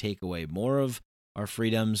meant to take away more of our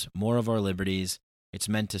freedoms, more of our liberties. It's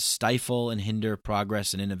meant to stifle and hinder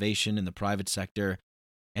progress and innovation in the private sector.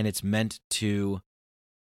 And it's meant to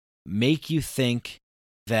make you think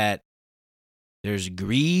that there's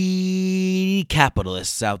greedy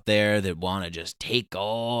capitalists out there that want to just take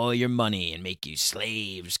all your money and make you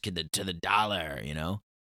slaves to the dollar,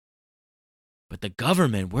 But the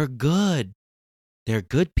government, we're good. They're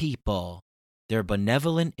good people. They're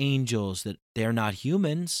benevolent angels. That they're not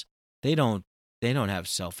humans. They don't have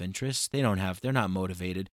self-interest. They're not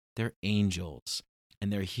motivated. They're angels.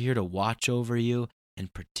 And they're here to watch over you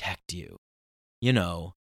and protect you.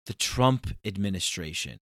 The Trump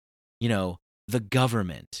administration. The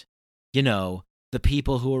government. The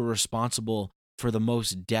people who are responsible for the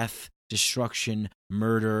most death, destruction,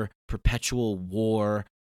 murder, perpetual war.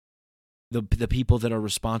 The people that are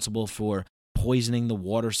responsible for poisoning the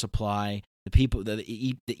water supply. The people, the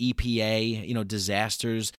EPA,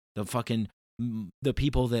 disasters. The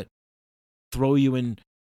people that throw you in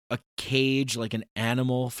a cage like an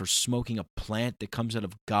animal for smoking a plant that comes out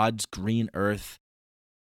of God's green earth.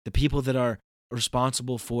 The people that are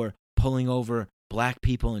responsible for pulling over black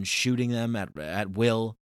people and shooting them at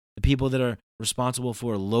will. The people that are responsible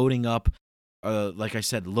for loading up, like I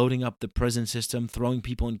said, loading up the prison system, throwing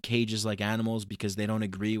people in cages like animals because they don't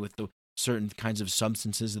agree with the certain kinds of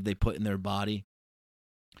substances that they put in their body.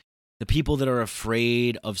 The people that are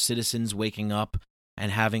afraid of citizens waking up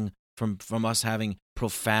and having from us having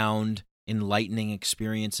profound, enlightening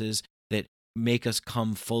experiences that make us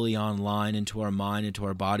come fully online into our mind, into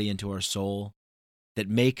our body, into our soul, that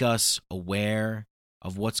make us aware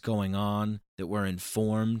of what's going on, that we're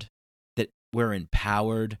informed, that we're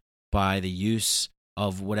empowered by the use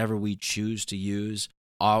of whatever we choose to use,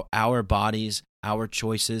 our bodies, our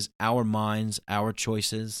choices, our minds, our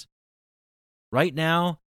choices. Right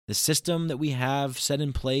now, the system that we have set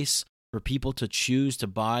in place for people to choose to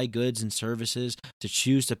buy goods and services, to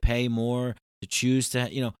choose to pay more, to choose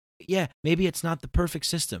to, maybe it's not the perfect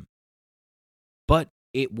system, but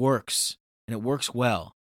it works, and it works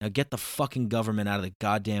well. Now get the fucking government out of the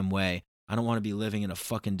goddamn way. I don't want to be living in a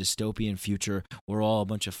fucking dystopian future. We're all a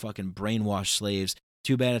bunch of fucking brainwashed slaves.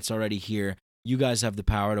 Too bad it's already here. You guys have the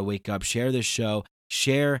power to wake up. Share this show.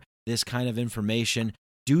 Share this kind of information.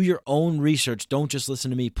 Do your own research. Don't just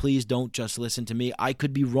listen to me. Please don't just listen to me. I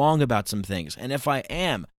could be wrong about some things. And if I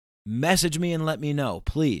am, message me and let me know,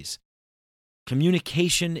 please.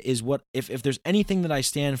 Communication is what, if there's anything that I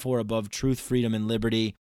stand for above truth, freedom, and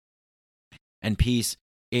liberty and peace,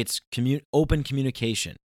 it's open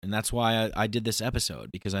communication. And that's why I did this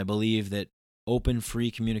episode, because I believe that open,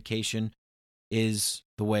 free communication is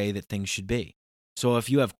the way that things should be. So if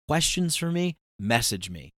you have questions for me, message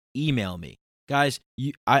me, email me. Guys,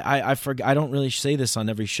 I don't really say this on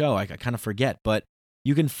every show. I kind of forget, but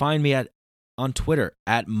you can find me on Twitter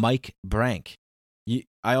at Mike Brank.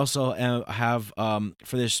 I also have,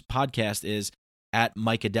 for this podcast, is at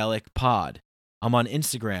Mikeadelic Pod. I'm on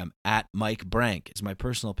Instagram at Mike Brank. It's my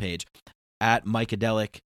personal page, at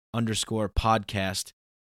Mikeadelic_podcast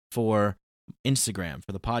for Instagram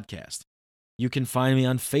for the podcast. You can find me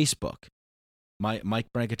on Facebook, Mike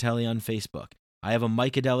Brancatelli on Facebook. I have a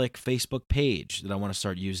Mikeadelic Facebook page that I want to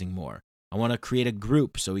start using more. I want to create a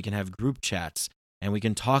group so we can have group chats and we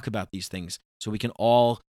can talk about these things, so we can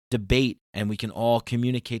all debate and we can all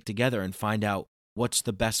communicate together and find out what's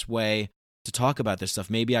the best way to talk about this stuff.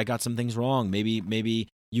 Maybe I got some things wrong. Maybe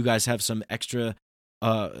you guys have some extra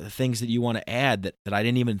things that you want to add that I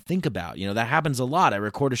didn't even think about. You know, that happens a lot. I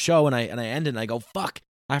record a show and I end it and I go, fuck,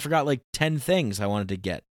 I forgot like 10 things I wanted to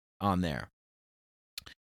get on there.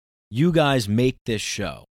 You guys make this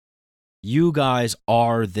show. You guys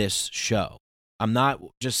are this show. I'm not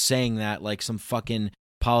just saying that like some fucking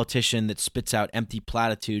politician that spits out empty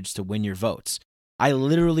platitudes to win your votes. I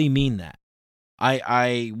literally mean that.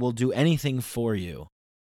 I will do anything for you,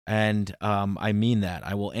 and I mean that.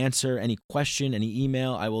 I will answer any question, any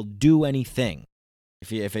email. I will do anything.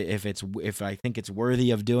 If I think it's worthy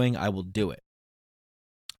of doing, I will do it.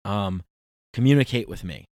 Communicate with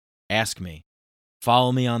me. Ask me.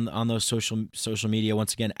 Follow me on those social media.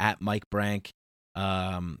 Once again, at Mike Brank.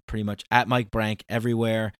 Pretty much at Mike Brank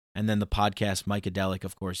everywhere. And then the podcast, Mikeadelic,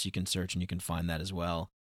 of course, you can search and you can find that as well.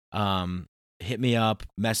 Hit me up,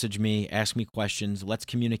 message me, ask me questions. Let's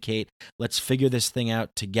communicate. Let's figure this thing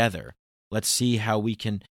out together. Let's see how we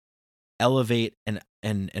can elevate and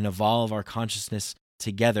evolve our consciousness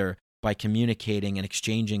together by communicating and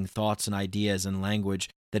exchanging thoughts and ideas and language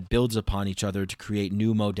that builds upon each other to create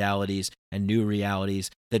new modalities and new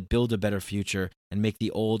realities that build a better future and make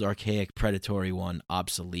the old, archaic, predatory one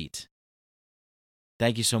obsolete.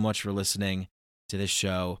 Thank you so much for listening to this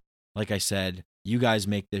show. Like I said, you guys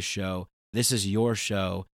make this show. This is your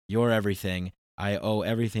show, your everything. I owe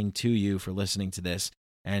everything to you for listening to this.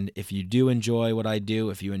 And if you do enjoy what I do,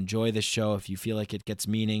 if you enjoy this show, if you feel like it gets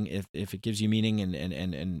meaning, if it gives you meaning and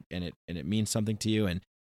it means something to you, and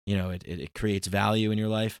you know it creates value in your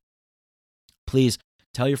life, please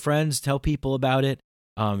tell your friends, tell people about it,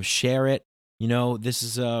 share it. You know, this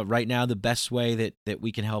is right now the best way that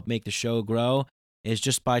we can help make the show grow is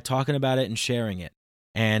just by talking about it and sharing it.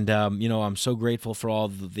 And you know, I'm so grateful for all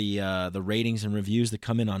the ratings and reviews that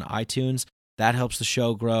come in on iTunes. That helps the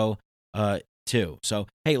show grow too. So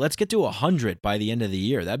hey, let's get to 100 by the end of the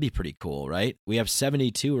year. That'd be pretty cool, right? We have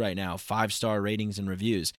 72 right now, 5-star ratings and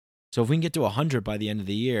reviews. So if we can get to 100 by the end of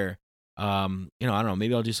the year, you know, I don't know,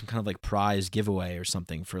 maybe I'll do some kind of like prize giveaway or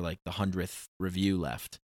something for like the 100th review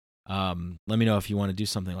left. Let me know if you want to do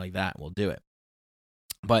something like that. We'll do it.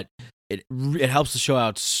 But it helps the show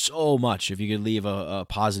out so much if you could leave a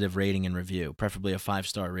positive rating and review. Preferably a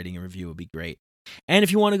 5-star rating and review would be great. And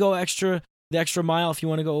if you want to go the extra mile, if you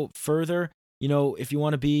want to go further, you know, if you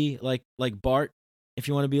want to be like Bart, if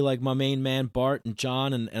you want to be like my main man Bart and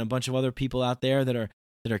John and a bunch of other people out there that are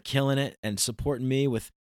killing it and supporting me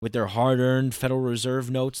with their hard-earned Federal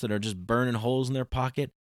Reserve notes that are just burning holes in their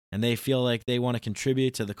pocket, and they feel like they want to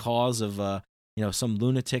contribute to the cause of you know, some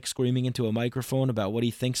lunatic screaming into a microphone about what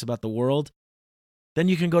he thinks about the world, then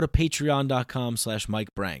you can go to patreon.com/Mike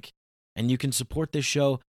Brank, and you can support this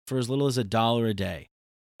show for as little as $1 a day.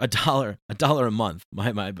 $1 a month.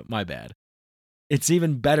 My bad. It's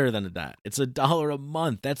even better than that. It's $1 a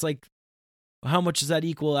month. That's like, how much does that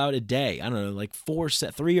equal out a day? I don't know, like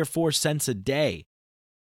 3 or 4 cents a day.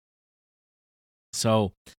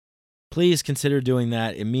 So please consider doing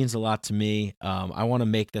that. It means a lot to me. I want to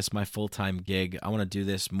make this my full-time gig. I want to do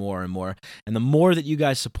this more and more. And the more that you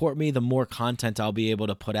guys support me, the more content I'll be able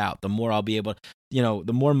to put out. The more I'll be able to, you know,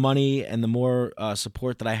 the more money and the more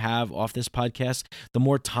support that I have off this podcast, the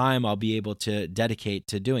more time I'll be able to dedicate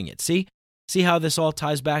to doing it. See how this all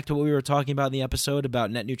ties back to what we were talking about in the episode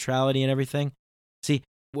about net neutrality and everything? See,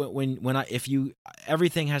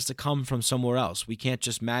 everything has to come from somewhere else. We can't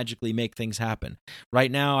just magically make things happen. Right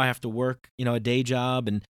now, I have to work, you know, a day job,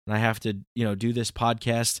 and I have to, you know, do this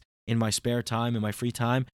podcast in my spare time, in my free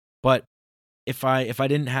time. But if I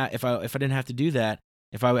didn't have to do that,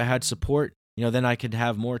 if I had support, you know, then I could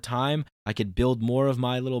have more time. I could build more of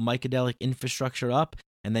my little Mikeadelic infrastructure up,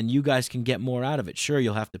 and then you guys can get more out of it. Sure,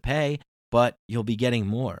 you'll have to pay, but you'll be getting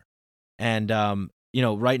more. And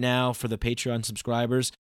right now for the Patreon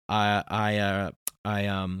subscribers, I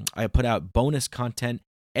put out bonus content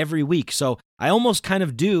every week. So I almost kind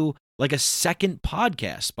of do like a second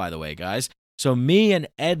podcast, by the way, guys. So me and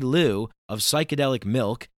Ed Liu of Psychedelic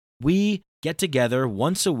Milk, we get together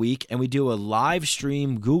once a week and we do a live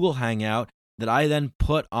stream Google Hangout that I then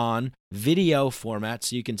put on video format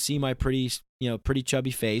so you can see my pretty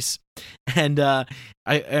chubby face. And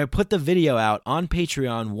I put the video out on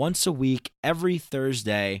Patreon once a week, every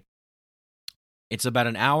Thursday. It's about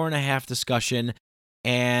an hour and a half discussion,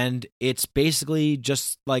 and it's basically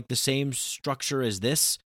just like the same structure as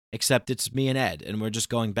this, except it's me and Ed, and we're just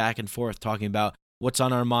going back and forth talking about what's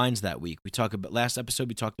on our minds that week. Last episode,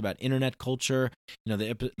 we talked about internet culture.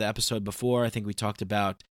 The episode before, I think we talked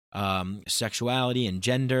about sexuality and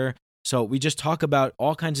gender. So we just talk about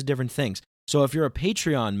all kinds of different things. So if you're a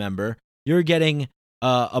Patreon member, you're getting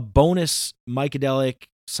a bonus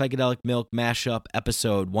Psychedelic Milk mashup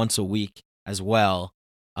episode once a week as well.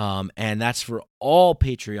 And that's for all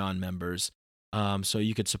Patreon members. So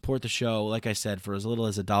you could support the show, like I said, for as little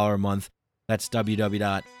as $1 a month. That's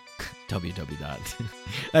www.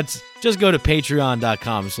 That's just go to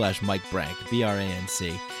patreon.com/Mike Brank,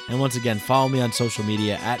 BRANC. And once again, follow me on social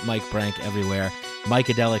media at Mike Brank everywhere,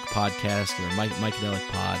 Micadelic Podcast or Micadelic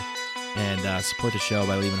Pod, and support the show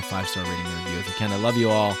by leaving a 5-star rating and review if you can. I love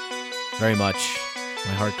you all very much.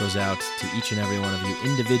 My heart goes out to each and every one of you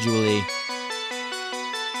individually.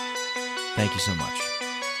 Thank you so much.